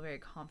 makes me feel very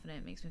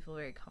confident, makes me feel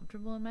very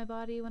comfortable in my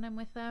body when I'm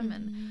with them,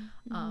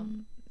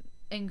 and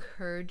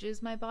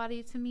encourages my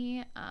body to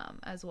me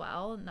as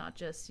well, not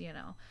just, you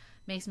know,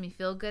 makes me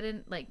feel good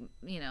and like,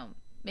 you know,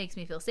 makes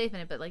me feel safe in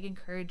it, but like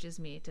encourages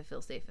me to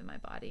feel safe in my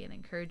body and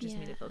encourages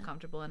me to feel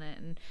comfortable in it.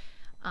 And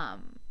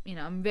you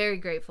know, I'm very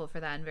grateful for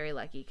that and very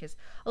lucky, because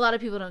a lot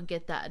of people don't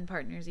get that in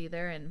partners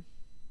either. And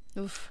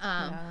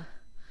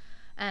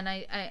and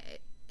I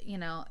you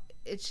know,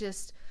 it's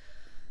just,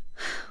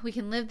 we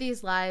can live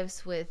these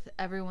lives with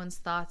everyone's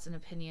thoughts and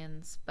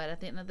opinions, but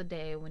at the end of the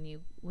day, when you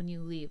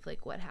leave,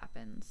 like, what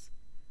happens?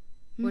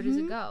 Where does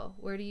it go?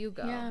 Where do you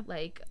go?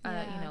 Like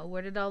you know,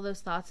 where did all those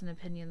thoughts and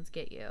opinions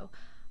get you?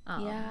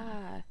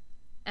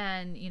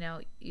 And you know,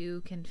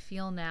 you can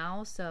feel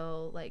now,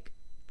 so like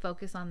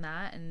focus on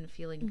that and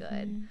feeling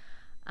good.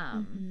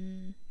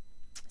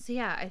 So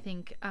yeah, I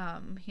think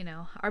you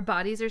know, our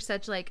bodies are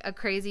such like a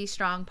crazy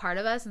strong part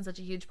of us and such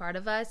a huge part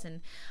of us,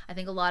 and I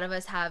think a lot of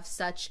us have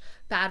such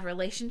bad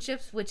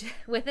relationships with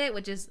it,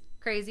 which is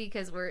crazy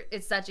because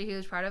it's such a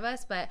huge part of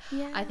us. But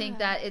I think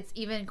that it's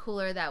even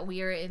cooler that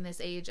we are in this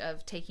age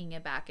of taking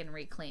it back and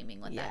reclaiming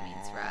what that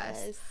means for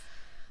us.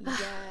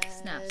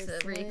 Snaps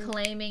of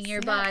reclaiming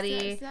your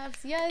body. Snaps.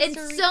 Yes,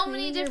 in so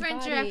many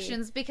different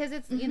directions, because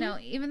it's you know,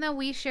 even though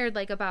we shared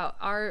like about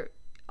our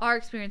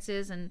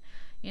experiences and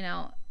you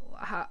know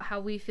how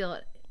we feel,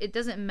 it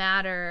doesn't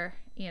matter,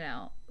 you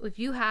know, if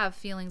you have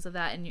feelings of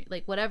that and you,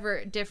 like,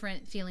 whatever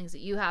different feelings that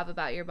you have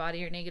about your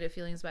body or negative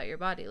feelings about your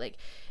body, like,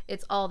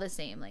 it's all the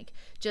same. Like,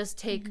 just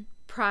take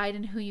pride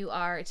in who you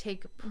are,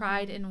 take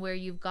pride in where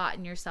you've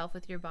gotten yourself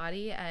with your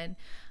body, and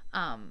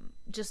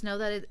just know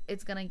that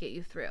it's gonna get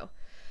you through.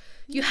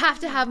 You have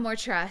to have more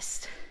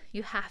trust.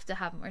 you have to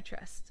have more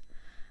trust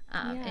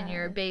in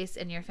your base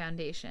and your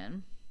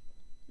foundation.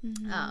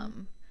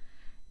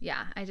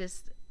 Yeah, I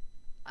just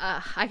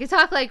I could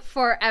talk like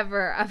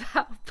forever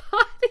about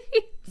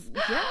bodies.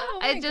 Yeah,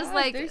 I just God,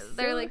 like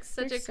they're like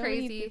such a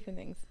crazy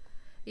things.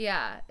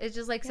 Yeah, it's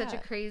just like such a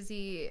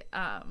crazy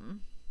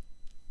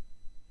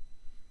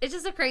it's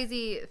just a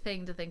crazy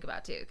thing to think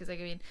about too, because like,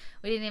 I mean,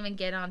 we didn't even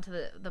get onto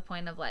the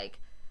point of like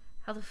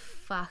how the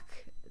fuck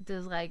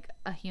does like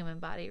a human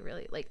body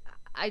really, like,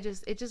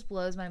 it just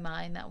blows my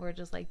mind that we're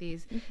just like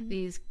these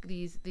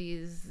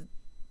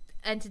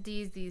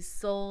entities, these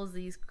souls,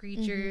 these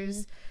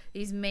creatures,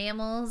 these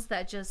mammals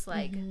that just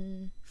like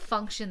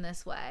function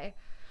this way,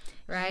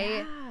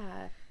 right?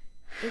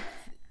 Yeah.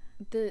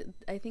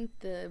 I think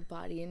the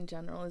body in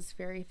general is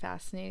very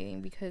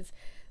fascinating because,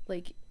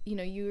 like, you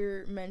know, you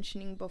were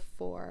mentioning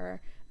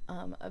before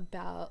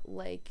about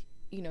like,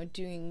 you know,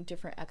 doing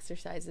different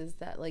exercises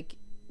that like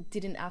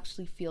didn't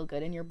actually feel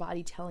good and your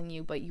body telling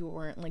you, but you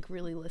weren't like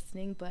really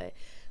listening. But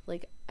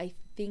like, I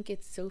think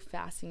it's so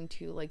fascinating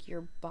too, like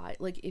your body,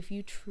 like if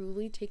you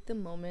truly take the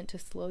moment to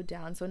slow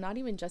down, so not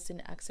even just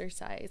in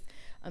exercise,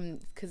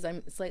 because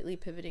I'm slightly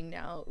pivoting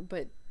now,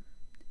 but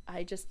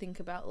I just think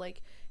about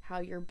like how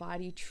your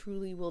body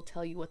truly will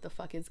tell you what the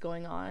fuck is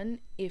going on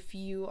if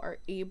you are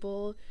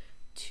able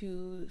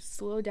to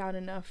slow down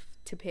enough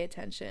to pay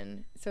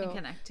attention. So and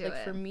connect to like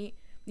it. For me,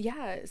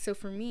 so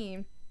for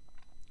me,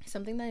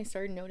 something that I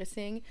started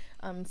noticing,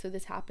 so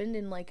this happened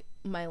in like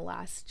my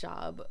last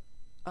job,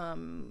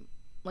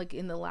 like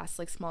in the last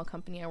like small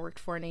company I worked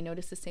for, and I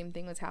noticed the same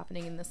thing was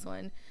happening in this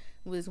one,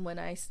 was when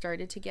I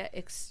started to get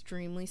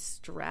extremely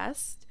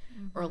stressed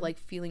or like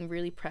feeling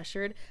really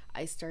pressured,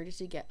 I started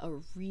to get a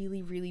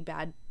really, really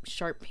bad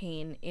sharp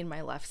pain in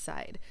my left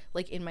side,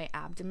 like in my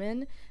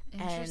abdomen.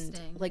 And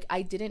like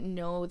I didn't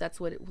know that's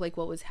what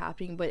was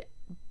happening, but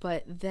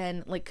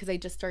then like, because I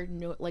just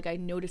started I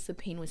noticed the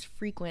pain was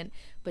frequent,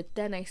 but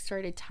then I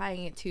started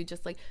tying it to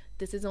just like,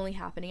 this is only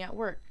happening at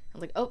work. I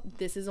was like, oh,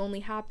 this is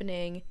only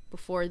happening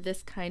before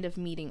this kind of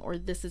meeting, or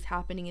this is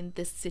happening in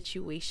this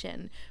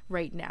situation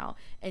right now.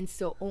 And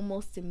so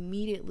almost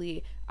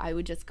immediately I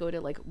would just go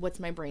to like, what's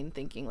my brain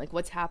thinking? Like,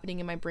 what's happening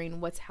in my brain?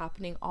 What's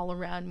happening all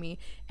around me?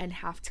 And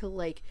have to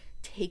like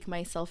take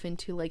myself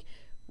into like,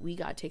 we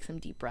got to take some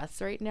deep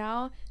breaths right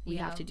now. We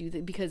have to do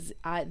that because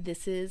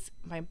this is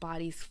my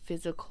body's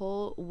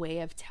physical way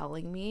of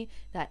telling me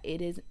that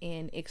it is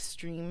in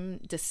extreme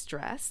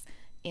distress.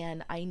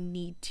 And I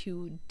need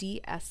to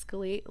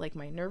de-escalate like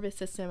my nervous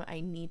system.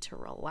 I need to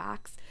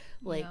relax.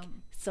 Like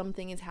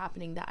something is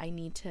happening that I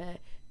need to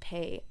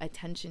pay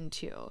attention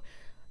to.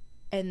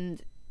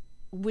 And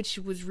which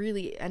was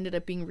really ended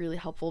up being really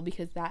helpful,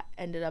 because that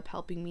ended up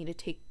helping me to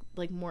take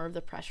like more of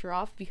the pressure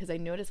off, because I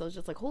noticed I was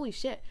just like, holy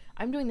shit,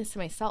 I'm doing this to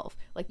myself.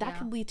 Like that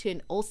could lead to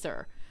an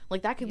ulcer.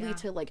 Like that could lead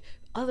to like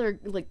other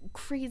like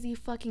crazy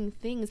fucking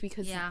things,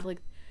 because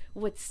like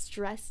what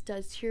stress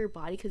does to your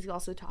body, because you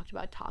also talked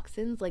about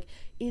toxins, like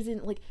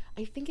isn't like,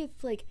 I think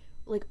it's like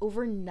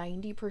over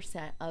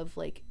 90% of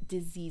like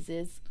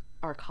diseases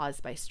are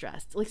caused by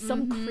stress, like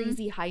some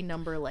crazy high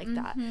number like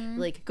that.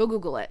 Like go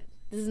Google it.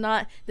 This is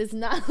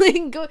not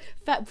like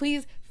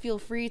please feel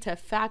free to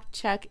fact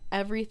check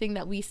everything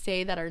that we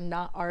say that are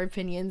not our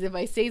opinions. If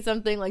I say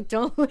something, like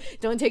don't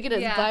take it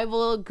as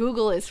Bible.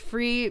 Google is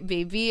free,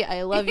 baby.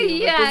 I love you.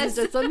 Yes. But this is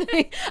just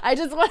something I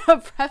just want to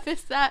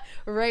preface that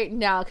right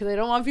now, because I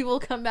don't want people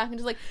to come back and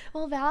just like,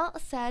 well, Val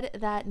said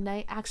that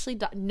night actually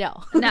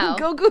no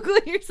go Google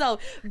it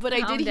yourself. But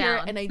calm I did down. Hear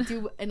it, and I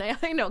do, and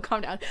I know,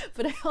 calm down.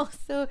 But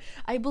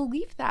I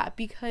believe that,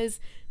 because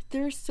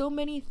there's so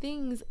many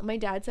things. My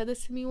dad said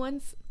this to me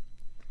once,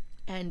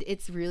 and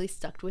it's really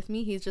stuck with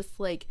me. He's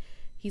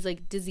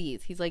like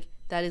disease. He's like,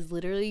 that is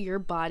literally your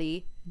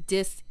body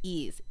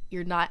dis-ease.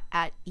 You're not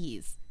at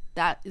ease.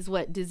 That is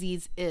what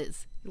disease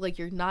is. Like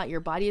your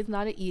body is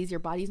not at ease. Your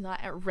body's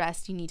not at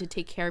rest. You need to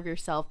take care of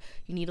yourself.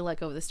 You need to let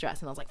go of the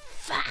stress. And I was like,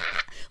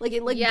 like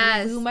it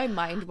blew my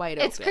mind wide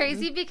open. It's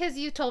crazy because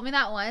you told me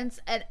that once,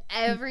 and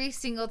every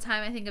single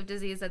time I think of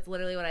disease, that's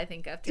literally what I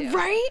think of too.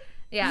 Right?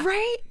 Yeah.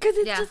 Right? Because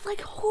it's just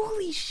like,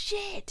 holy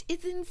shit.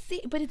 It's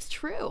insane. But it's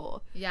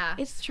true. Yeah.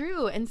 It's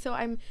true. And so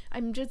I'm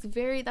just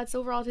that's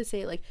overall to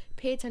say, like,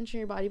 pay attention to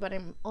your body, but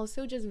I'm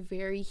also just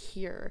very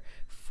here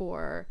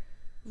for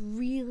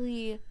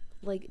really,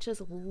 like,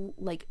 just,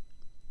 like,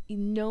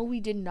 we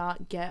did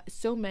not get,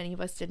 so many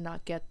of us did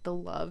not get the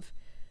love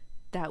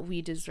that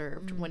we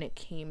deserved when it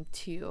came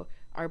to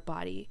our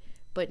body.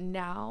 But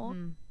now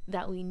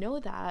that we know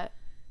that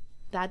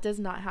does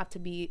not have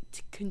to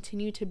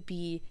continue to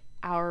be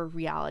our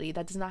reality.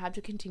 That does not have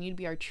to continue to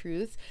be our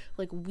truth.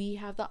 Like, we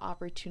have the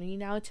opportunity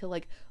now to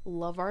like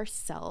love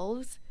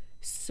ourselves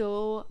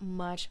so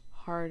much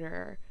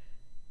harder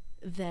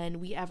than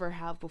we ever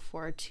have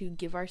before, to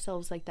give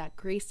ourselves like that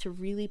grace, to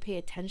really pay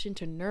attention,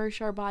 to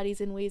nourish our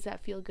bodies in ways that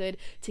feel good,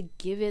 to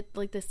give it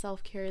like the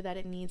self-care that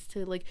it needs,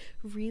 to like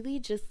really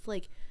just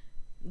like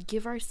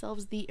give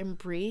ourselves the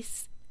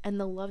embrace and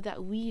the love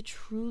that we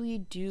truly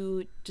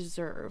do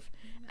deserve.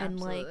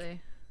 Absolutely. And like,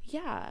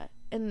 yeah,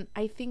 and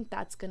I think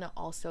that's going to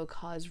also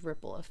cause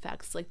ripple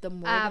effects. Like, the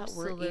more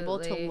Absolutely. that we're able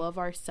to love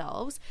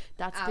ourselves,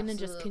 that's going to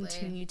just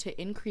continue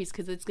to increase,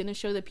 because it's going to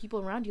show the people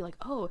around you, like,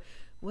 oh,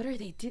 what are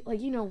they do? Like,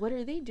 you know, what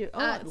are they do?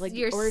 Oh, like,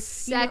 your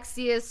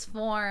sexiest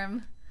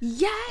form.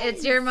 Yes.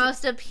 It's your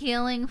most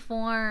appealing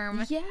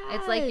form. Yes.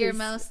 It's like your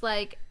most,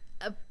 like,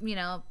 you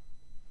know,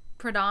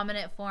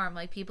 predominant form.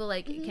 Like, people,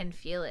 like, can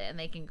feel it and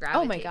they can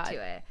gravitate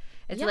to it.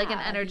 It's like an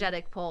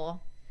energetic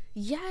pull.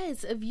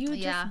 Yes, of you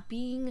just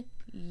being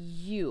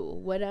you,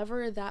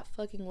 whatever that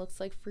fucking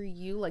looks like for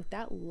you, like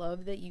that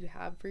love that you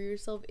have for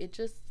yourself, it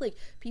just, like,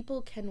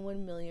 people can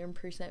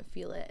 1,000,000%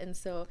 feel it. And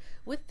so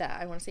with that,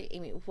 I want to say,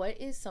 Amy,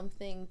 what is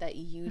something that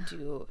you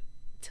do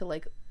to,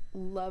 like,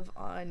 love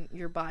on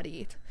your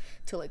body,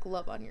 to like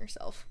love on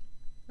yourself?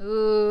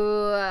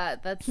 Ooh,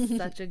 that's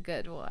such a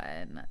good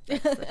one.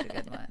 That's such a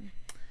good one.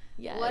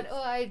 Yes. What do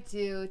I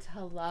do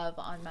to love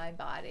on my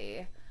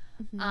body?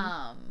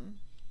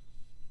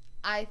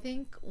 I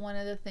think one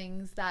of the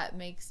things that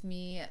makes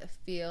me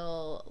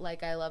feel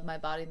like I love my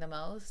body the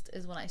most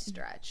is when I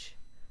stretch.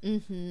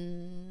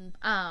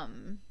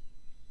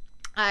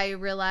 I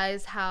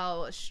realize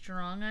how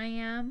strong I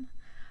am.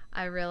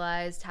 I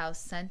realized how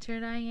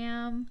centered I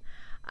am.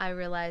 I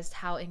realized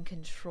how in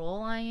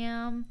control I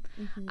am.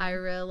 I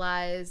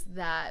realized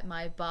that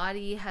my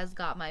body has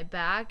got my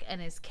back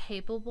and is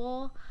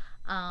capable.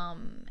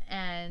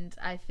 And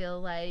I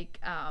feel like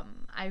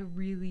I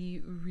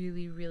really,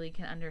 really, really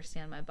can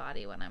understand my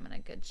body when I'm in a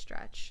good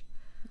stretch.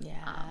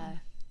 Yeah.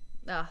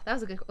 Oh, that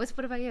was a good.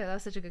 What about you? That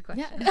was such a good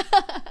question.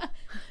 Yeah.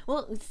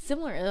 Well,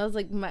 similar. That was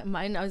like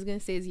mine. I was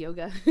gonna say is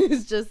yoga.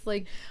 It's just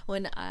like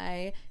when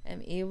I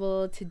am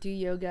able to do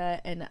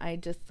yoga and I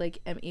just like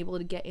am able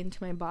to get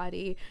into my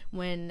body,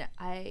 when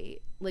I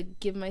like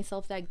give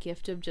myself that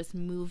gift of just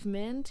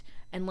movement,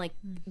 and like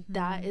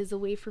that is a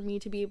way for me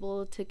to be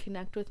able to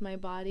connect with my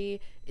body,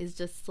 is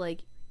just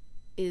like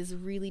is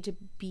really to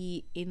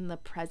be in the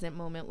present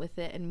moment with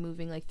it and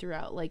moving like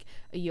throughout like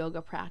a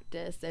yoga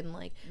practice, and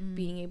like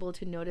being able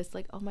to notice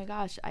like, oh my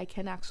gosh, I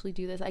can actually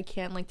do this. I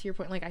can, like, to your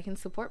point, like I can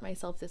support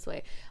myself this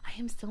way. I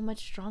am so much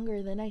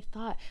stronger than I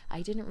thought.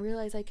 I didn't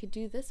realize I could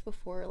do this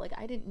before. Like,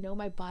 I didn't know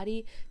my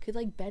body could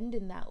like bend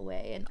in that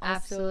way. And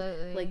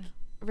also like,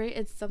 right,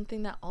 it's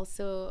something that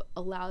also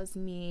allows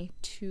me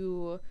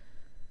to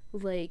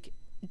like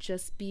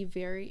just be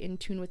very in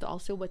tune with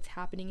also what's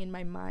happening in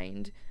my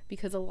mind,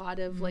 because a lot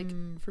of like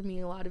for me,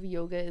 a lot of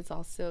yoga is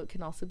also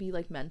can also be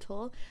like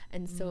mental,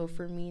 and so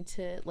for me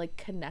to like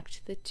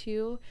connect the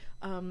two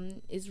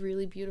is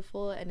really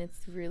beautiful, and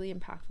it's really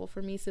impactful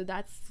for me. So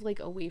that's like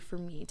a way for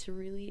me to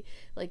really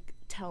like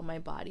tell my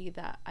body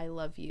that I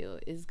love you,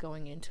 is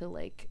going into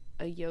like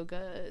a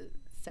yoga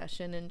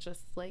session and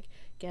just like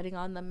getting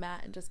on the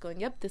mat and just going,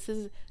 yep, this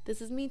is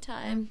me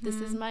time.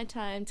 This is my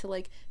time to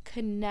like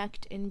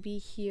connect and be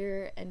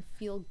here and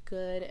feel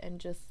good and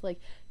just like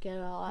get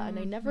it all out. And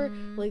I never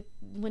like,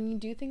 when you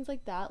do things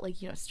like that,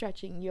 like, you know,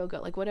 stretching,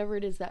 yoga, like whatever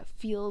it is that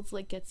feels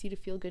like gets you to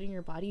feel good in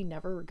your body, you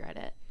never regret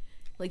it.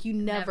 Like, you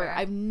never.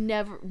 I've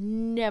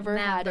never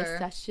had a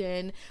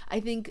session. I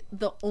think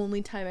the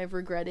only time I've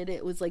regretted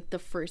it was like the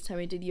first time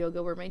I did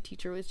yoga, where my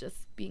teacher was just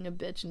being a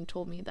bitch and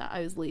told me that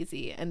I was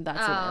lazy, and that's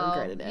when I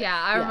regretted it. Yeah,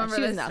 I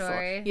remember this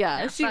story.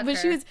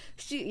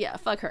 Yeah,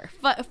 fuck her.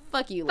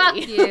 Fuck you, fuck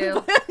lady.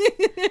 you.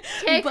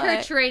 Take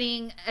her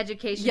training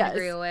education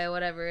degree away,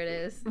 whatever it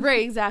is.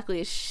 Right,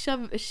 exactly.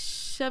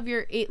 Shove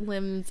your 8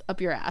 limbs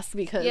up your ass,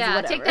 because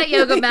whatever. Take that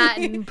yoga mat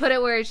and put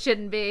it where it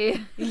shouldn't be.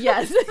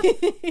 Yes.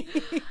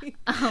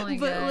 Oh my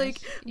gosh.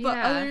 But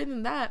other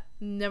than that,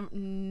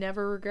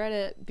 never regret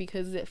it,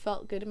 because it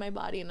felt good in my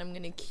body, and I'm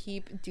gonna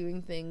keep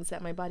doing things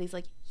that my body's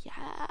like,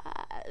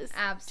 yes.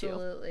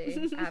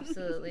 Absolutely.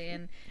 Absolutely.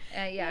 And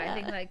I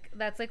think like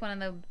that's like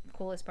one of the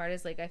coolest part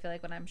is like, I feel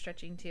like when I'm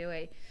stretching too,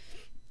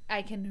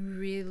 I can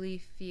really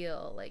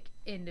feel like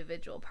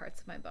individual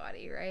parts of my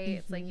body, right?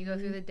 It's like you go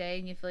through the day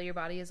and you feel your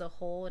body as a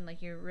whole, and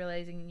like you're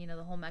realizing, you know,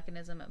 the whole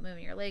mechanism of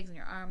moving your legs and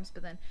your arms.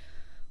 But then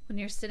when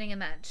you're sitting in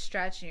that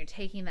stretch and you're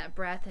taking that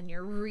breath and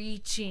you're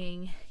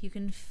reaching, you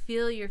can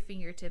feel your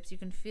fingertips, you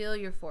can feel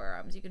your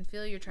forearms, you can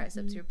feel your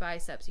triceps, your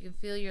biceps, you can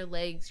feel your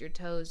legs, your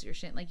toes, your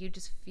shin. Like, you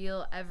just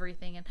feel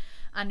everything, and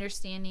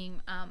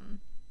understanding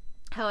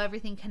how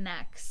everything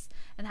connects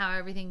and how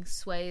everything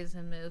sways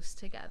and moves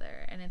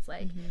together. And it's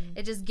like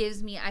it just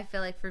gives me, I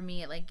feel like for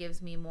me, it like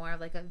gives me more of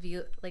like a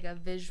view, like a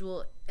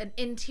visual, an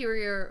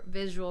interior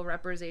visual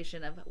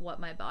representation of what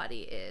my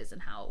body is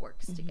and how it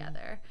works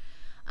together.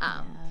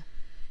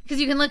 Because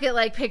you can look at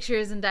like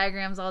pictures and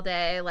diagrams all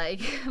day,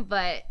 like,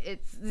 but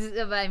it's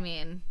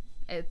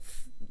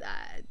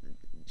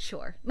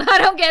sure. I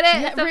don't get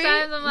it. Yeah,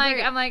 sometimes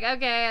I'm like,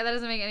 okay, that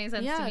doesn't make any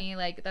sense to me.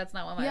 Like, that's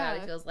not what my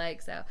body feels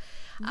like. So,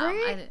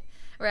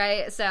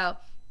 right. So,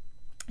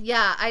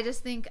 yeah, I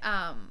just think,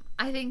 I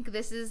think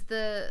this is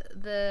the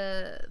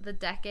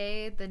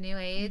decade, the new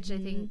age, I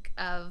think,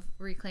 of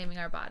reclaiming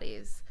our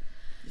bodies.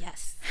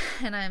 Yes.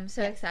 And I'm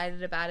so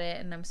excited about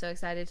it, and I'm so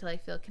excited to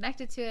like feel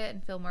connected to it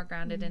and feel more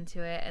grounded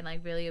into it, and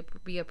like really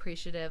be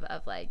appreciative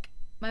of like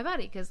my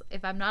body, because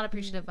if I'm not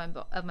appreciative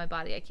of my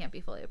body, I can't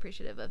be fully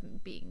appreciative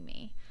of being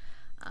me,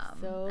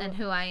 and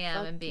who I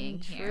am and being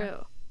true. Here.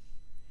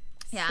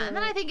 Yeah, so and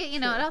then I think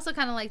it also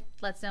kind of like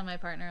lets down my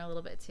partner a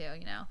little bit too,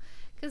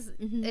 because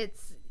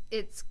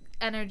it's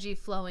energy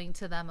flowing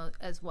to them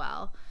as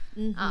well,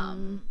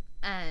 and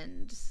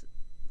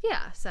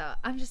yeah. So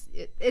I'm just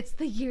it's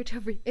the year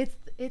to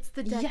it's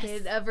the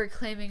decade of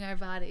reclaiming our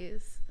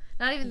bodies.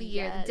 Not even the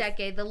year, the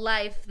decade, the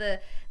life,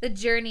 the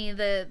journey,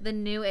 the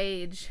new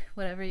age,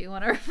 whatever you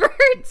want to refer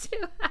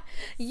to.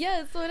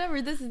 Yes,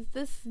 whatever. This is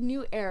this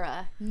new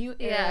era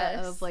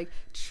of like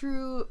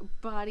true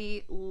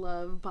body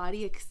love,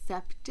 body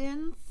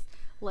acceptance,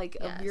 like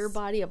of your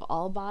body, of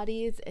all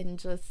bodies, and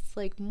just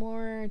like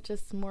more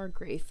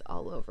grace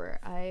all over.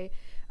 I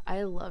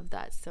love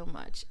that so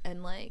much,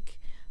 and like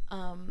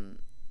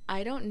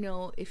I don't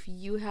know if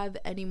you have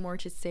any more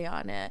to say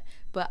on it,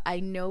 but I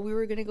know we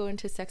were going to go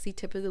into sexy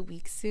tip of the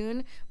week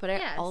soon, but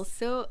I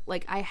also,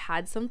 like, I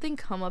had something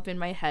come up in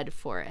my head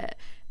for it,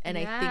 and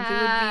I think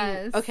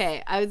it would be,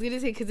 okay, I was going to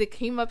say, because it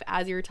came up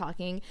as you were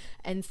talking,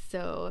 and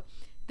so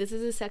this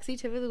is a sexy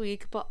tip of the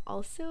week, but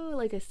also,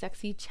 like, a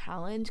sexy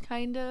challenge,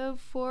 kind of,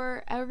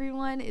 for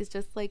everyone, is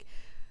just, like,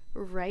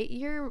 write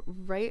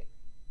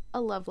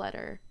a love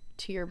letter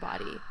to your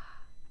body.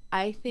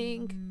 I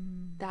think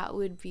that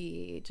would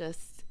be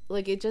just,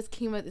 like, it just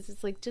came up. It's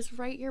just like, just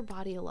write your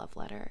body a love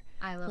letter.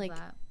 I love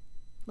that.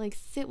 Like,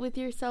 sit with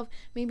yourself,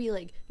 maybe,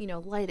 like,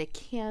 light a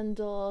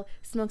candle,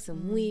 smoke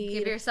some weed.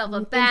 Give yourself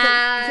a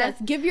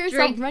bath.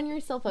 Yes, run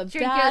yourself a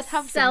bath.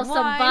 Have some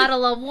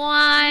bottle of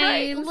wine.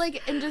 Right,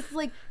 like, and just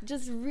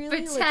really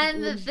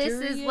pretend that this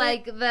is,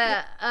 like,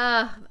 the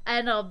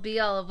end all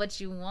be all of what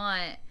you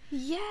want.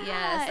 Yeah.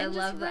 Yes, I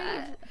love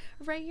that.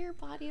 Write your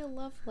body a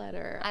love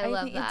letter. I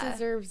love think that. It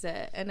deserves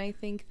it. And I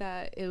think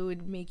that it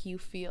would make you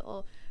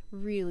feel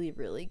really,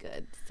 really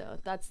good. So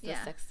that's the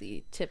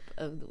sexy tip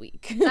of the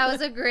week. That was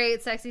a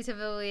great sexy tip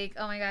of the week.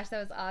 Oh my gosh, that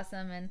was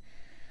awesome. And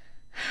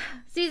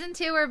season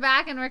 2, we're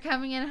back and we're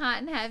coming in hot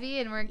and heavy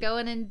and we're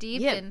going in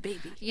deep. Yeah, and baby.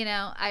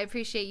 I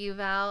appreciate you,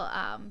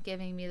 Val,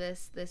 giving me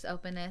this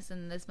openness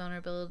and this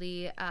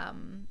vulnerability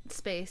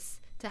space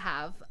to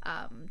have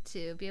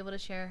to be able to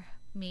share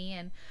me.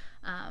 And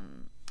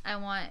I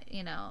want,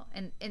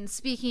 in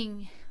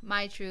speaking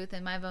my truth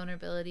and my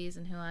vulnerabilities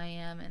and who I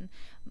am and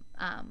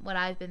what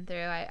I've been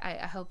through,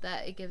 I hope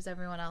that it gives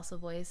everyone else a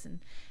voice. And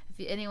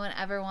if anyone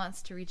ever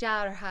wants to reach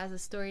out or has a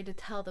story to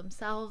tell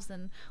themselves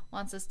and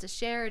wants us to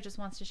share or just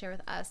wants to share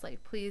with us,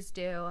 like, please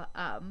do.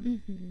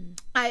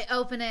 I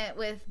open it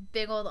with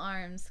big old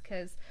arms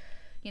because,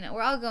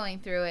 we're all going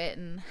through it,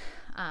 and,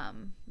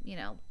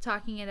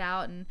 talking it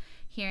out and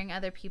hearing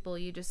other people,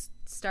 you just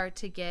start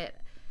to get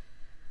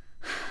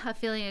a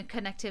feeling of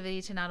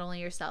connectivity to not only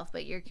yourself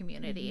but your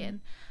community,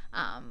 and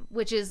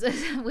which is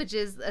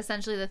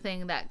essentially the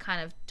thing that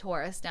kind of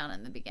tore us down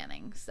in the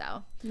beginning.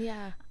 So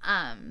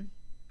I'm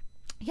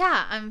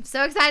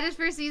so excited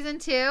for season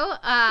 2.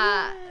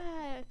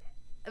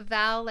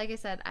 Val, like I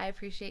said, I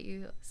appreciate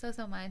you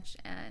so much,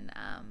 and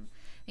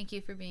thank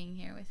you for being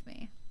here with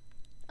me.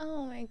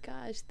 Oh my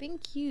gosh,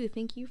 thank you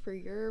for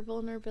your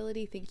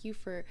vulnerability. Thank you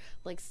for,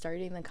 like,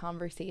 starting the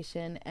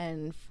conversation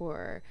and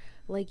for,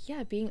 like,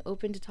 being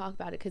open to talk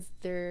about it, because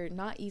they're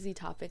not easy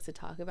topics to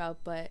talk about,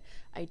 but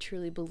I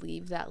truly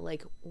believe that,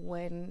 like,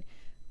 when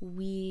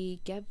we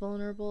get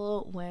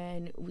vulnerable,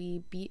 when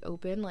we be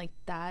open like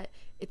that,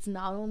 it's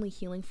not only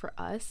healing for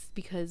us,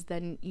 because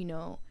then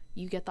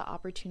you get the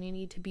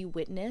opportunity to be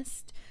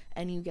witnessed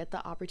and you get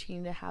the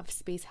opportunity to have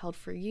space held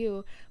for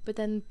you, but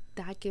then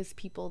that gives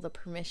people the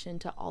permission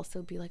to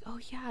also be like, oh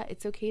yeah,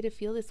 it's okay to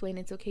feel this way, and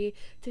it's okay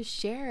to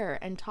share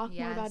and talk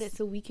more about it,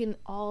 so we can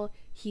all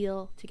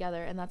heal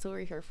together. And that's what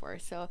we're here for.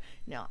 So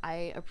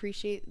I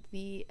appreciate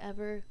the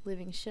ever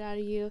living shit out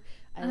of you.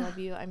 I love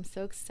you. I'm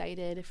so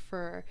excited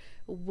for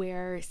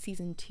where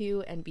season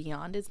 2 and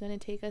beyond is going to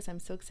take us. I'm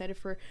so excited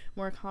for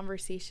more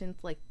conversations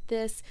like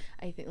this.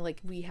 I think, like,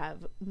 we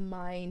have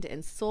mind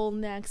and soul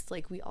next.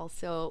 Like, we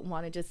also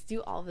want to just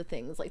do all the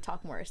things, like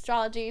talk more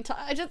astrology.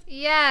 I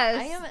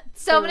am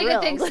so many good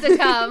things to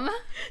come.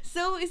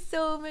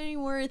 so many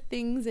more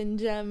things and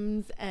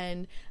gems,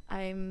 and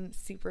I'm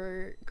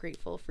super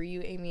grateful for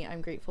you, Amy. I'm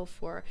grateful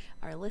for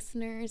our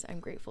listeners. I'm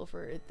grateful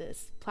for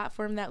this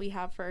platform that we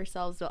have for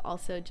ourselves, but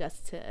also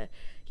just to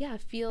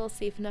feel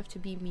safe enough to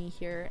be me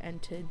here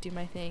and to do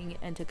my thing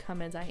and to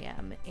come as I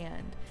am.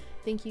 And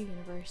thank you,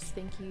 universe.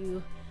 Thank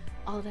you,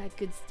 all that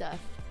good stuff.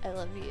 I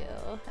love you.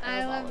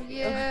 I love you.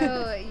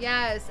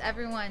 Yes,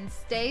 everyone,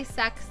 stay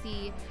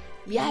sexy.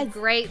 Yes. Be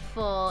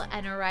grateful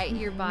and write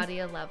your body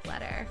a love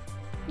letter.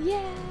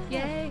 Yeah.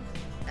 Yay.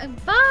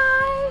 And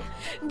bye.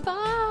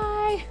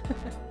 Bye.